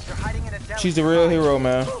 They're hiding in a deli. She's the real hero,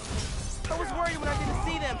 man. I was worried when I didn't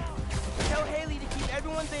see them. Tell Haley to keep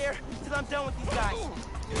everyone there till I'm done with these guys.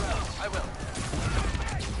 I will.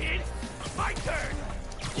 It's my turn.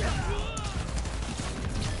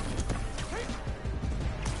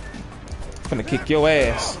 I'm gonna kick your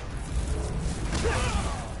ass.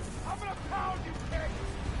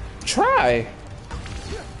 Try.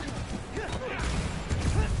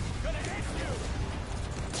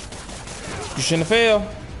 You shouldn't have failed.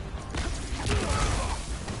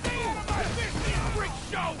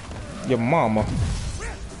 Your mama.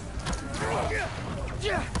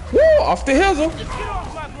 Woo! Off the hizzle.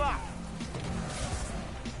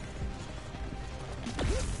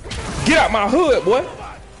 Get out my hood, boy.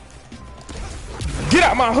 Get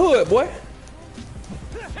out my hood, boy.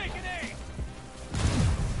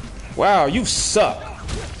 Wow, you suck.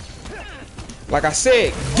 Like I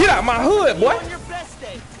said, get out my hood, boy.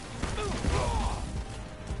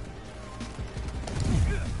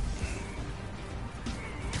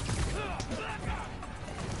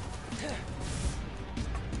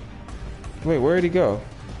 Wait, where'd he go?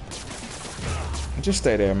 Just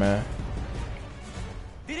stay there, man.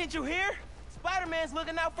 Didn't you hear? Spider-Man's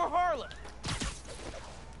looking out for Harlem.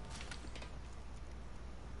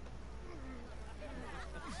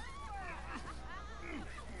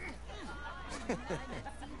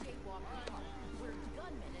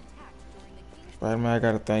 Spider-Man, I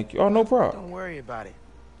gotta thank you. Oh, no problem. Don't worry about it.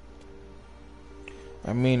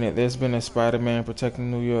 I mean it. There's been a Spider-Man protecting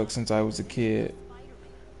New York since I was a kid.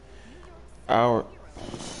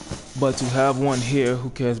 But to have one here who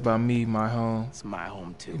cares about me, my home. It's my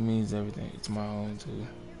home too. It means everything. It's my home too.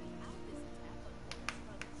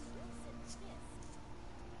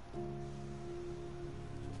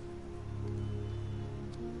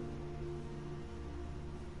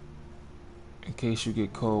 In case you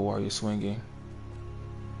get cold while you're swinging.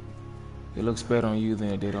 It looks better on you than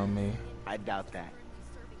it did on me. I doubt that.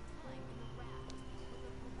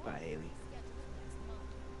 Bye, Haley.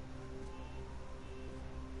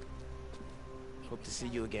 Hope to see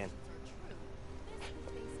you again.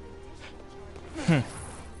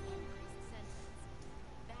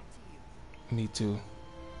 Me too.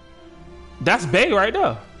 That's Bay right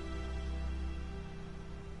there.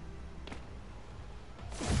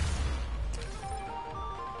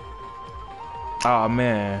 Oh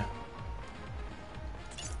man.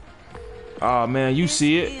 Oh man, you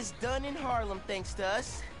see it. It's done in Harlem thanks to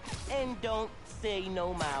us. And don't say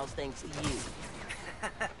no, Miles, thanks to you.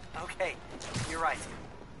 Okay, you're right.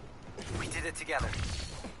 We did it together.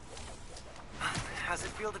 How's it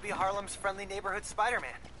feel to be Harlem's friendly neighborhood Spider-Man?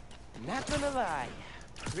 Not gonna lie,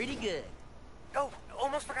 pretty good. Oh,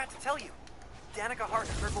 almost forgot to tell you. Danica Hart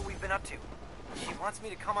heard what we've been up to. She wants me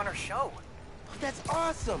to come on her show. Oh, that's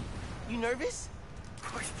awesome. You nervous?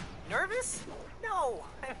 Nervous? No,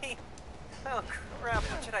 I mean... Oh, crap,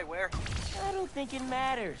 what should I wear? I don't think it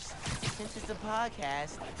matters. Since it's a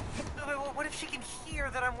podcast. What if she can hear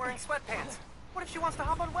that I'm wearing sweatpants? What if she wants to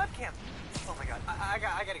hop on webcam? Oh my god, I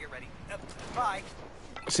gotta get ready. Bye.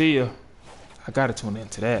 See ya. I gotta tune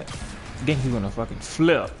into that. Then he's gonna fucking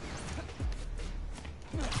flip.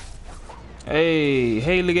 Hey,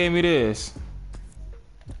 Haley gave me this.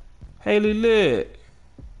 Haley lit.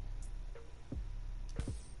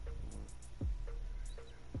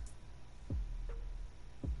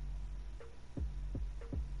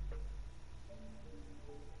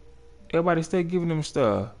 Everybody stay giving them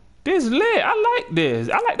stuff. This lit. I like this.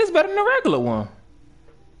 I like this better than the regular one.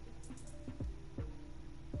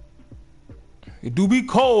 It do be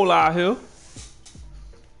cold out here.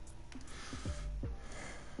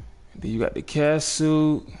 Then you got the cat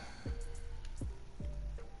suit.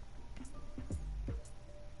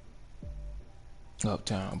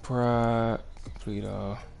 Uptown Pride. Complete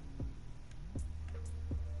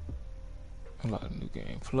unlock the new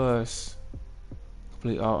game plus.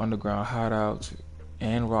 Complete all underground hideouts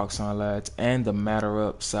and Roxxon lads and the Matter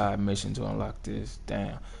Up side mission to unlock this.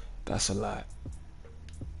 Damn, that's a lot.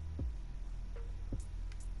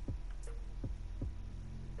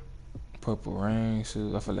 Purple Rain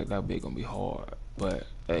suit. I feel like that bit gonna be hard, but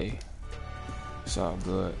hey, it's all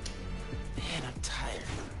good. Man, I'm tired.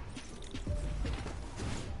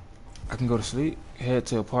 I can go to sleep. Head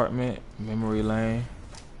to apartment, memory lane.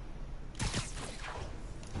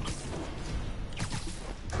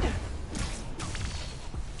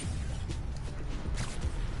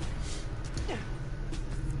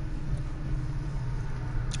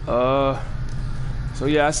 So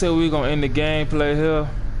yeah, I said we were gonna end the gameplay here.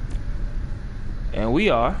 And we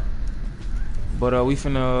are. But we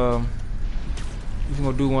finna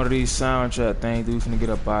do one of these soundtrack things. We finna get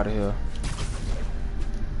up out of here.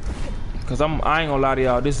 Cause I ain't gonna lie to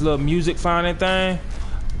y'all, this little music finding thing,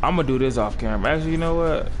 I'm gonna do this off camera. Actually, you know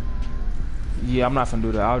what? Yeah, I'm not finna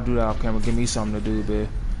do that. I'll do that off camera. Give me something to do, bitch.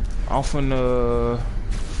 I'm finna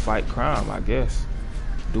fight crime, I guess.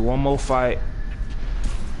 Do one more fight.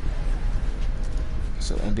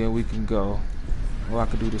 So, and then we can go. Or I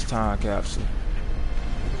could do this time capsule.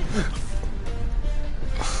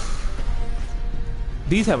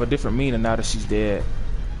 These have a different meaning now that she's dead.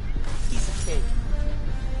 Piece of cake.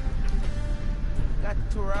 Got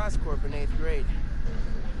to tour Oscorp in 8th grade.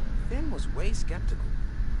 Finn was way skeptical.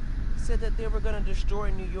 He said that they were gonna destroy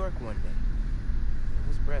New York one day.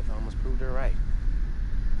 His breath almost proved her right.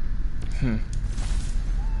 There's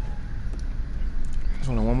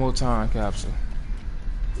only one more time capsule.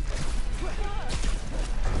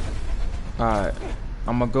 Alright.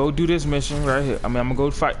 I'm gonna go do this mission right here. I'm gonna go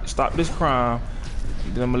fight, stop this crime.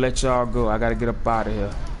 Then I'm gonna let y'all go. I gotta get up out of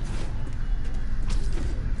here.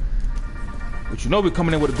 But you know we're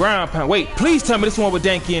coming in with a ground pound. Wait, please tell me this one with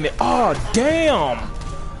Danky in it. Oh, damn.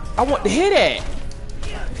 I want to hear that.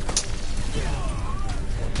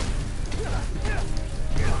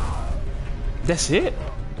 That's it?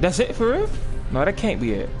 That's it for real? No, that can't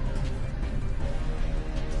be it.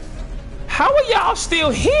 How are y'all still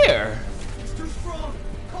here?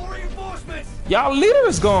 Y'all leader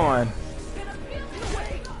is gone.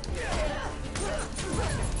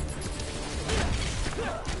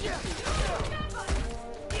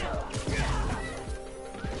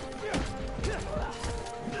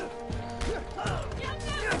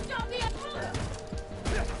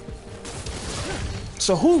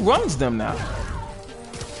 So who runs them now?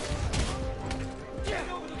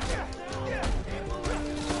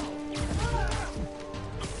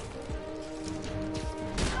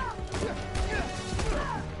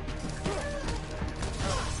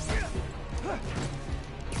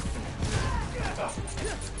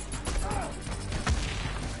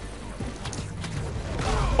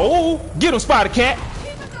 Oh, get him, Spider Cat.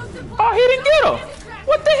 Oh, he didn't get him.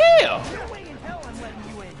 What the hell?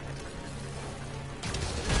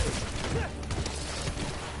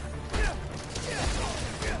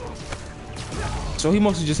 So he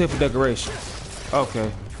mostly just hit for decoration.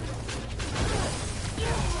 Okay.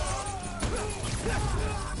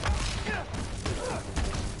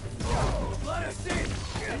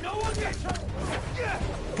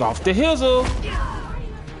 Off the hizzle.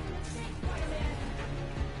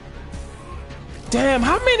 Damn,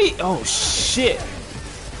 how many? Oh, shit.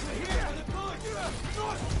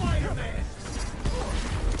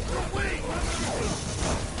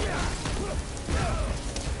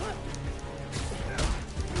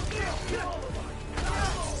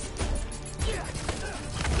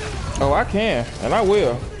 Oh, I can, and I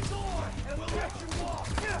will.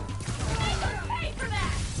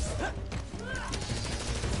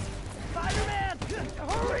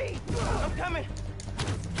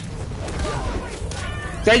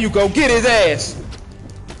 There you go, get his ass.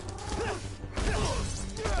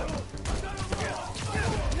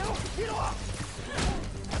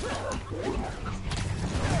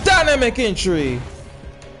 Dynamic entry.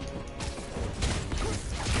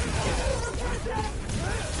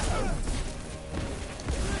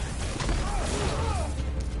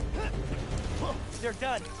 They're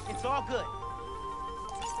done. It's all good.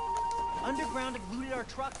 Underground have looted our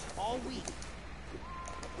trucks all week.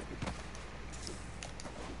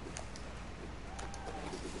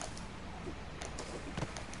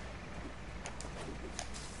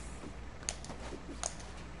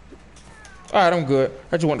 All right, I'm good.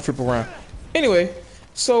 I just want to flip around. Anyway,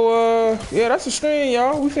 so yeah, that's the stream,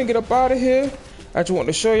 y'all. We finna get up out of here. I just want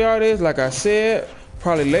to show y'all this. Like I said,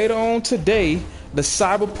 probably later on today, the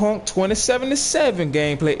Cyberpunk 2077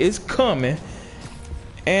 gameplay is coming.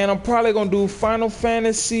 And I'm probably gonna do Final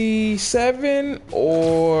Fantasy 7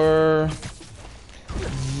 or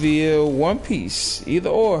via One Piece, either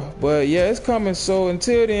or. But yeah, it's coming. So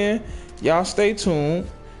until then, y'all stay tuned.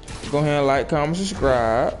 Go ahead and like, comment,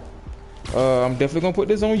 subscribe. I'm definitely gonna put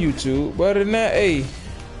this on YouTube. But other than that, hey,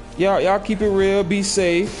 y'all keep it real, be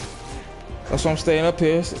safe. That's why I'm staying up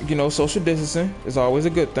here. You know, social distancing is always a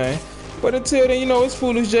good thing. But until then, you know, it's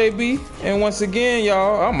Foolish JB. And once again,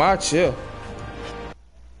 y'all, I'm out here.